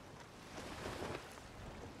coop?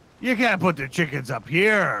 You can't put the chickens up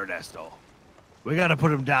here, Ernesto. We gotta put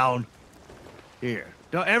them down here.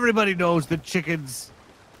 Everybody knows that chickens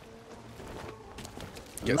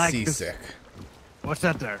Get like this- seasick. What's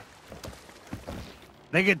that there?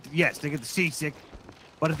 They get the seasick,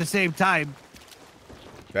 but at the same time,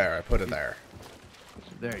 There, I put it there.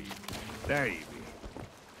 there you be.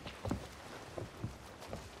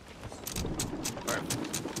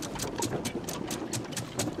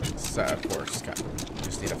 Sad horse, Captain.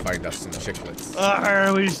 Just need to find us some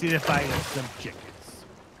chicklets. We just need to find us some chickens.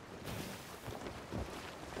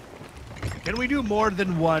 Can we do more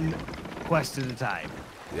than one quest at a time?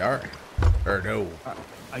 Yar. Or no.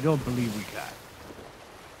 I don't believe we can.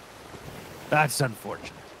 That's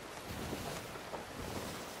unfortunate.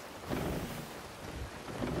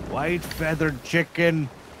 White feathered chicken,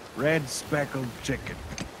 red speckled chicken.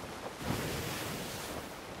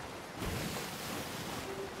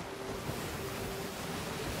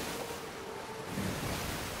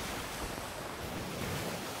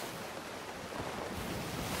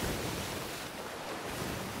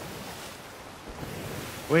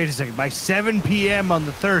 Wait a second, by 7 p.m. on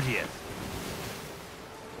the 30th.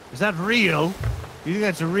 Is that real? You think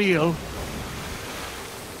that's real?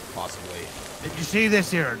 Possibly. Did you see this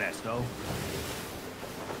here, Ernesto?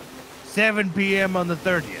 7 p.m. on the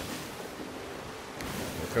 30th.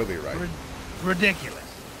 You could be right. Ridiculous.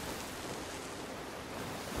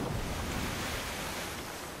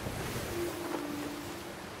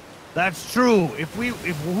 That's true. If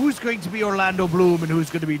who's going to be Orlando Bloom and who's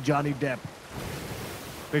going to be Johnny Depp?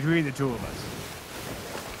 Between the two of us.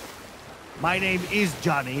 My name is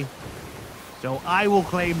Johnny, So I will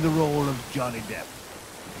claim the role of Johnny Depp.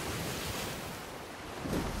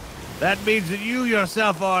 That means that you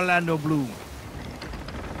yourself are Orlando Bloom.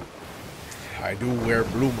 I do wear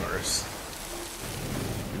bloomers.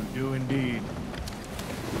 You do indeed.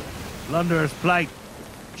 Blunder's plight.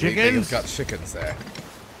 They've Chickens? got chickens there.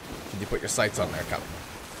 Can you put your sights on there, Captain?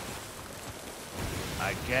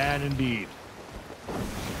 I can indeed.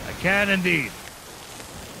 I can indeed.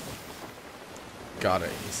 Got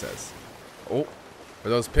it, he says. Oh, are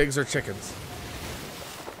those pigs or chickens?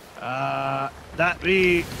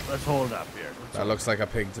 Let's hold up here. That looks like a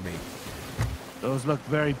pig to me. Those look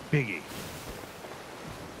very piggy.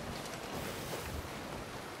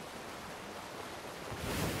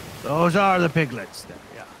 Those are the piglets there,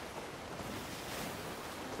 yeah.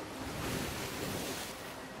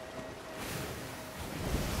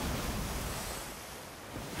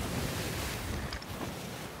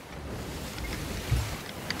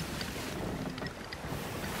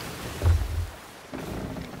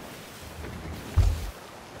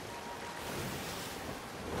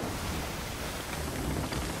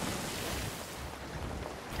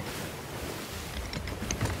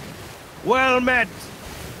 Well met,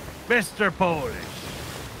 Mr. Polish.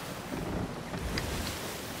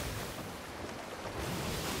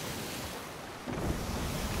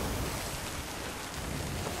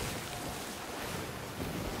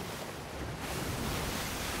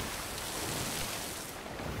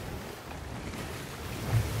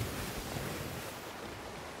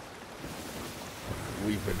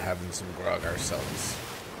 We've been having some grog ourselves.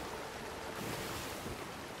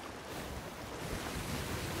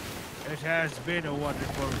 It has been a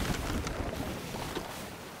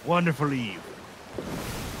wonderful eve.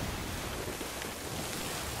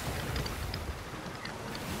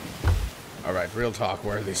 Alright, real talk,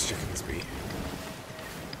 where are these chickens be?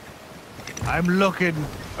 I'm looking,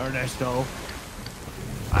 Ernesto.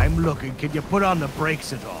 I'm looking. Can you put on the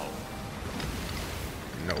brakes at all?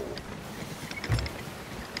 No.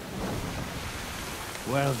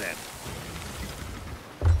 Well then.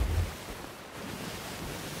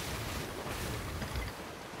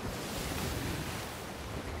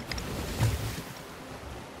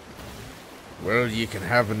 Well, you can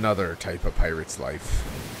have another type of pirate's life.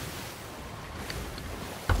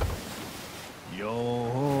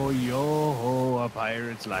 Yo-ho, yo-ho, a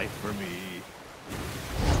pirate's life for me.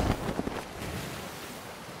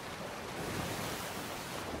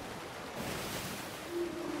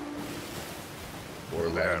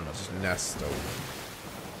 AirborneErnesto.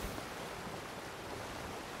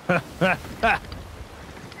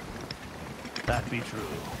 That be true.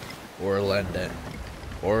 AirborneErnesto.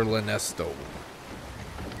 AirborneErnesto.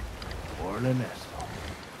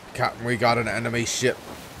 Captain, we got an enemy ship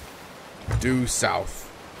due south.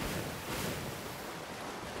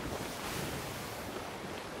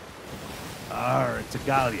 It's a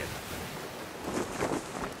galleon.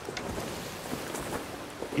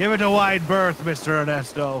 Give it a wide berth, Mr.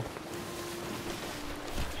 Ernesto.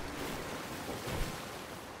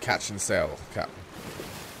 Catch and sail, Captain.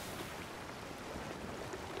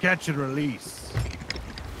 Catch and release.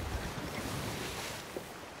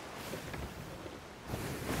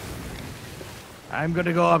 I'm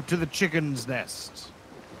gonna go up to the chicken's nest.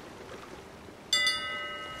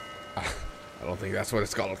 I don't think that's what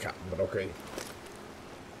it's called, Captain, but okay.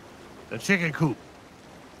 The chicken coop.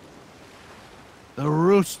 The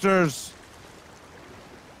rooster's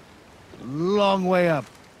long way up.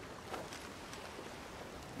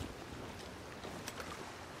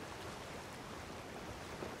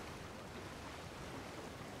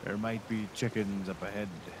 There might be chickens up ahead.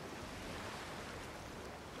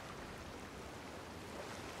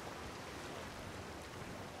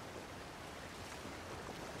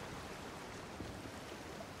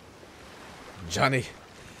 Johnny,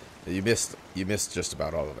 you missed just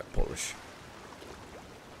about all of it, Polish.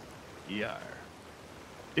 Yar.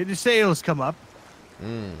 Did the sails come up?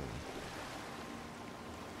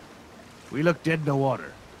 We look dead in the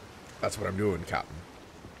water. That's what I'm doing, Captain.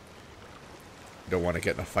 Don't want to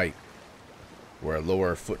get in a fight. We're a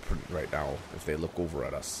lower footprint right now if they look over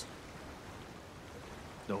at us.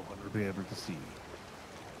 No one will be able to see.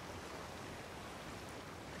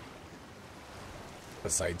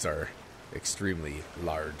 Besides our extremely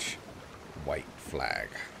large white flag.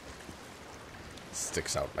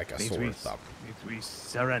 Sticks out like a sore thumb. We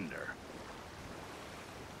surrender.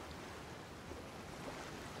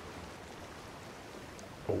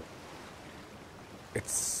 Oh.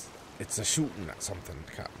 It's a shooting at something,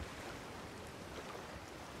 Captain.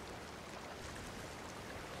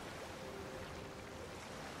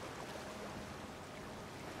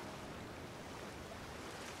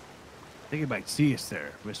 think he might see us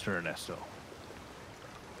there, Mr. Ernesto.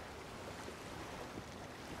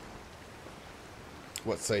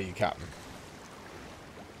 What say you, Captain?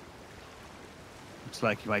 Looks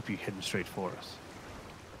like he might be heading straight for us.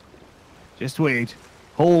 Just wait.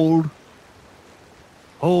 Hold.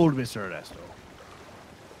 Hold, Mr. Ernesto.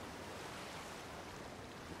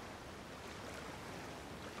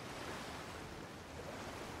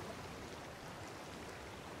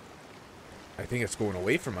 I think it's going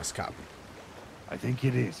away from us, Captain. I think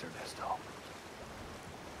it is, Ernesto. All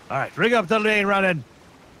right, rig up the lane running.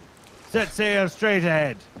 Set sail straight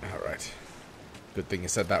ahead. All right. Good thing you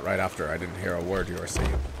said that right after I didn't hear a word you were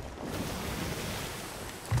saying.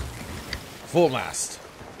 Full mast.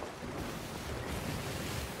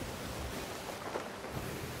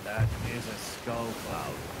 That is a skull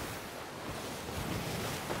cloud.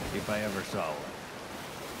 If I ever saw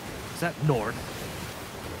one. Is that north?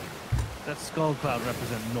 That skull cloud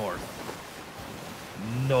represent north?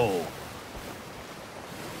 No.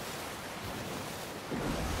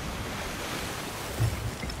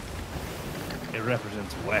 It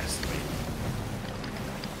represents west, maybe.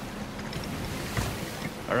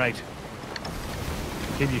 All right.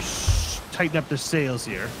 Can you tighten up the sails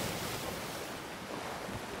here?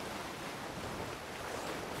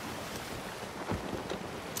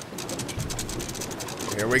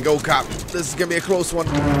 Here we go, Captain. This is gonna be a close one.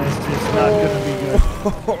 This is not gonna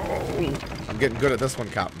be good. I'm getting good at this one,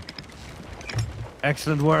 Captain.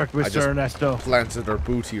 Excellent work, just- Mr. Ernesto. Planted our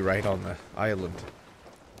booty right on the island.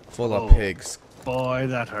 Full Oh. of pigs. Boy,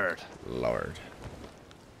 that hurt. Lord.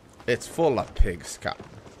 It's full of pigs, Captain.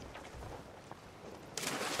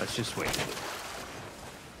 Let's just wait.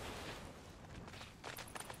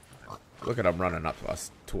 Look at them running up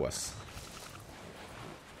to us.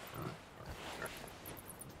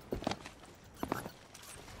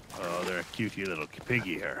 Oh, they're a cutie little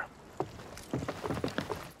piggy here.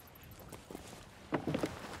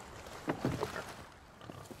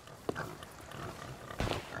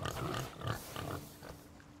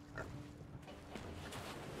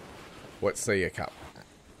 What say you, Cap?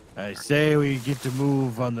 I say we get to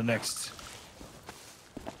move on the next.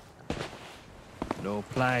 No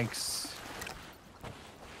planks.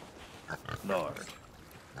 Lord.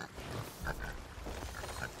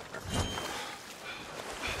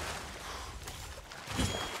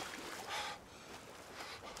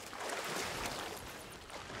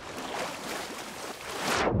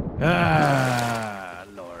 Ah,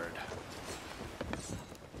 Lord.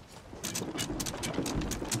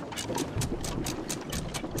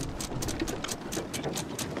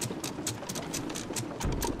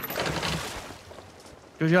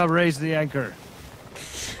 Good job raising the anchor.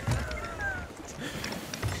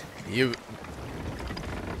 You're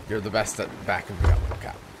the best at backing me up,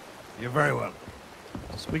 Cap. You're very well.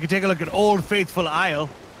 So we can take a look at Old Faithful Isle.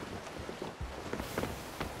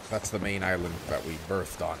 That's the main island that we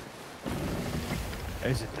birthed on.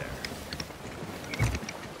 Is it there?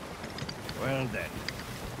 Well then,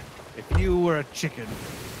 if you were a chicken,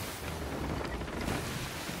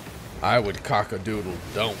 I would cock-a-doodle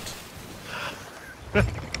don't.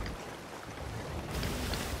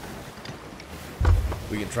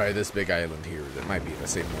 We can try this big island here. That might be the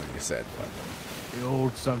same one you said, but the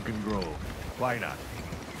old sunken grove. Why not?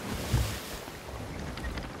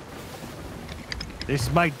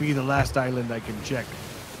 This might be the last island I can check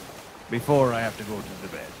before I have to go to the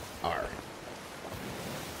bed. R.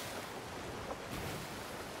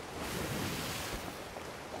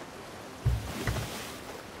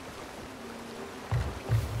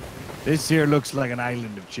 This here looks like an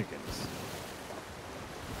island of chickens.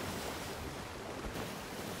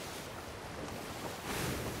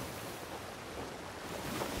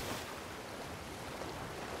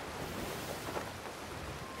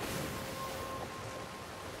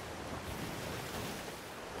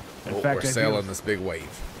 In Oh, fact, we're I sailing feel- this big wave.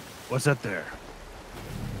 What's that there?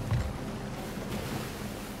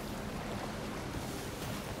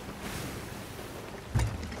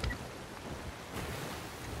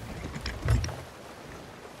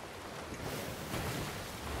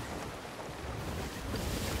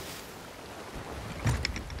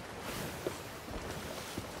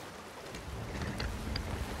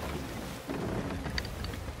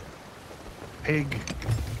 Pig.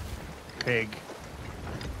 Pig.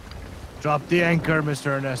 Drop the anchor,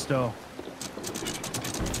 Mr. Ernesto.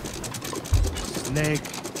 Snake.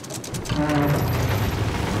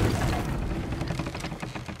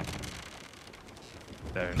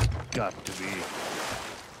 There's got to be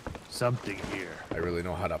something here. I really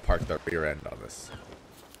know how to park the rear end on this.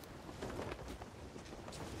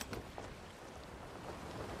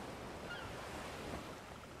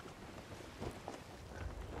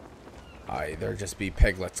 Aye, there just be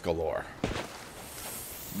piglets galore.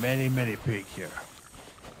 Many, many pig here.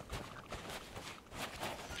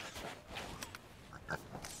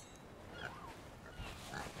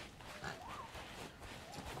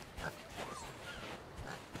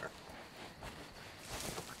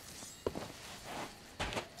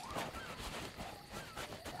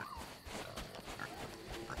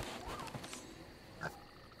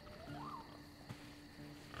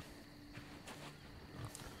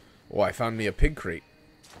 Oh, I found me a pig crate.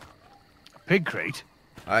 Pig crate?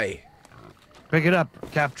 Aye, Pick it up.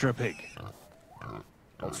 Capture a pig.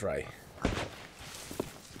 I'll try.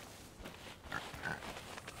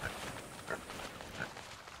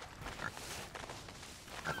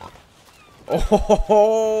 Oh, ho, ho,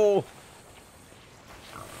 ho.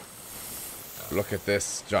 Look at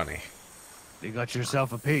this, Johnny. You got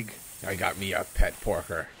yourself a pig. I got me a pet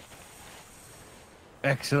porker.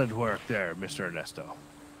 Excellent work there, Mr. Ernesto.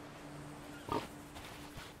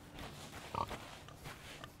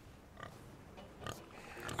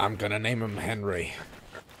 I'm gonna name him Henry.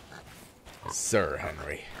 Sir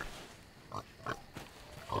Henry.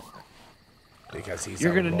 Because he's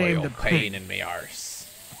You're a gonna name royal the pain pig. in me arse.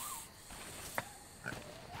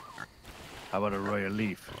 How about a royal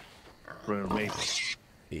leaf? Royal maple.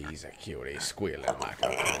 He's a cutie, squealing like a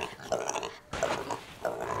pig.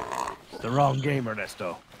 The wrong game,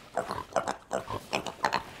 Ernesto. Put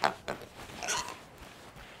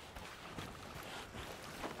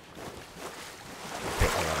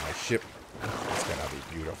her on my ship. It's gonna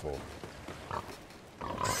be beautiful.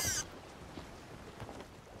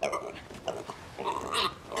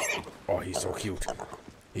 Oh, he's so cute.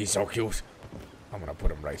 He's so cute. I'm gonna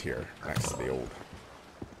put him right here, next to the old.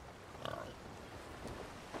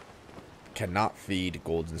 Cannot feed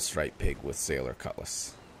golden striped pig with sailor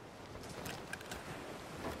cutlass.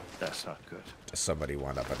 That's not good. Does somebody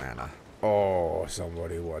want a banana? Oh,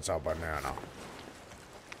 somebody wants a banana.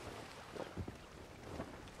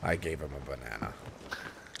 I gave him a banana.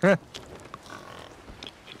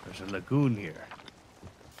 There's a lagoon here.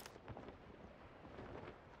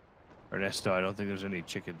 Ernesto, I don't think there's any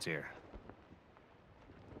chickens here.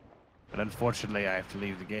 But unfortunately, I have to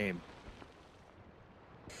leave the game.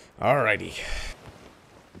 Alrighty.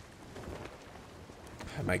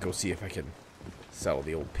 I might go see if I can sell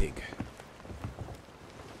the old pig.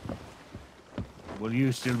 Will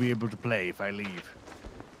you still be able to play if I leave?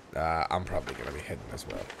 I'm probably gonna be heading as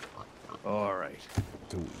well. All right.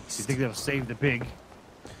 To You east. think they'll save the pig?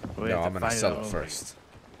 Or we No, have to I'm gonna find sell out it only? first.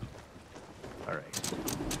 All right.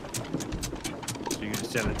 So you're gonna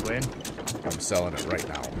sell it when? I'm selling it right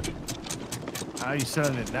now. How are you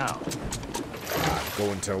selling it now? I'm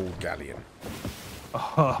going to Old Galleon.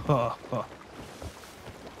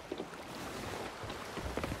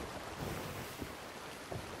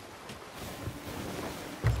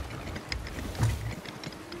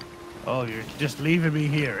 Oh, you're just leaving me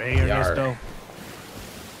here, eh, Ernesto? Yar.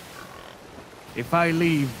 If I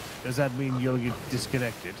leave, does that mean you'll get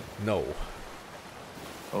disconnected? No.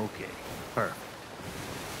 Okay, perfect.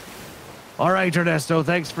 All right, Ernesto,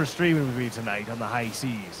 thanks for streaming with me tonight on the high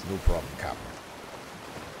seas. No problem, Cap.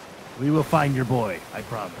 We will find your boy, I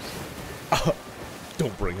promise.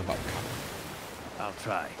 Don't bring him up, Cap. I'll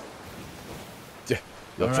try. Yeah,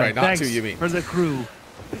 you'll All try right, not thanks to, you mean? for the crew.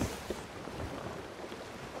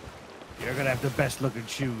 You're gonna have the best looking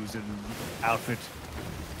shoes and outfit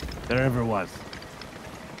there ever was.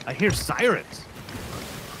 I hear sirens.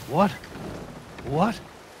 What? What?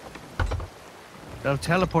 They'll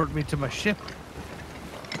teleport me to my ship.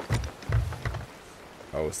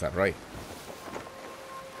 Oh, is that right?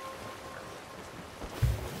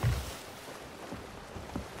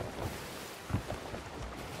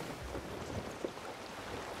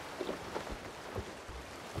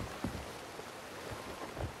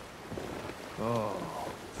 Oh.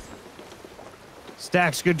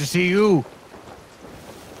 Stax, good to see you.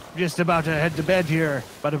 Just about to head to bed here,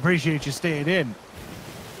 but appreciate you staying in.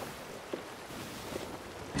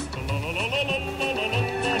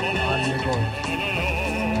 On you go.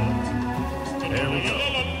 There we go.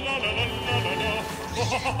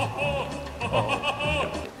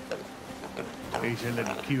 Oh. He's a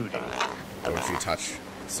little cutie. Don't you touch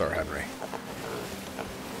Sir Henry.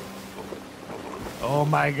 Oh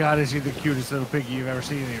my god, is he the cutest little piggy you've ever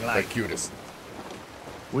seen in your The life? cutest.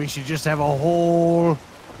 We should just have a whole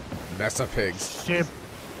Mess of pigs. ship.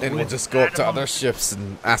 And we'll with just go up to animals. other ships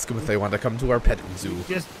and ask them if they want to come to our petting zoo.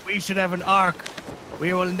 We should have an arc.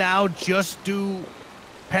 We will now just do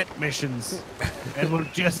pet missions. And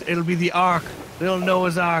it'll be the arc. Little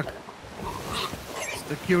Noah's Ark. It's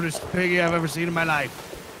the cutest piggy I've ever seen in my life.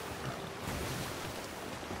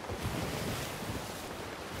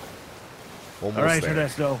 Almost All right, there.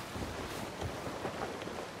 Ernesto.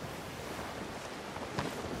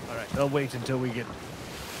 All right, I'll wait until we get.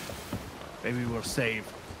 Maybe we'll save.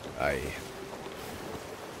 Aye.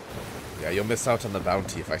 Yeah, you'll miss out on the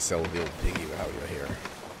bounty if I sell the old piggy without you here.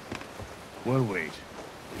 We'll wait.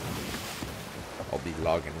 I'll be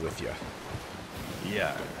logging with you.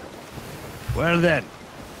 Yeah. Well then,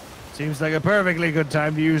 seems like a perfectly good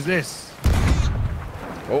time to use this.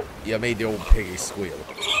 Oh, you made the old piggy squeal.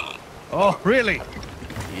 Oh, really?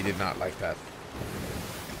 He did not like that.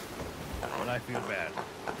 Well, I feel bad.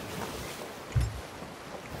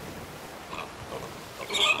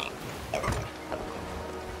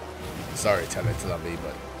 Sorry, Teletubby,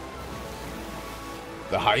 but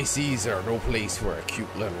the high seas are no place for a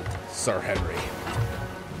cute little Sir Henry.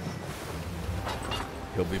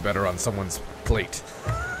 He'll be better on someone's plate.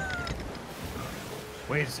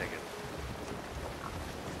 Wait a second.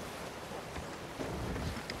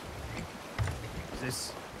 Is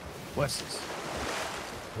this? What's this?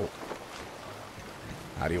 Oh.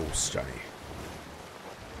 Adios, Johnny.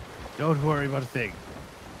 Don't worry about a thing.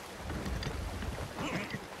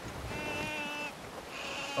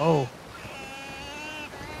 Oh.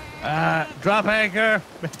 Drop anchor,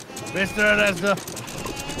 Mr. Ernesto.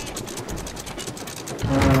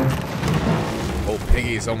 Oh,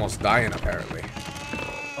 Piggy's almost dying, apparently.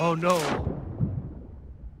 Oh no.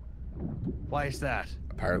 Why is that?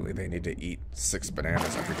 Apparently they need to eat 6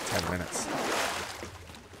 bananas every 10 minutes.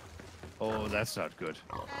 Oh, that's not good.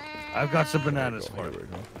 I've got some bananas for Here you. we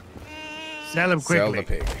go. Sell them quickly. Sell the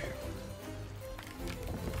pig.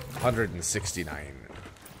 169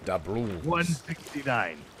 doubloons.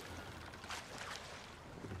 169.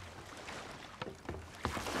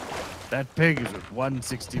 That pig is worth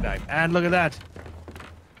 169. And look at that.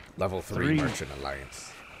 Level 3 Merchant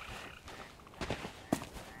Alliance.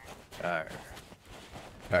 Arr.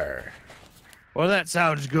 Arr. Well, that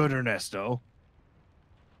sounds good, Ernesto.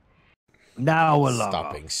 Now we'll log off.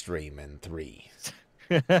 Stopping stream in 3,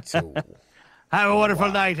 2. Have a wonderful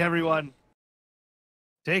Wow. night, everyone.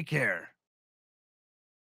 Take care.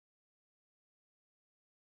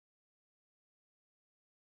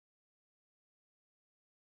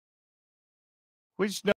 Which